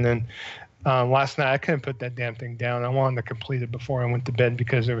PSN. And last night I couldn't put that damn thing down. I wanted to complete it before I went to bed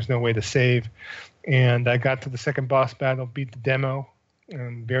because there was no way to save. And I got to the second boss battle, beat the demo.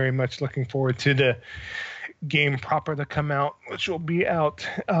 I'm very much looking forward to the game proper to come out, which will be out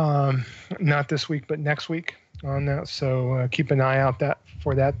not this week, but next week on that. So keep an eye out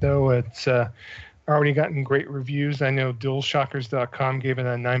for that, though. It's already gotten great reviews. I know DualShockers.com gave it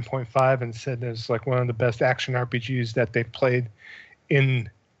a 9.5 and said it's one of the best action RPGs that they've played in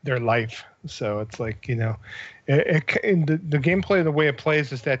their life. So it's the gameplay, the way it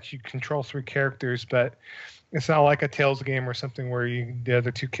plays is that you control 3 characters, but it's not like a Tales game or something where the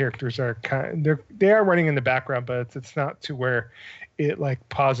other 2 characters are they are running in the background, but it's not to where it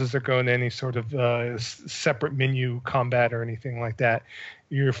pauses or go into any sort of separate menu combat or anything like that.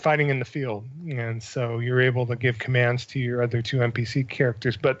 You're fighting in the field, and so you're able to give commands to your other 2 NPC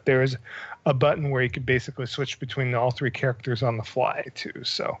characters. But there's a button where you can basically switch between all 3 characters on the fly too.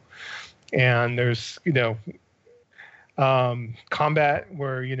 So, and there's combat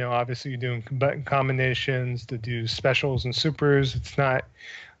where obviously you're doing button combinations to do specials and supers. It's not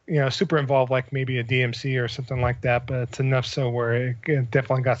super involved like maybe a DMC or something like that, but it's enough so where it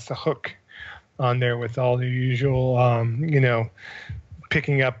definitely got the hook on there with all the usual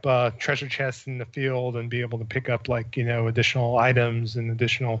picking up treasure chests in the field and be able to pick up like additional items and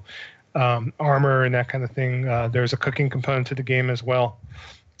additional armor and that kind of thing. There's a cooking component to the game as well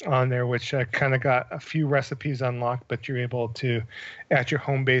on there, which kind of got a few recipes unlocked, but you're able to, at your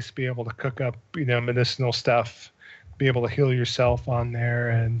home base, be able to cook up, medicinal stuff, be able to heal yourself on there,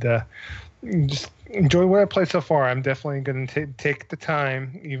 and just enjoy what I played so far. I'm definitely going to take the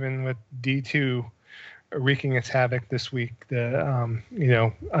time, even with D2 wreaking its havoc this week, to,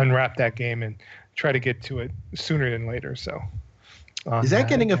 unwrap that game and try to get to it sooner than later. So, is that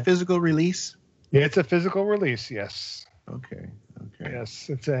getting a physical release? Yeah, it's a physical release. Yes. Okay. Yes,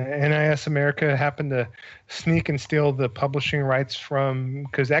 it's NIS America happened to sneak and steal the publishing rights from,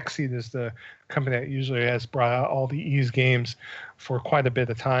 because Xseed is the company that usually has brought out all the Ys games for quite a bit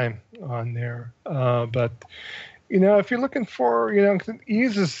of time on there. But if you're looking for,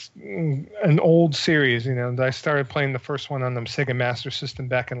 Ys is an old series. I started playing the first one on the Sega Master System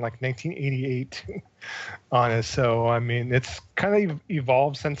back in like 1988 on it. So I mean, it's kind of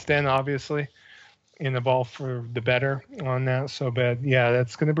evolved since then, obviously. And evolve for the better on that. So, but yeah,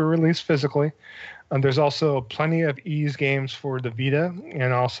 that's going to be released physically. There's also plenty of Ys games for the Vita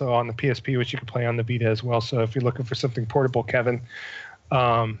and also on the PSP, which you can play on the Vita as well. So if you're looking for something portable, Kevin,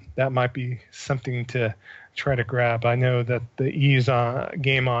 that might be something to try to grab. I know that the Ys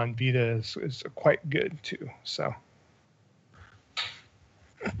game on Vita is quite good too. So.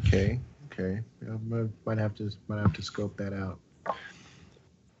 Okay. I might have to scope that out.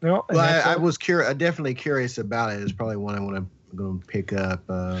 No, well, I was definitely curious about it. It's probably one I'm going to pick up.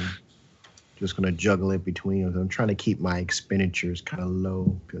 Just going to juggle it between them. I'm trying to keep my expenditures kind of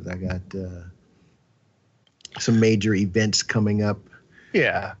low because I got some major events coming up.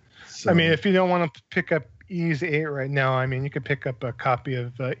 Yeah. So, I mean, if you don't want to pick up Ys 8 right now, I mean, you could pick up a copy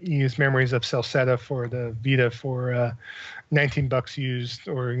of Ys Memories of Celceta for the Vita for $19 used,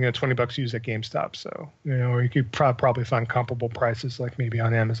 or $20 used at GameStop. So or you could probably find comparable prices, like maybe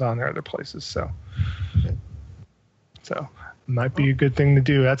on Amazon or other places. So might be a good thing to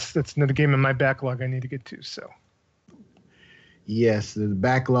do. That's another game in my backlog I need to get to. So yes, the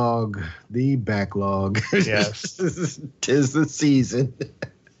backlog. Yes, 'tis the season.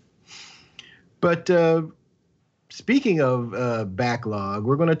 But speaking of backlog,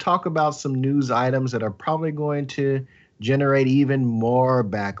 we're going to talk about some news items that are probably going to generate even more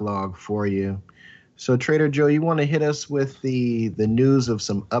backlog for you. So Trader Joe, you want to hit us with the news of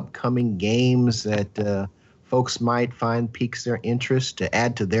some upcoming games that folks might find piques their interest to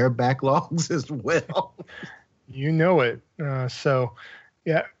add to their backlogs as well? You know it. So,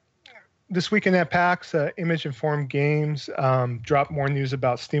 yeah, this weekend at PAX, Image Informed Games dropped more news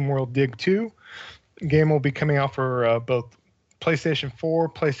about SteamWorld Dig 2. The game will be coming out for both PlayStation 4,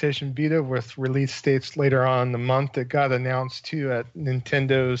 PlayStation Vita, with release dates later on in the month. It got announced too at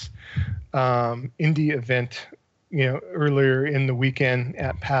Nintendo's indie event, earlier in the weekend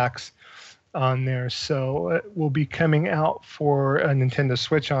at PAX on there. So it will be coming out for a Nintendo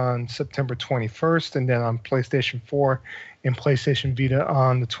Switch on September 21st, and then on PlayStation 4 and PlayStation Vita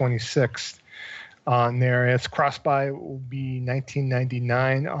on the 26th. On there, its cross-buy will be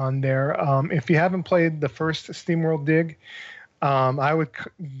 $19.99 on there. If you haven't played the first SteamWorld Dig, I would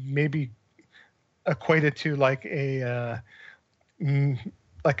maybe equate it to like a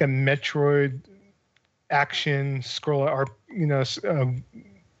Metroid action scroller,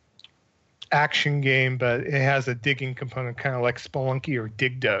 action game, but it has a digging component, kind of like Spelunky or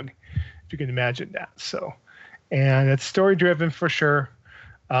Dig Dug, if you can imagine that. So, and it's story-driven for sure.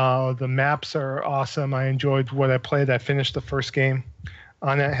 The maps are awesome. I enjoyed what I played. I finished the first game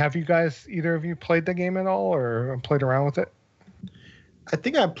on it. Have you guys, either of you, played the game at all or played around with it? I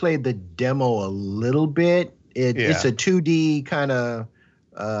think I played the demo a little bit. It's a 2D kind of.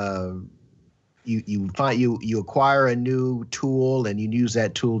 You acquire a new tool and you use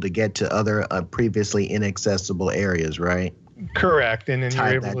that tool to get to other previously inaccessible areas, right? Correct, and then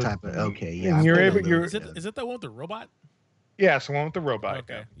you're able to. Okay, yeah. And you're able. Is it the one with the robot? Yeah, it's the one with the robot.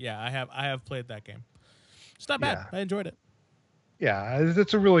 Okay, yeah, I have played that game. It's not bad. I enjoyed it. Yeah,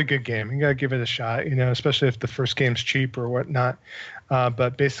 it's a really good game. You gotta give it a shot, especially if the first game's cheap or whatnot.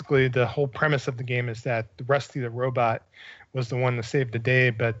 But basically, the whole premise of the game is that Rusty the robot was the one to save the day,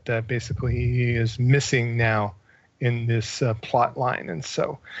 but basically he is missing now in this plot line, and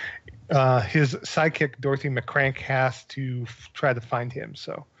so his sidekick Dorothy McCrank has to try to find him.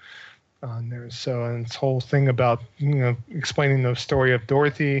 So. And this whole thing about explaining the story of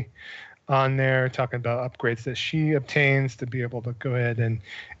Dorothy on there, talking about upgrades that she obtains to be able to go ahead and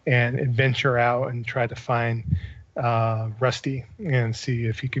adventure out and try to find Rusty and see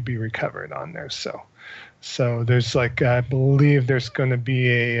if he could be recovered on there. So there's like, I believe there's going to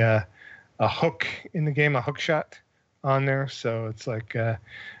be a hook in the game, a hook shot on there. So it's like,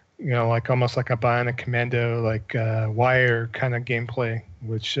 like almost like a Bionic Commando, like wire kind of gameplay,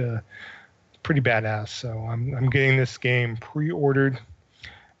 which pretty badass. So I'm getting this game pre-ordered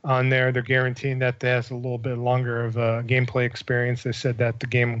on there. They're guaranteeing that it has a little bit longer of a gameplay experience. They said that the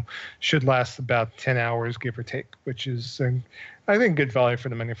game should last about 10 hours, give or take, which is, I think, good value for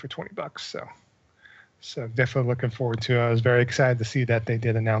the money for $20. So definitely looking forward to it. I was very excited to see that they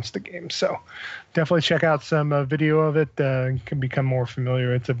did announce the game. So definitely check out some video of it. Can become more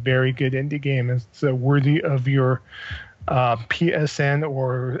familiar. It's a very good indie game. It's worthy of your PSN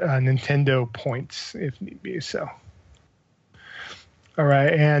or Nintendo points if need be. So. All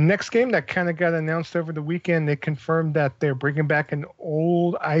right, and next game that kind of got announced over the weekend, they confirmed that they're bringing back an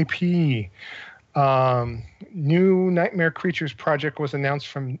old IP. New Nightmare Creatures project was announced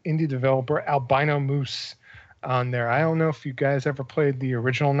from indie developer Albino Moose on there. I don't know if you guys ever played the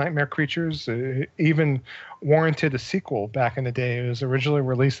original Nightmare Creatures. It even warranted a sequel back in the day. It was originally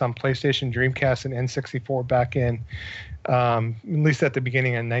released on PlayStation, Dreamcast, and N64 back in, at least at the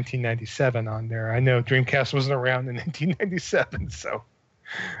beginning of 1997 on there. I know Dreamcast wasn't around in 1997, so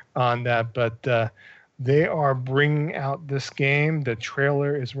on that. But they are bringing out this game. The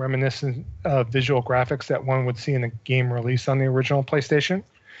trailer is reminiscent of visual graphics that one would see in a game released on the original PlayStation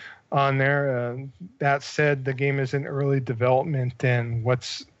on there. That said, the game is in early development, and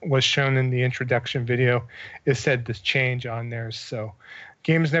what's shown in the introduction video is said to change on there. So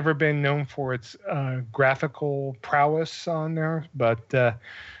game's never been known for its graphical prowess on there, but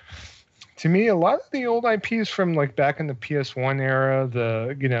to me, a lot of the old IPs from like back in the PS1 era,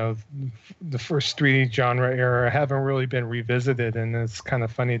 the first 3D genre era, haven't really been revisited, and it's kind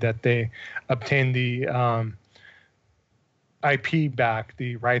of funny that they obtained the IP back,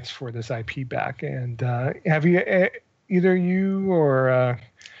 the rights for this IP back. And have you, either you or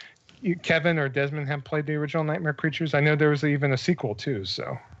Kevin or Desmond, have played the original Nightmare Creatures? I know there was even a sequel too.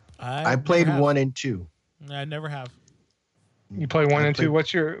 So I played 1 and 2. I never have. You play 1 and 2.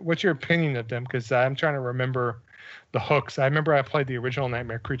 What's your opinion of them? Because I'm trying to remember the hooks. I remember I played the original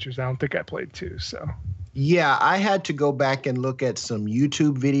Nightmare Creatures. I don't think I played 2. So yeah, I had to go back and look at some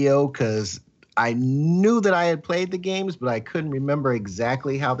YouTube video because I knew that I had played the games, but I couldn't remember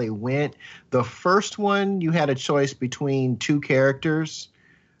exactly how they went. The first one, you had a choice between 2 characters,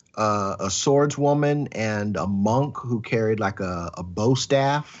 a swordswoman and a monk who carried like a bow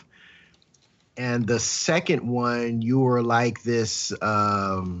staff. And the second one, you were like this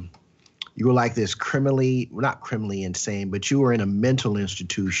criminally, not criminally insane, but you were in a mental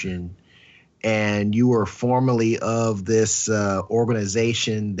institution, and you were formerly of this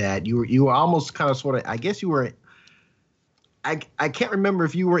organization that you were almost kind of sort of, I guess you were, I can't remember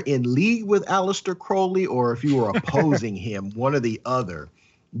if you were in league with Aleister Crowley or if you were opposing him, one or the other.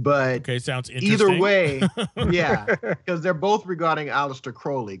 But okay, sounds interesting. Either way, yeah, because they're both regarding Aleister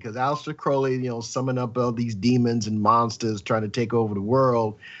Crowley, because Aleister Crowley, summoned up all these demons and monsters trying to take over the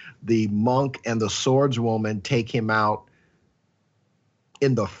world. The monk and the swordswoman take him out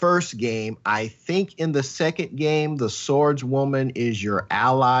in the first game. I think in the second game, the swordswoman is your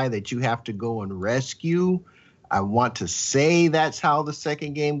ally that you have to go and rescue. I want to say that's how the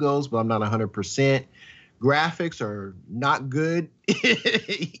second game goes, but I'm not 100%. Graphics are not good,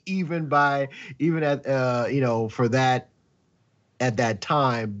 even at for that at that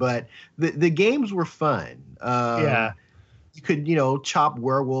time. But the games were fun. Yeah, you could chop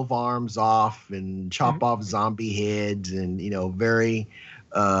werewolf arms off and chop off zombie heads, and very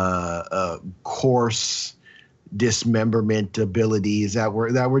coarse dismemberment abilities that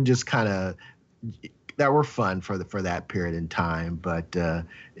were just kind of that were fun for that period in time. But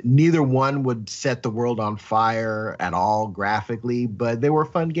neither one would set the world on fire at all graphically, but they were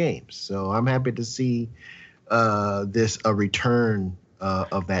fun games. So I'm happy to see a return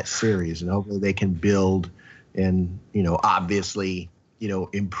of that series, and hopefully they can build and obviously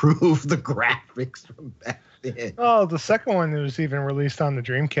improve the graphics from back then. Oh, the second one was even released on the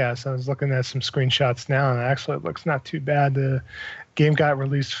Dreamcast. I was looking at some screenshots now, and actually it looks not too bad. The game got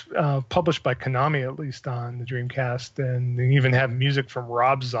released, published by Konami, at least on the Dreamcast, and they even have music from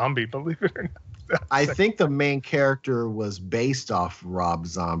Rob Zombie, believe it or not. I think the main character was based off Rob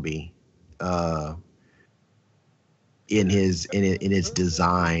Zombie in its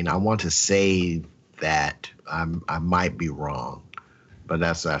design. I want to say that I might be wrong, but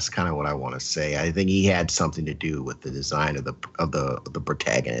that's kind of what I want to say. I think he had something to do with the design of the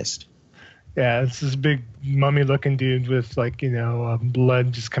protagonist. Yeah, it's this big mummy-looking dude with like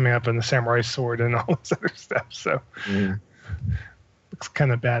blood just coming up on the samurai sword and all this other stuff. So looks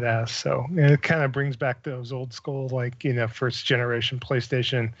kind of badass. So and it kind of brings back those old school first generation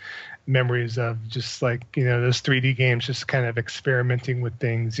PlayStation memories of just those 3D games, just kind of experimenting with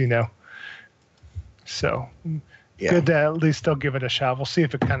things. So good that at least they'll give it a shot. We'll see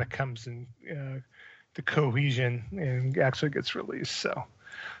if it kind of comes in the cohesion and actually gets released. So.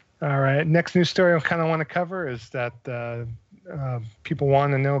 All right. Next news story I kind of want to cover is that people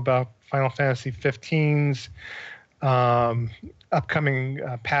want to know about Final Fantasy 15's upcoming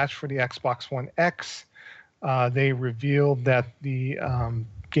patch for the Xbox One X. They revealed that the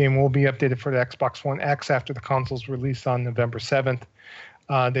game will be updated for the Xbox One X after the console's release on November 7th.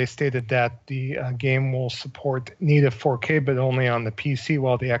 They stated that the game will support native 4K, but only on the PC,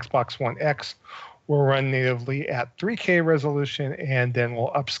 while the Xbox One X will run natively at 3K resolution and then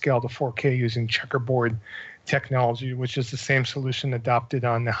will upscale to 4K using checkerboard technology, which is the same solution adopted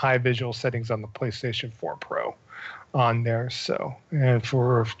on the high visual settings on the PlayStation 4 Pro on there. So, and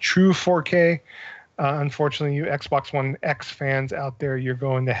for true 4K, unfortunately, you Xbox One X fans out there, you're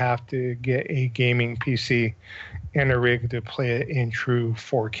going to have to get a gaming PC and a rig to play it in true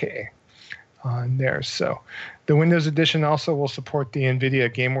 4K. On there. So the Windows Edition also will support the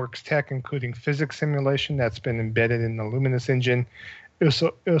NVIDIA GameWorks tech, including physics simulation that's been embedded in the Luminous engine. It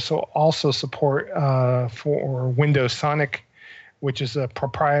will also support for Windows Sonic, which is a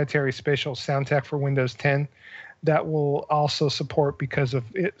proprietary spatial sound tech for Windows 10 that will also support, because of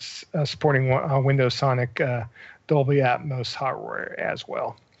its supporting Windows Sonic, Dolby Atmos hardware as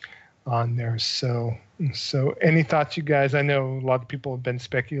well on there. So any thoughts, you guys? I know a lot of people have been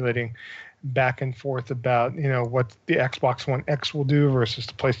speculating back and forth about what the Xbox One X will do versus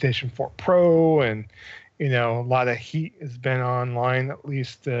the PlayStation 4 Pro, and a lot of heat has been online, at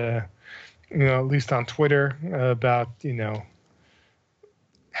least at least on Twitter, about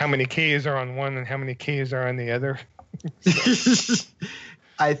how many Ks are on one and how many Ks are on the other.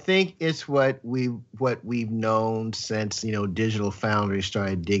 I think it's what we've known since Digital Foundry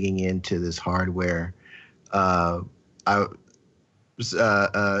started digging into this hardware. Shout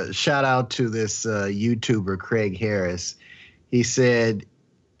out to this YouTuber Craig Harris. He said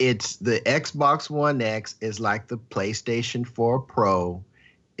it's the Xbox One X is like the PlayStation 4 Pro,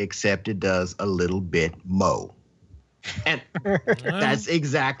 except it does a little bit more. And that's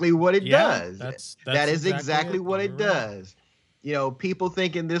exactly what it does. That is exactly what it does. People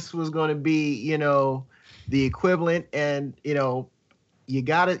thinking this was going to be, the equivalent, and you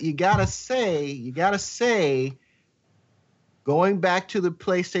gotta say, going back to the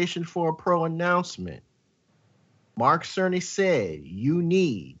PlayStation 4 Pro announcement, Mark Cerny said you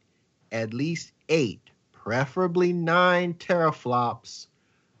need at least 8, preferably 9 teraflops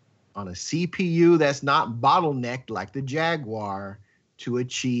on a CPU that's not bottlenecked like the Jaguar to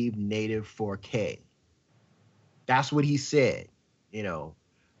achieve native 4K. That's what he said, and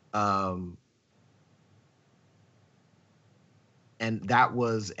that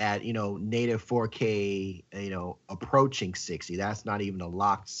was at, native 4K, approaching 60. That's not even a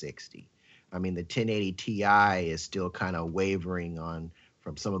locked 60. I mean, the 1080 Ti is still kind of wavering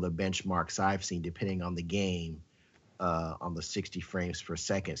from some of the benchmarks I've seen, depending on the game, on the 60 frames per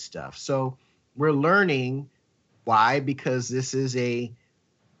second stuff. So we're learning. Why? Because this is a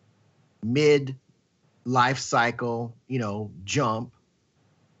mid life cycle, jump,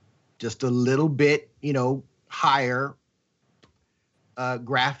 just a little bit, higher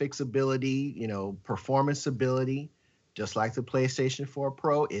graphics ability, performance ability, just like the PlayStation 4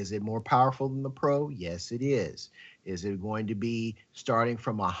 Pro. Is it more powerful than the Pro? Yes, it is. Is it going to be starting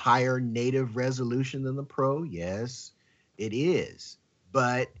from a higher native resolution than the Pro? Yes, it is.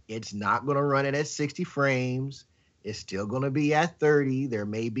 But it's not going to run it at 60 frames. It's still going to be at 30. There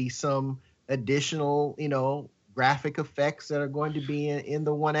may be some additional, graphic effects that are going to be in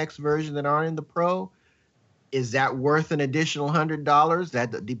the One X version that aren't in the Pro. Is that worth an additional $100?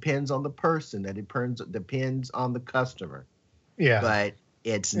 That depends on the person. That depends on the customer. Yeah. But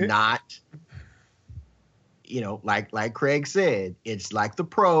it's not, like Craig said, it's like the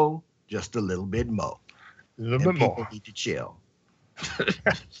Pro, just a little bit more. A little bit more. People need to chill.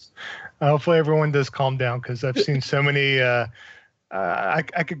 Hopefully everyone does calm down, because I've seen so many.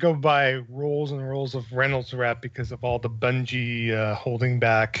 I could go buy rolls and rolls of Reynolds wrap because of all the Bungie holding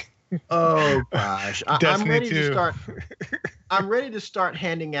back. Oh gosh, I'm ready 2. to start. I'm ready to start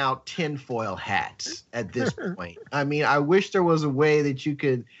handing out tinfoil hats at this point. I mean, I wish there was a way that you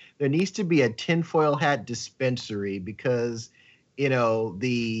could. There needs to be a tinfoil hat dispensary, because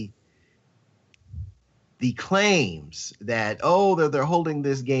the the claims that, oh, they're holding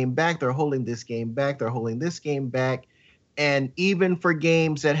this game back, they're holding this game back, they're holding this game back. And even for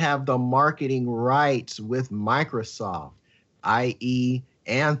games that have the marketing rights with Microsoft, i.e.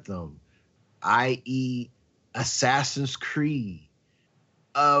 Anthem, i.e. Assassin's Creed,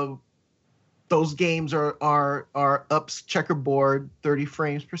 those games are up checkerboard 30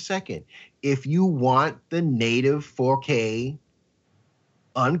 frames per second. If you want the native 4K,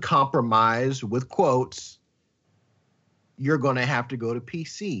 uncompromised with quotes, you're going to have to go to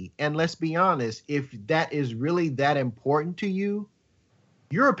PC. And let's be honest, if that is really that important to you,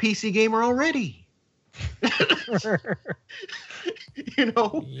 you're a PC gamer already. You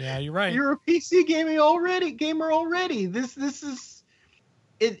know? Yeah, you're right. You're a PC gamer already. This is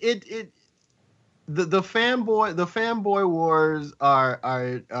it. The fanboy wars are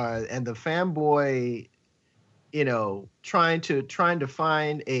and the fanboy, you know, trying to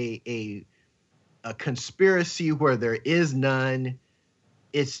find a conspiracy where there is none.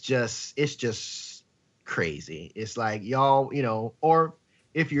 It's just crazy. It's like, y'all, you know, or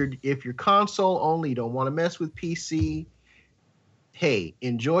if you're console only, don't want to mess with PC, hey,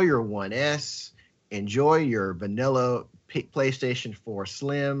 enjoy your 1S, enjoy your vanilla PlayStation 4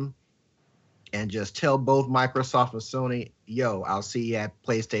 Slim, and just tell both Microsoft and Sony, yo, I'll see you at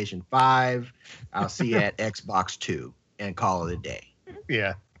PlayStation 5, I'll see you at Xbox 2, and call it a day.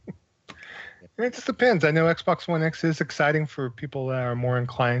 Yeah. It just depends. I know Xbox One X is exciting for people that are more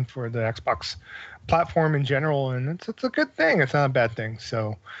inclined for the Xbox platform in general, and it's a good thing. It's not a bad thing.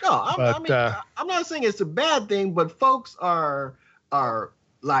 So no, I'm not saying it's a bad thing, but folks are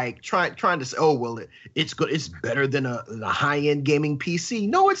like trying to say, oh well, it's good, it's better than a high end gaming PC.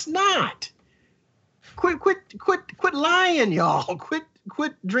 No, it's not. Quit lying, y'all. Quit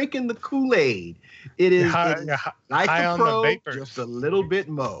drinking the Kool-Aid. It is like the Pro, just a little bit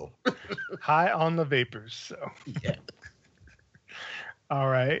more. High on the vapors. So yeah. All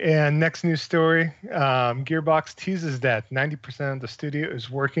right. And next news story, Gearbox teases that 90% of the studio is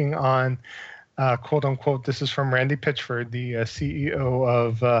working on, quote unquote, this is from Randy Pitchford, the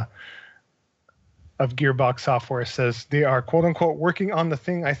CEO of Gearbox Software, says they are, quote unquote, working on the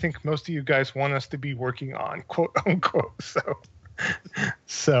thing I think most of you guys want us to be working on, quote unquote.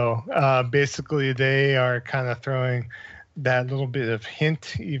 So basically they are kind of throwing that little bit of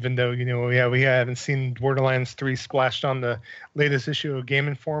hint, even though, you know, we haven't seen Borderlands 3 splashed on the latest issue of Game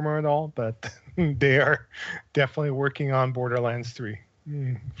Informer at all, but they are definitely working on Borderlands 3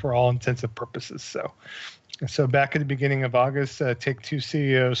 for all intents and purposes. So back at the beginning of August, Take-Two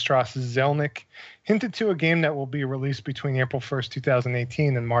CEO Strauss Zelnick hinted to a game that will be released between April 1st,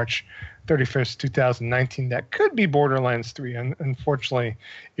 2018 and March 31st, 2019 that could be Borderlands 3. And unfortunately,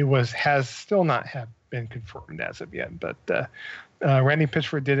 has still not been confirmed as of yet. But Randy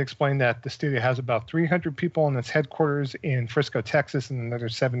Pitchford did explain that the studio has about 300 people in its headquarters in Frisco, Texas, and another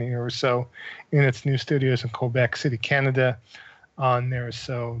 70 or so in its new studios in Quebec City, Canada on there.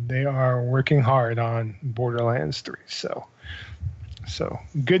 So they are working hard on Borderlands 3. So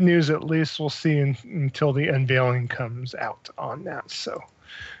good news, at least. We'll see until the unveiling comes out on that. So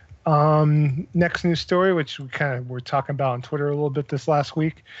next news story, which we were talking about on Twitter a little bit this last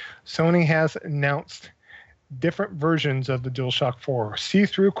week. Sony has announced different versions of the DualShock 4.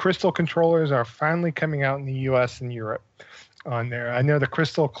 See-through crystal controllers are finally coming out in the US and Europe on there. I know the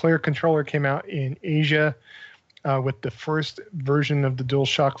crystal clear controller came out in Asia with the first version of the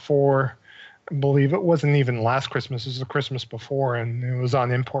DualShock 4. I believe it wasn't even last Christmas. It was the Christmas before, and it was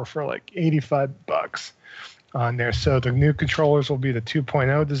on import for like $85 on there. So the new controllers will be the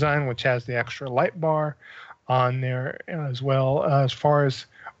 2.0 design, which has the extra light bar on there as well. As far as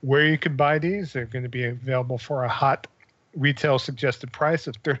where you could buy these, they're going to be available for a hot retail suggested price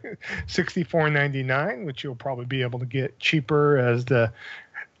of $64.99, which you'll probably be able to get cheaper as the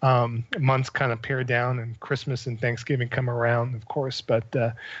months kind of pare down and Christmas and Thanksgiving come around, of course. But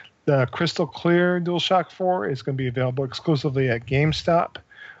the crystal clear DualShock 4 is going to be available exclusively at GameStop.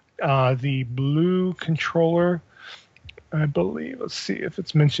 The blue controller, I believe, let's see if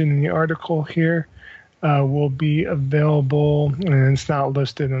it's mentioned in the article here, will be available, and it's not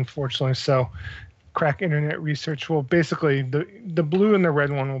listed, unfortunately. So Crack Internet Research will basically, the blue and the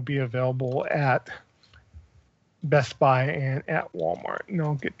red one will be available at Best Buy and at Walmart, and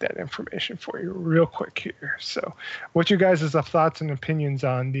I'll get that information for you real quick here. So what's your guys' thoughts and opinions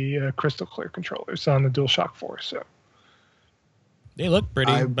on the crystal clear controllers on the DualShock 4? So they look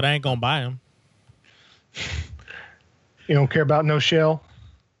pretty, but I ain't gonna buy them. You don't care about no shell?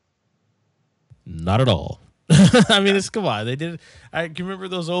 Not at all. I mean, it's come on. They did. I can remember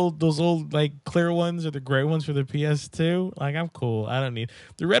those old like clear ones or the gray ones for the PS2. Like, I'm cool. I don't need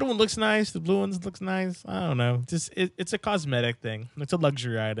the red one. Looks nice. The blue one looks nice. I don't know. Just it's a cosmetic thing. It's a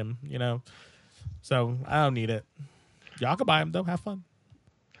luxury item, you know. So I don't need it. Y'all can buy them though. Have fun.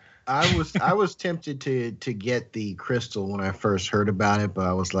 I was tempted to get the crystal when I first heard about it, but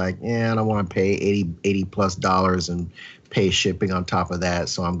I was like, I don't want to pay $80 plus and pay shipping on top of that.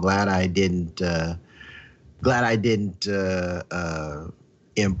 So I'm glad I didn't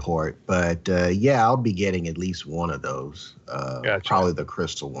import. But I'll be getting at least one of those. Gotcha. Probably the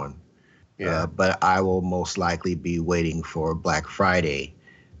crystal one. Yeah. But I will most likely be waiting for Black Friday,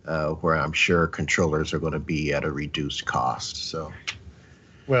 where I'm sure controllers are going to be at a reduced cost. So.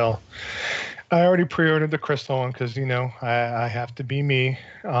 Well, I already pre-ordered the crystal one because, I have to be me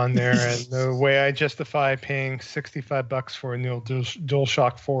on there. And the way I justify paying $65 for a new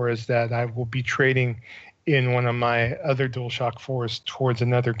DualShock 4 is that I will be trading in one of my other DualShock 4s towards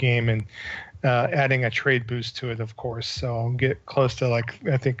another game and adding a trade boost to it, of course. So I'll get close to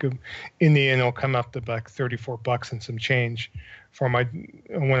I think in the end it'll come up to like $34 and some change for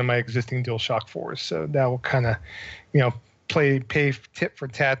one of my existing DualShock 4s. So that will kind of, pay tit for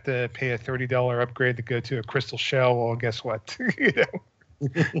tat to pay a $30 upgrade to go to a crystal shell. Well, guess what?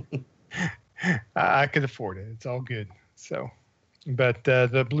 I could afford it. It's all good. So, but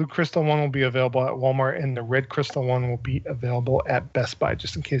the blue crystal one will be available at Walmart, and the red crystal one will be available at Best Buy.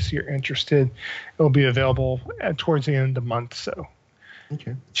 Just in case you're interested, it will be available towards the end of the month. So,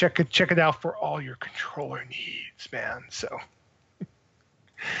 okay, check it out for all your controller needs, man. So,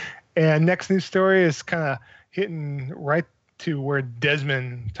 and next news story is kind of hitting right to where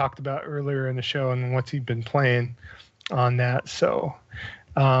Desmond talked about earlier in the show and what's he been playing on that. So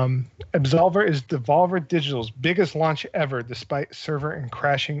Absolver is Devolver Digital's biggest launch ever, despite server and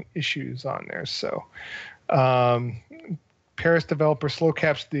crashing issues on there. So Paris developer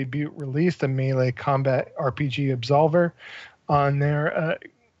Slowcap's debut release, the melee combat RPG Absolver on there,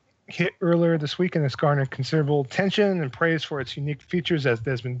 hit earlier this week, and it's garnered considerable attention and praise for its unique features, as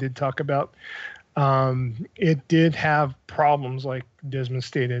Desmond did talk about. It did have problems, like Desmond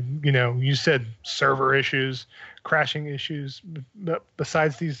stated. You said server issues, crashing issues, but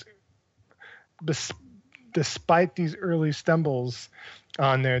despite these early stumbles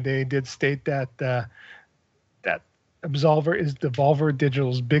on there, they did state that that Absolver is Devolver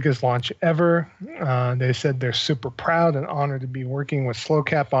Digital's biggest launch ever. They said they're super proud and honored to be working with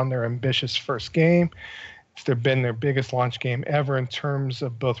Slowcap on their ambitious first game. It's been their biggest launch game ever in terms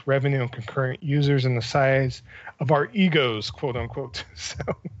of both revenue and concurrent users and the size of our egos, quote unquote. So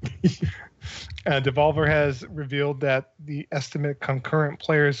Devolver has revealed that the estimate concurrent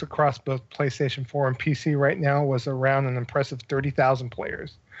players across both PlayStation 4 and PC right now was around an impressive 30,000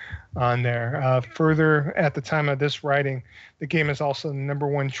 players on there. Further, at the time of this writing, the game is also the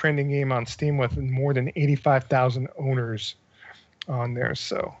 #1 trending game on Steam with more than 85,000 owners on there.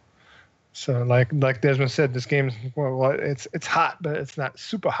 So like Desmond said, this game is it's hot, but it's not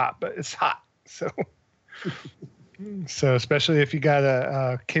super hot, but it's hot. So especially if you got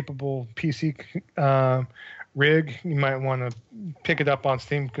a capable PC rig, you might want to pick it up on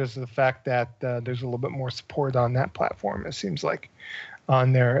Steam because of the fact that there's a little bit more support on that platform, it seems like,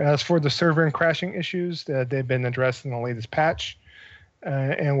 on there. As for the server and crashing issues, they've been addressed in the latest patch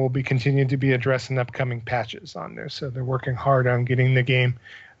and will be continued to be addressed in upcoming patches on there. So they're working hard on getting the game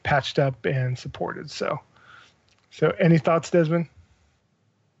patched up and supported. So any thoughts, Desmond?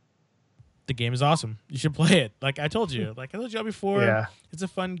 The game is awesome. You should play it. Like I told you all before. Yeah. It's a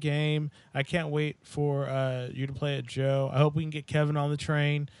fun game. I can't wait for you to play it, Joe. I hope we can get Kevin on the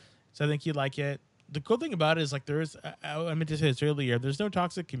train, so I think he'd like it. The cool thing about it is, like, there is, I meant to say this earlier, there's no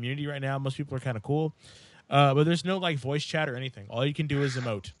toxic community right now. Most people are kind of cool. But there's no like voice chat or anything. All you can do is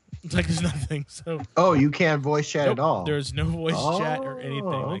emote. It's like there's nothing. So you can't voice chat at all. There's no voice chat or anything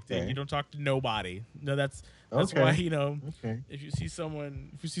like that. You don't talk to nobody. No, that's why if you see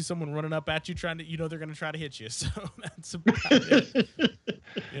someone running up at you trying to, they're gonna try to hit you. So that's about it.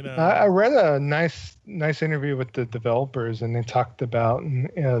 I read a nice interview with the developers, and they talked about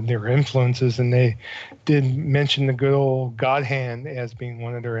their influences, and they did mention the good old God Hand as being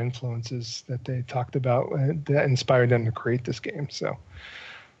one of their influences that they talked about that inspired them to create this game. So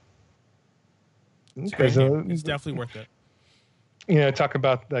it's definitely worth it. Talk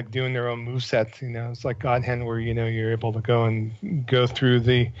about like doing their own movesets. It's like God Hand, where you're able to go through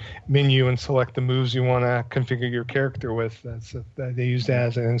the menu and select the moves you want to configure your character with. That they use that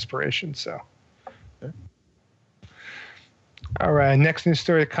as an inspiration. So, All right, next news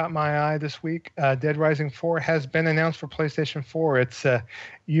story that caught my eye this week. Dead Rising 4 has been announced for PlayStation 4. Its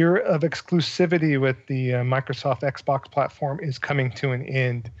year of exclusivity with the Microsoft Xbox platform is coming to an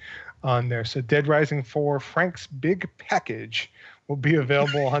end on there. So Dead Rising 4, Frank's Big Package, will be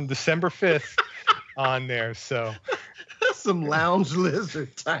available on December 5th on there. So some lounge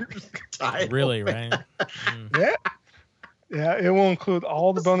lizard type title. Really, right? Yeah. Yeah, it will include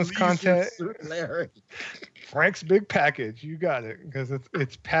all the bonus content. Frank's Big Package, you got it, because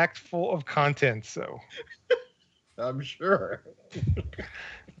it's packed full of content. So I'm sure.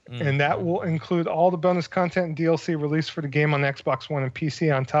 And that will include all the bonus content and DLC released for the game on Xbox One and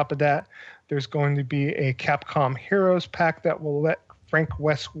PC. On top of that, there's going to be a Capcom Heroes pack that will let Frank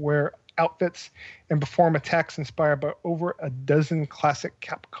West wear outfits and perform attacks inspired by over a dozen classic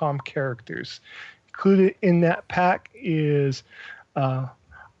Capcom characters. Included in that pack is a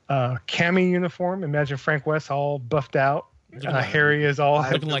Cammy uniform. Imagine Frank West all buffed out. Harry is all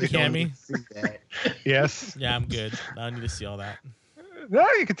looking like Cammy. Yes. Yeah, I'm good. I don't need to see all that. No,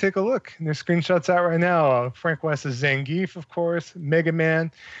 you can take a look. There's screenshots out right now. Frank West is Zangief, of course, Mega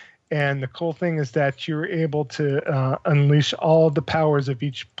Man. And the cool thing is that you're able to unleash all the powers of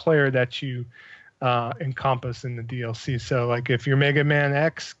each player that you encompass in the DLC. So, like, if you're Mega Man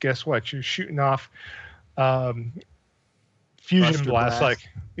X, guess what? You're shooting off Fusion Blast. Like,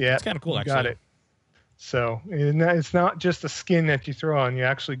 yeah, it's kind of cool, actually. Got it. So it's not just a skin that you throw on. You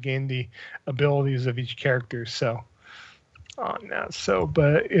actually gain the abilities of each character. So on that. So,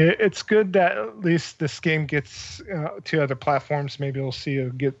 but it's good that at least this game gets to other platforms. Maybe we'll see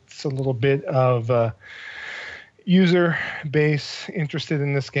it gets a little bit of user base interested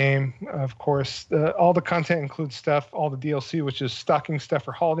in this game. Of course, all the content includes stuff, all the DLC, which is stocking stuff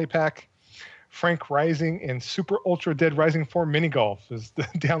for Holiday Pack, Frank Rising, and Super Ultra Dead Rising 4 Mini Golf is the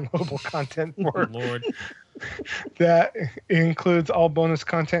downloadable content for Lord. That includes all bonus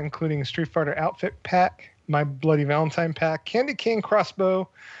content, including Street Fighter Outfit Pack, My Bloody Valentine Pack, Candy Cane Crossbow,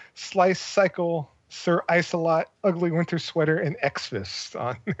 Slice Cycle, Sir Isolot, Ugly Winter Sweater, and X-Fist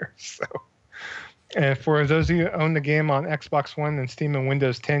on there. So, and for those of you who own the game on Xbox One and Steam and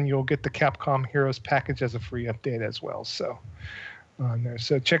Windows 10, you'll get the Capcom Heroes package as a free update as well. So on there.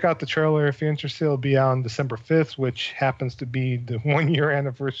 So check out the trailer if you're interested. It'll be out on December 5th, which happens to be the 1-year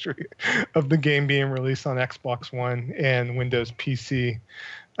anniversary of the game being released on Xbox One and Windows PC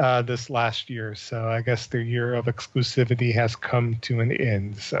this last year. So I guess the year of exclusivity has come to an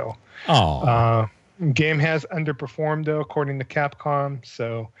end. So game has underperformed, though, according to Capcom.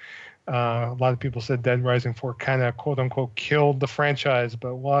 So a lot of people said Dead Rising 4 kind of, quote-unquote, killed the franchise,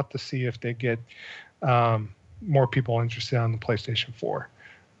 but we'll have to see if they get more people interested on the PlayStation 4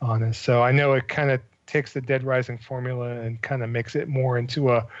 on this. So I know it kind of takes the Dead Rising formula and kind of makes it more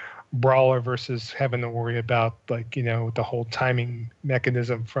into a brawler versus having to worry about, like, you know, the whole timing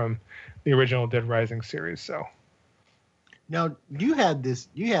mechanism from the original Dead Rising series. So now you have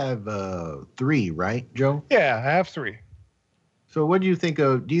 3, right, Joe? Yeah, I have 3. So what do you think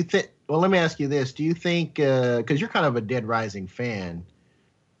of, well, let me ask you this. Do you think, because you're kind of a Dead Rising fan.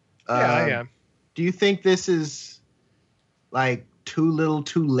 Yeah, I am. Do you think this is like too little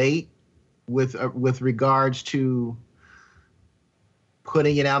too late with regards to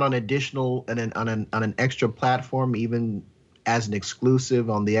putting it out on an extra platform, even as an exclusive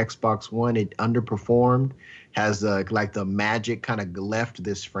on the Xbox One? It underperformed. Has like the magic kind of left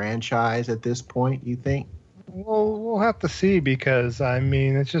this franchise at this point, you think? Well, we'll have to see, because, I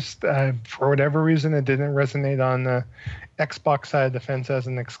mean, it's just, for whatever reason, it didn't resonate on the Xbox side of the fence as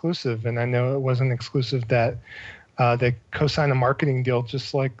an exclusive. And I know it wasn't exclusive that they co-signed a marketing deal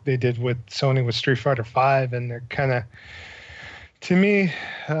just like they did with Sony with Street Fighter V. And they're kind of, to me,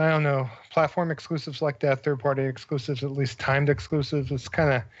 I don't know, platform exclusives like that, third-party exclusives, at least timed exclusives,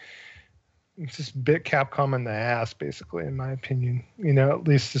 it's just bit Capcom in the ass, basically, in my opinion. You know, at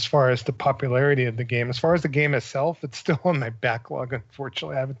least as far as the popularity of the game. As far as the game itself, it's still on my backlog,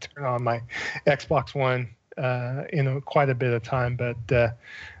 unfortunately. I haven't turned on my Xbox One in quite a bit of time, but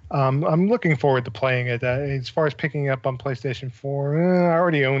I'm looking forward to playing it. As far as picking up on PlayStation 4, I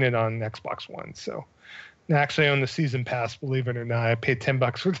already own it on Xbox One, so I actually own the season pass, believe it or not. I paid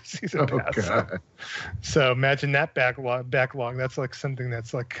 $10 for the season pass. So imagine that backlog. That's like something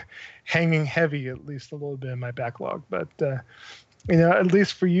that's like hanging heavy, at least a little bit in my backlog. But you know, at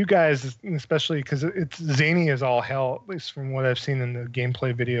least for you guys, especially because it's zany as all hell, at least from what I've seen in the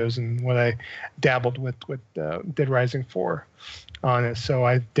gameplay videos and what I dabbled with Dead Rising 4 on it. So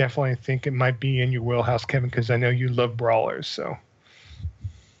I definitely think it might be in your wheelhouse, Kevin, because I know you love brawlers. So.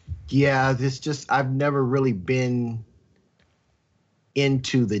 Yeah, I've never really been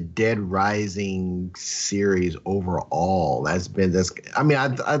into the Dead Rising series overall. I mean,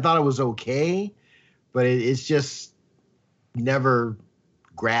 I thought it was okay, but it's just never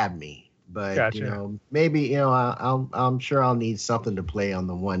grabbed me. But Gotcha. maybe I'm sure I'll need something to play on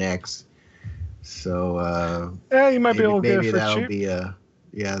the One X. So Yeah, you might be able to get it maybe for that'll cheap. be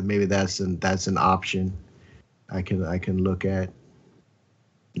maybe that's an option I can look at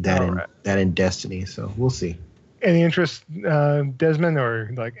that All right. that in Destiny. So we'll see. Any interest, Desmond,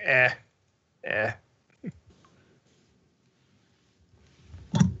 or like, eh? I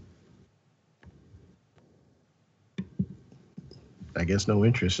guess no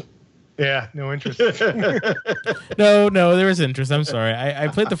interest. Yeah, no interest. No, there was interest. I'm sorry. I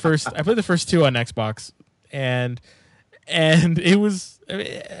played the first two on Xbox, and it was,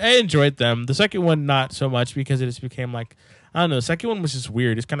 I enjoyed them. The second one not so much because it just became like, I don't know. The second one was just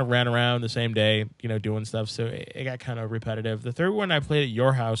weird. Just kind of ran around the same day, doing stuff. So it got kind of repetitive. The third one I played at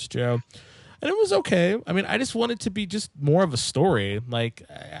your house, Joe, and it was okay. I mean, I just wanted to be just more of a story. Like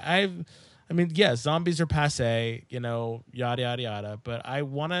I mean, yes, zombies are passe, yada yada yada. But I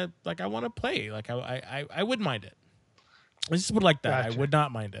wanna play. Like I wouldn't mind it. I just would like that. Gotcha. I would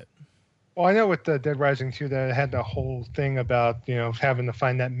not mind it. Well, I know with the Dead Rising 2 that it had the whole thing about, having to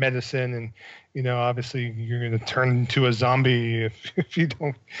find that medicine and, obviously you're going to turn into a zombie if you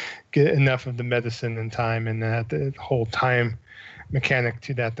don't get enough of the medicine in time, and that the whole time mechanic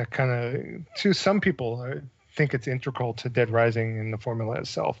to that kind of, to some people, think it's integral to Dead Rising and the formula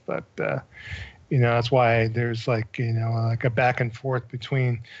itself. But, that's why there's like a back and forth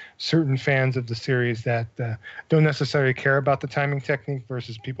between certain fans of the series that don't necessarily care about the timing technique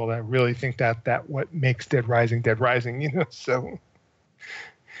versus people that really think that what makes Dead Rising. So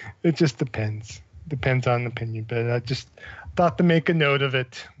it just depends on opinion. But I just thought to make a note of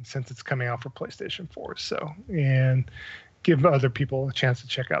it since it's coming out for PlayStation 4. So, and give other people a chance to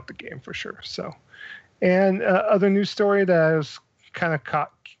check out the game for sure. So, and other news story that was kind of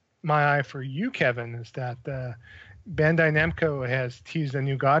caught my eye for you, Kevin, is that Bandai Namco has teased a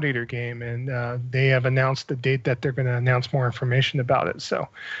new God Eater game, and they have announced the date that they're going to announce more information about it. So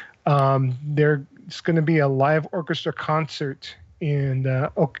there's going to be a live orchestra concert in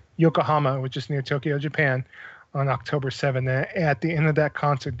Yokohama, which is near Tokyo, Japan, on October 7th. At the end of that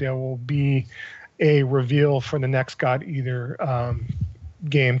concert, there will be a reveal for the next God Eater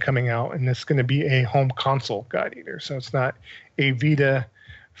game coming out, and it's going to be a home console God Eater. So it's not a Vita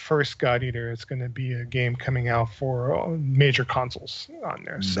first God Eater. It's going to be a game coming out for major consoles on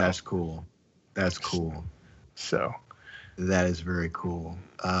there. So. That's cool. So that is very cool.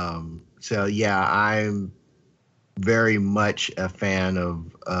 So yeah, I'm very much a fan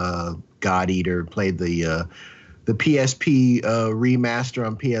of God Eater. Played the PSP remaster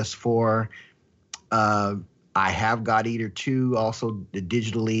on PS4. I have God Eater 2 also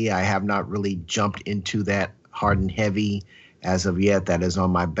digitally. I have not really jumped into that hard and heavy as of yet. That is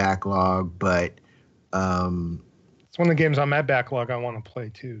on my backlog, but it's one of the games on my backlog I want to play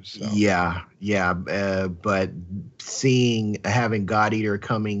too. So yeah. But having God Eater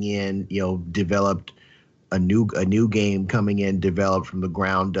coming in, developed a new game coming in, developed from the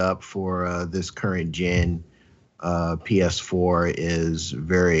ground up for this current gen PS4 is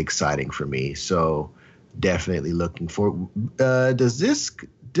very exciting for me. So definitely looking for. Does this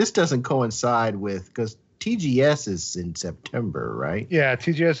doesn't coincide with, because TGS is in September, right? Yeah,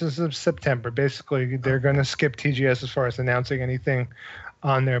 TGS is in September. Basically, they're going to skip TGS as far as announcing anything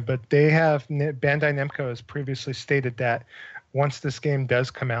on there. But Bandai Namco has previously stated that once this game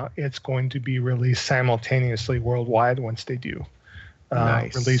does come out, it's going to be released simultaneously worldwide once they do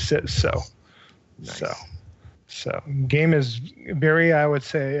release it. So, Nice. so game is very, I would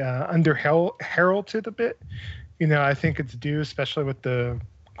say, heralded a bit. I think it's due, especially with the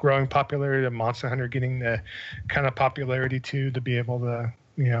growing popularity of Monster Hunter getting the kind of popularity to be able to,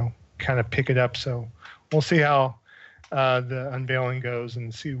 kind of pick it up. So we'll see how the unveiling goes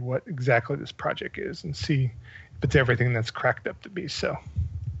and see what exactly this project is and see if it's everything that's cracked up to be. So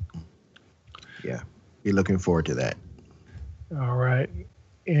yeah, be looking forward to that. All right.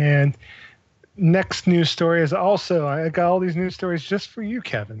 And next news story is also, I got all these news stories just for you,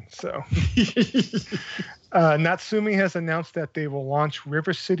 Kevin. So Natsumi has announced that they will launch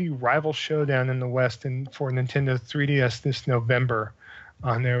River City Rival Showdown in the West for Nintendo 3DS this November.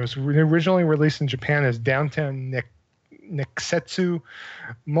 It was originally released in Japan as Downtown Neketsu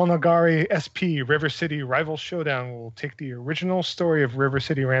Monogatari SP River City Rival Showdown will take the original story of River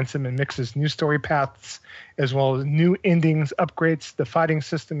City Ransom and mixes new story paths as well as new endings, upgrades. The fighting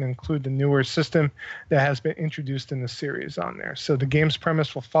system include the newer system that has been introduced in the series on there. So the game's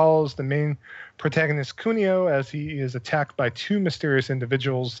premise will follow the main protagonist Kunio as he is attacked by two mysterious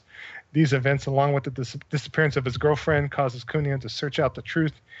individuals. These events, along with the disappearance of his girlfriend, causes Kunio to search out the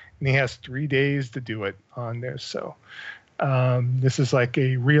truth, and he has 3 days to do it on there. So this is like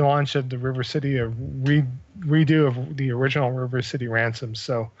a relaunch of the River City, a redo of the original River City Ransom.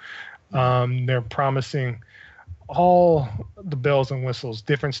 So they're promising all the bells and whistles,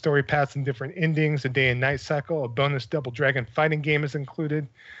 different story paths and different endings, a day and night cycle, a bonus Double Dragon fighting game is included,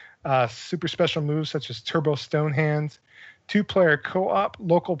 super special moves such as Turbo Stone Hands, 2-player co-op,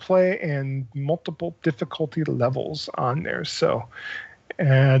 local play, and multiple difficulty levels on there. So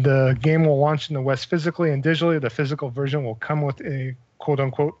the game will launch in the West physically and digitally. The physical version will come with a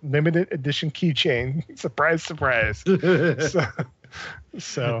quote-unquote limited edition keychain. Surprise, surprise.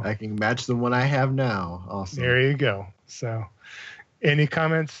 So I can match the one I have now. Awesome. There you go. So any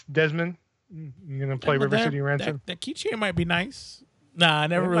comments, Desmond? You going to play River City Ransom? That keychain might be nice. Nah, I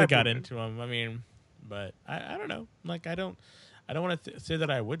never really got into them. I mean, but I don't know. Like, I don't want to say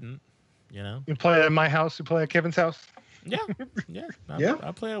that I wouldn't, you know? You play at my house? You play at Kevin's house? Yeah.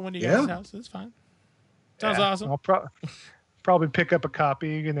 I'll play at one of you guys' house. It's fine. Sounds awesome. I'll probably pick up a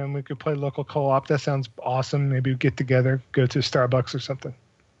copy, and then we could play local co-op. That sounds awesome. Maybe we get together, go to Starbucks or something.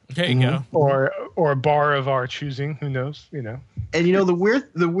 There you go. Or a bar of our choosing. Who knows? You know. And you know the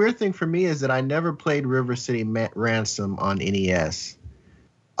weird thing for me is that I never played River City Ransom on NES.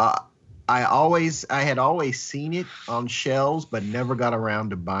 I had always seen it on shelves, but never got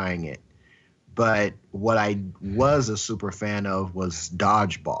around to buying it. But what I was a super fan of was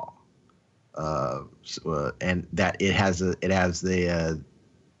Dodgeball, and that it has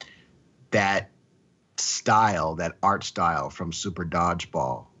that style, that art style from Super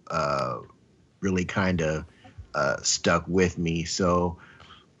Dodgeball, really kind of stuck with me. So,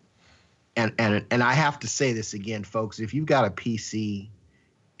 and I have to say this again, folks, if you've got a PC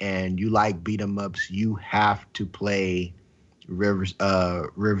and you like beat 'em ups, you have to play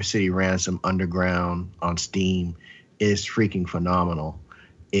River City Ransom Underground on Steam. It is freaking phenomenal.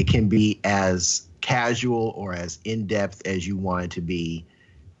 It can be as casual or as in-depth as you want it to be.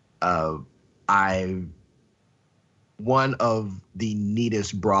 One of the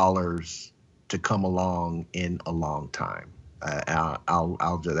neatest brawlers to come along in a long time.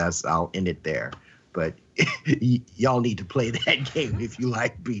 I'll end it there. But y'all need to play that game if you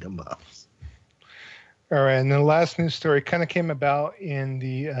like beat 'em ups. All right, and the last news story kind of came about in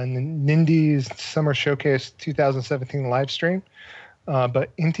the Nindies Summer Showcase 2017 live stream.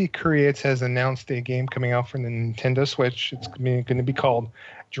 But Inti Creates has announced a game coming out for the Nintendo Switch. It's going to be called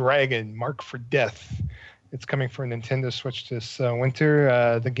Dragon Mark for Death. It's coming for Nintendo Switch this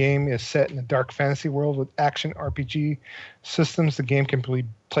winter. The game is set in a dark fantasy world with action RPG systems. The game can be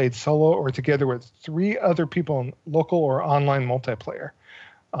played solo or together with 3 other people in local or online multiplayer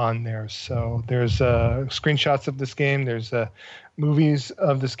on there. So there's screenshots of this game. There's movies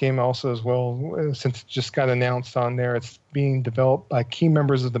of this game also as well. Since it just got announced on there, it's being developed by key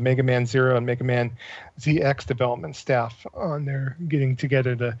members of the Mega Man Zero and Mega Man ZX development staff on there, getting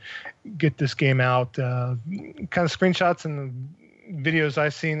together to get this game out. Kind of screenshots and the videos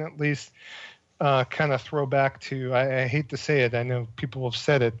I've seen, at least, kind of throw back to, I hate to say it, I know people have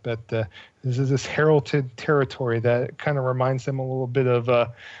said it, but this is this heralded territory that kind of reminds them a little bit of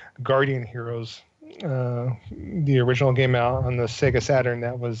Guardian Heroes, the original game out on the Sega Saturn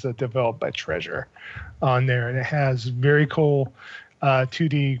that was developed by Treasure on there. And it has very cool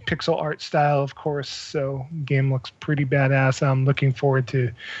 2D pixel art style, of course, so game looks pretty badass.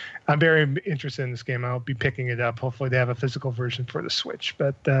 I'm very interested in this game. I'll be picking it up. Hopefully they have a physical version for the Switch,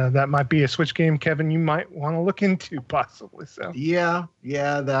 but that might be a Switch game, Kevin, you might want to look into possibly. So yeah,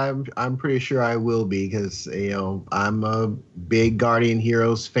 I'm pretty sure I will be, because I'm a big Guardian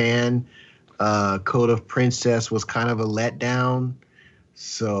Heroes fan. Code of Princess was kind of a letdown,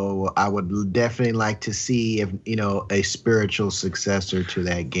 so I would definitely like to see if a spiritual successor to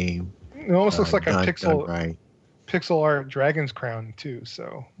that game. It almost looks like a pixel art Dragon's Crown too,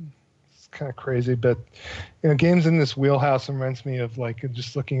 so it's kind of crazy. But games in this wheelhouse reminds me of like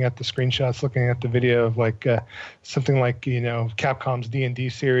just looking at the screenshots, looking at the video of like something like Capcom's D&D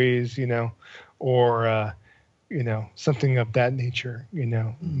series, or something of that nature.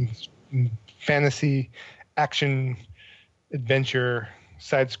 Fantasy, action, adventure,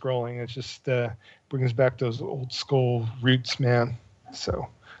 side scrolling. It just brings back those old school roots, man. So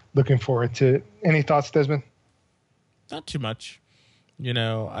looking forward to it. Any thoughts, Desmond? not too much. You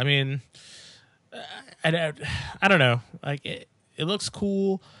know, I mean, I don't know. Like it looks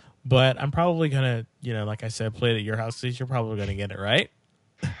cool, but I'm probably gonna, you know, like I said, play it at your house. So you're probably gonna get it, right?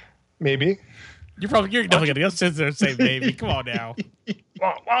 Maybe. You're definitely gonna sit there and say maybe. Come on now.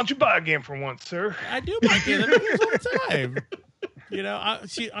 Why don't you buy a game for once, sir? I do buy games all the time. You know,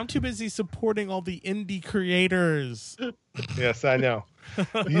 I'm too busy supporting all the indie creators. Yes, I know.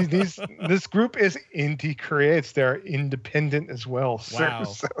 This group is indie creates. They're independent as well. Wow,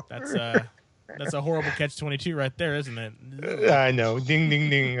 sir, so. That's a horrible catch-22 right there, isn't it? I know. Ding, ding,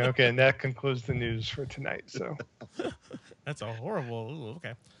 ding. Okay, and that concludes the news for tonight. So that's a horrible. Ooh,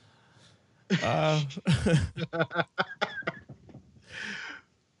 okay.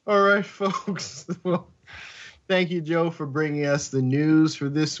 All right, folks. Well, thank you, Joe, for bringing us the news for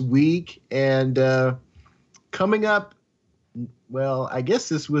this week. And coming up, well, I guess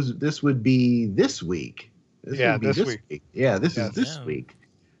this would be this week. This week. Yeah, this is this week.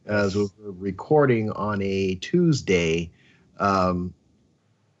 As we're recording on a Tuesday.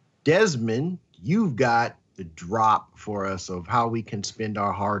 Desmond, you've got the drop for us of how we can spend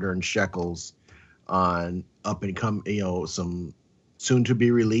our hard-earned shekels on up and come, some soon to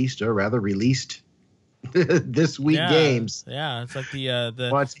be released, or rather released this week games. Yeah, it's like the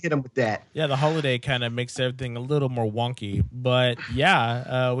let's hit them with that. Yeah, the holiday kind of makes everything a little more wonky, but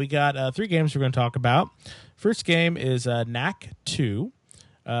yeah, we got 3 games we're going to talk about. First game is Knack 2.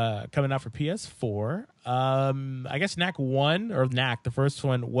 Coming out for PS4. I guess Knack 1 or Knack, the first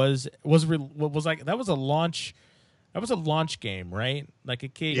one was like that was a launch. That was a launch game, right? Like a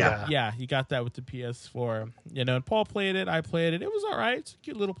kid. Yeah, you got that with the PS4. You know, and Paul played it. I played it. It was all right. It's a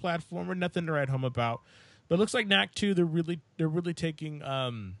cute little platformer. Nothing to write home about. But it looks like Knack 2. They're really taking.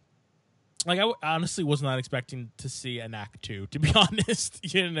 Like I honestly was not expecting to see a Knack 2, to be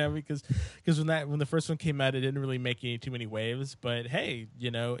honest, you know, because when the first one came out, it didn't really make too many waves. But hey, you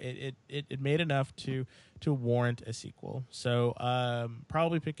know, it made enough to warrant a sequel. So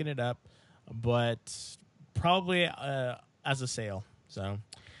probably picking it up, but probably as a sale. So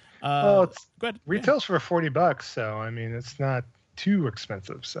well, it's good. Retails for $40, so I mean it's not too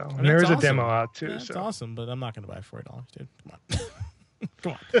expensive. So and there's a demo out too. That's so awesome, but I'm not going to buy $40, dude. Come on.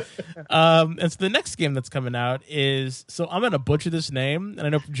 Come on. And so the next game that's coming out is, so I'm going to butcher this name, and I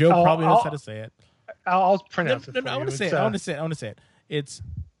know Joe probably knows how to say it. I'll pronounce it. I want to say it. It's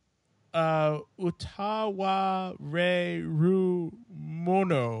Utawa Re Ru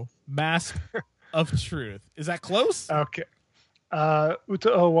Mono, Mask of Truth. Is that close? Okay.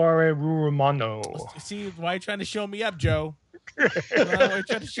 Utaware Rurumano. See, why are you trying to show me up, Joe? Why are you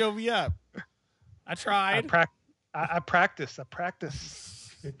trying to show me up? I tried. I practice.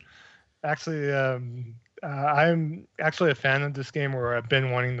 Actually, I'm actually a fan of this game, where I've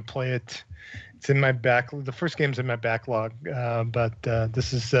been wanting to play it. It's in my the first game's in my backlog, but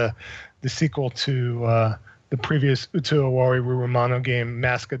this is the sequel to the previous Utawari Rurumano game,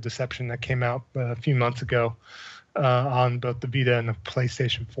 Mask of Deception, that came out a few months ago on both the Vita and the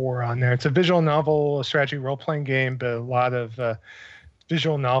PlayStation 4 on there. It's a visual novel, a strategy role-playing game, but a lot of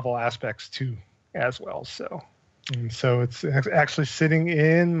visual novel aspects too as well. So it's actually sitting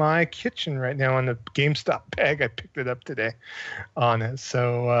in my kitchen right now on the GameStop bag. I picked it up today on it.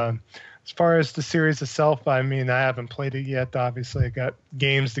 So as far as the series itself, I mean, I haven't played it yet. Obviously, I got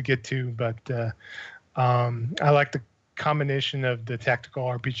games to get to, but I like the combination of the tactical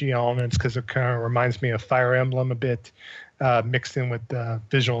RPG elements, because it kind of reminds me of Fire Emblem a bit, mixed in with the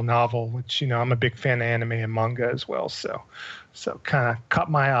visual novel, which, you know, I'm a big fan of anime and manga as well. So kind of caught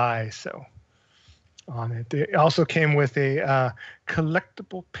my eye. So on it. It also came with a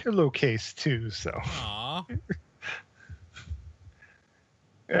collectible pillowcase too. So,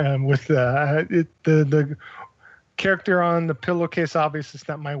 with the character on the pillowcase, obviously it's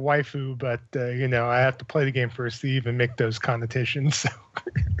not my waifu, but you know, I have to play the game first to even make those connotations. So.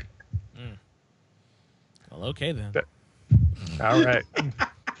 Well, okay then. All right.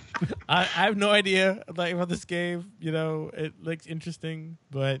 I have no idea about this game. You know, it looks interesting,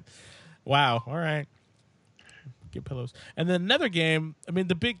 but wow. All right. Get pillows. And then another game. I mean,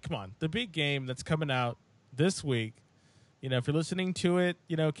 the big game that's coming out this week. You know, if you're listening to it,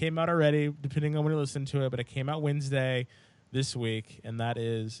 you know, it came out already, depending on when you listen to it, but it came out Wednesday this week, and that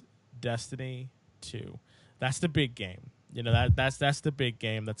is Destiny 2. That's the big game. You know, that's the big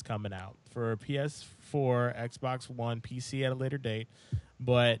game that's coming out for PS4, Xbox One, PC at a later date.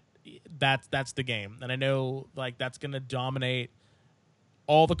 But that's the game. And I know, like, that's going to dominate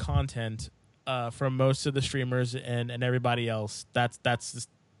all the content from most of the streamers and everybody else. It's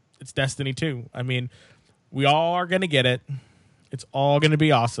Destiny 2. I mean, we all are going to get it. It's all going to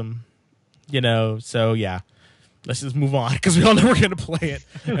be awesome. You know, so yeah. let's just move on because we all know we're going to play it,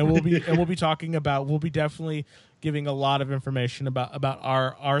 and we'll be talking about. We'll be definitely giving a lot of information about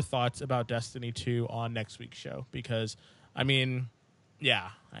our thoughts about Destiny 2 on next week's show, because I mean, yeah,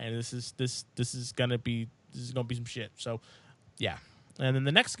 and this is gonna be some shit. So yeah. And then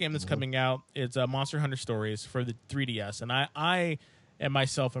the next game that's coming out is Monster Hunter Stories for the 3DS, and I and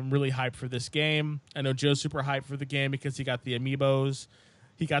myself am really hyped for this game. I know Joe's super hyped for the game because he got the amiibos.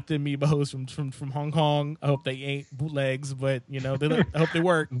 He got the amiibos from Hong Kong. I hope they ain't bootlegs, but I hope they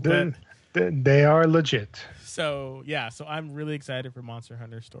work. But they are legit. So yeah, so I'm really excited for Monster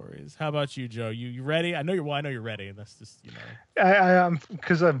Hunter Stories. How about you, Joe? You ready? I know you're ready. That's just I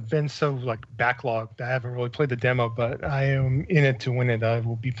because I've been so like backlogged. I haven't really played the demo, but I am in it to win it. I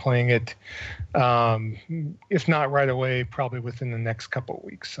will be playing it, if not right away, probably within the next couple of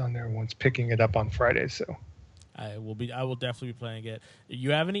weeks. On everyone's picking it up on Friday, so I will definitely be playing it.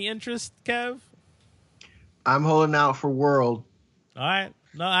 You have any interest, Kev? I'm holding out for World. All right.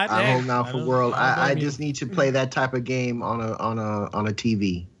 No, I'm holding out for World. I just need to play that type of game on a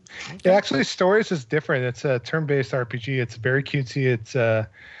TV. Okay. Yeah, actually, Stories is different. It's a turn-based RPG. It's very cutesy. It's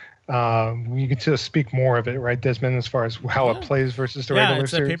you can just speak more of it, right, Desmond, as far as how it plays versus the regular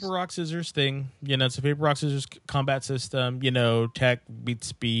series? Yeah, it's a paper rock scissors thing. It's a paper rock scissors combat system. Tech beats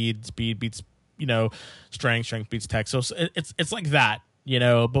speed, speed beats strength beats tech. So it's like that.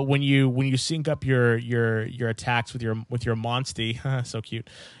 But when you sync up your attacks with your monstie, so cute,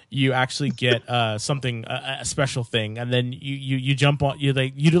 you actually get something a special thing, and then you jump on you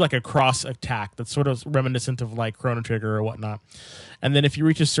do like a cross attack that's sort of reminiscent of like Chrono Trigger or whatnot. And then if you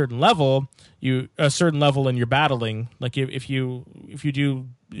reach a certain level and you're battling, like if you do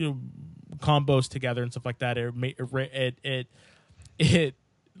combos together and stuff like that,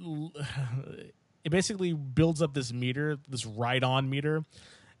 it basically builds up this meter, this ride-on meter.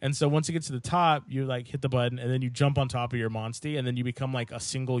 And so once you get to the top, you like hit the button and then you jump on top of your monstie, and then you become like a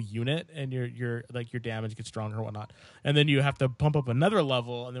single unit, and your damage gets stronger and whatnot. And then you have to pump up another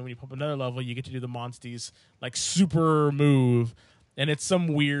level, and then when you pump another level, you get to do the monstie's like super move. And it's some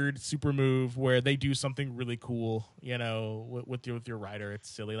weird super move where they do something really cool, with your rider. It's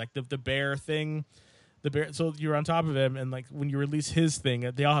silly. Like the bear thing. The bear, so you're on top of him, and like when you release his thing,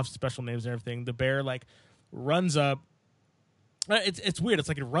 they all have special names and everything. The bear like runs up. It's weird. It's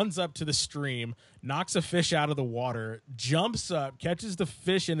like it runs up to the stream, knocks a fish out of the water, jumps up, catches the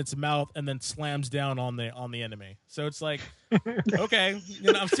fish in its mouth, and then slams down on the enemy. So it's like, okay,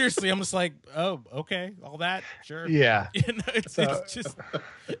 I'm just like, oh, okay, all that, sure, yeah. It's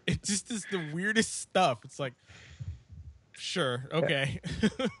just is the weirdest stuff. It's like, sure, okay.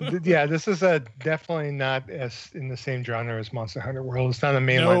 Yeah, this is definitely not as in the same genre as Monster Hunter World. It's not a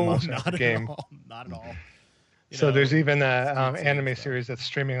mainline Monster Hunter game. Not at all. There's even an anime series that's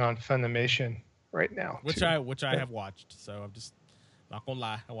streaming on Funimation right now, which I have watched. So I'm just not gonna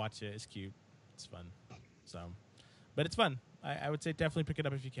lie, I watch it. It's cute, it's fun. So, but it's fun. I would say definitely pick it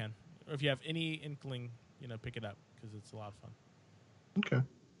up if you can, or if you have any inkling, pick it up because it's a lot of fun. Okay.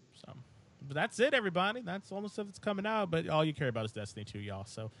 So. But that's it, everybody. That's all the stuff that's coming out. But all you care about is Destiny 2, y'all.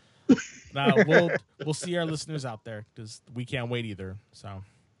 So now we'll see our listeners out there because we can't wait either. So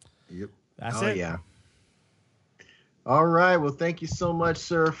yep, that's it. Yeah. All right. Well, thank you so much,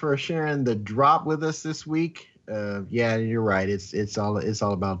 sir, for sharing the drop with us this week. Yeah, you're right. It's all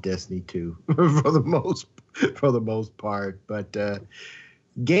about Destiny 2 for the most part. But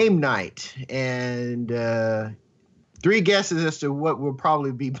game night and. 3 guesses as to what we'll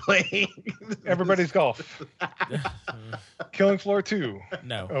probably be playing. Everybody's Golf. Killing Floor 2.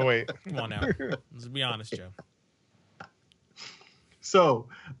 No. Oh, wait. Come on now. Let's be honest, Joe. So,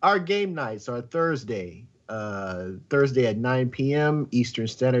 our game nights are Thursday at 9 p.m. Eastern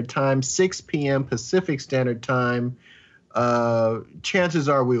Standard Time, 6 p.m. Pacific Standard Time. Chances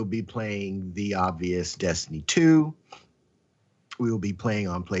are we'll be playing the obvious Destiny 2. We will be playing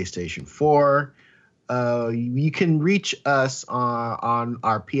on PlayStation 4. You can reach us on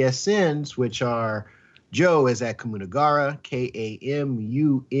our PSNs, which are Joe is at Kamunagara,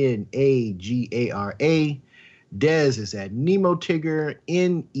 Kamunagara. Dez is at Nemotigger,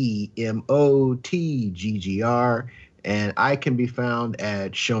 Nemotggr, and I can be found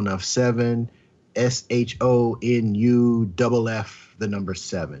at Shonuff7,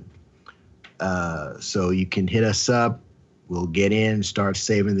 SHONUFF7. So you can hit us up. We'll get in, start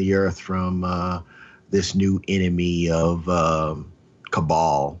saving the earth from this new enemy of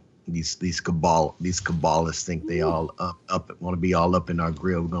Cabal. These Cabalists think they all up want to be all up in our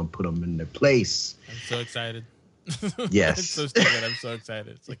grill. We're gonna put them in their place. I'm so excited. Yes. It's so stupid. I'm so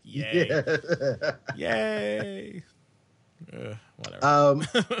excited. It's like yay, yay. Whatever.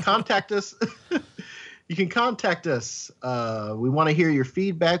 Contact us. You can contact us. We want to hear your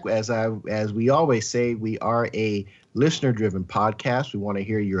feedback. As we always say, we are a listener-driven podcast. We want to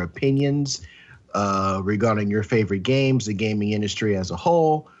hear your opinions regarding your favorite games, the gaming industry as a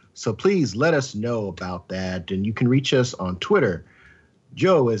whole. So please let us know about that. And you can reach us on Twitter.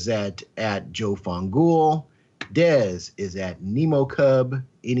 Joe is at Joe Fongul. Dez is at NemoCub,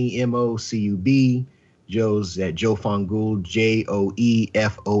 NEMOCUB. Joe's at Joe Fongul, JoeFongul.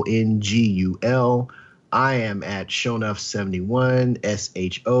 I am at Shonuff71,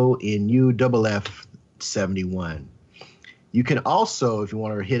 SHONUFF71. You can also, if you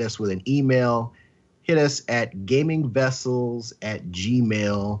want to hit us with an email, hit us at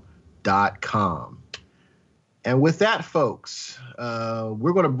gamingvessels@gmail.com. And with that, folks,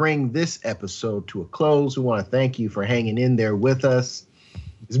 we're going to bring this episode to a close. We want to thank you for hanging in there with us.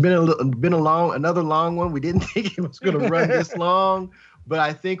 It's been another long one. We didn't think it was going to run this long, but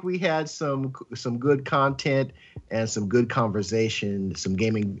I think we had some good content and some good conversation, some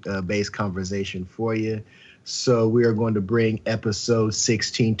gaming based conversation for you. So we are going to bring episode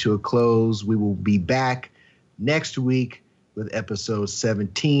 16 to a close. We will be back next week with episode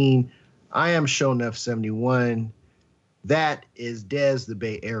 17. I am Shonuff71. That is Dez, the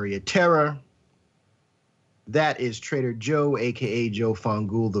Bay Area Terror. That is Trader Joe, a.k.a. Joe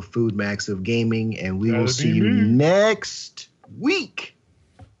Fongul, the Food Max of Gaming. And we will see you next week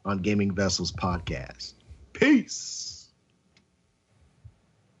on Gaming Vessels Podcast. Peace.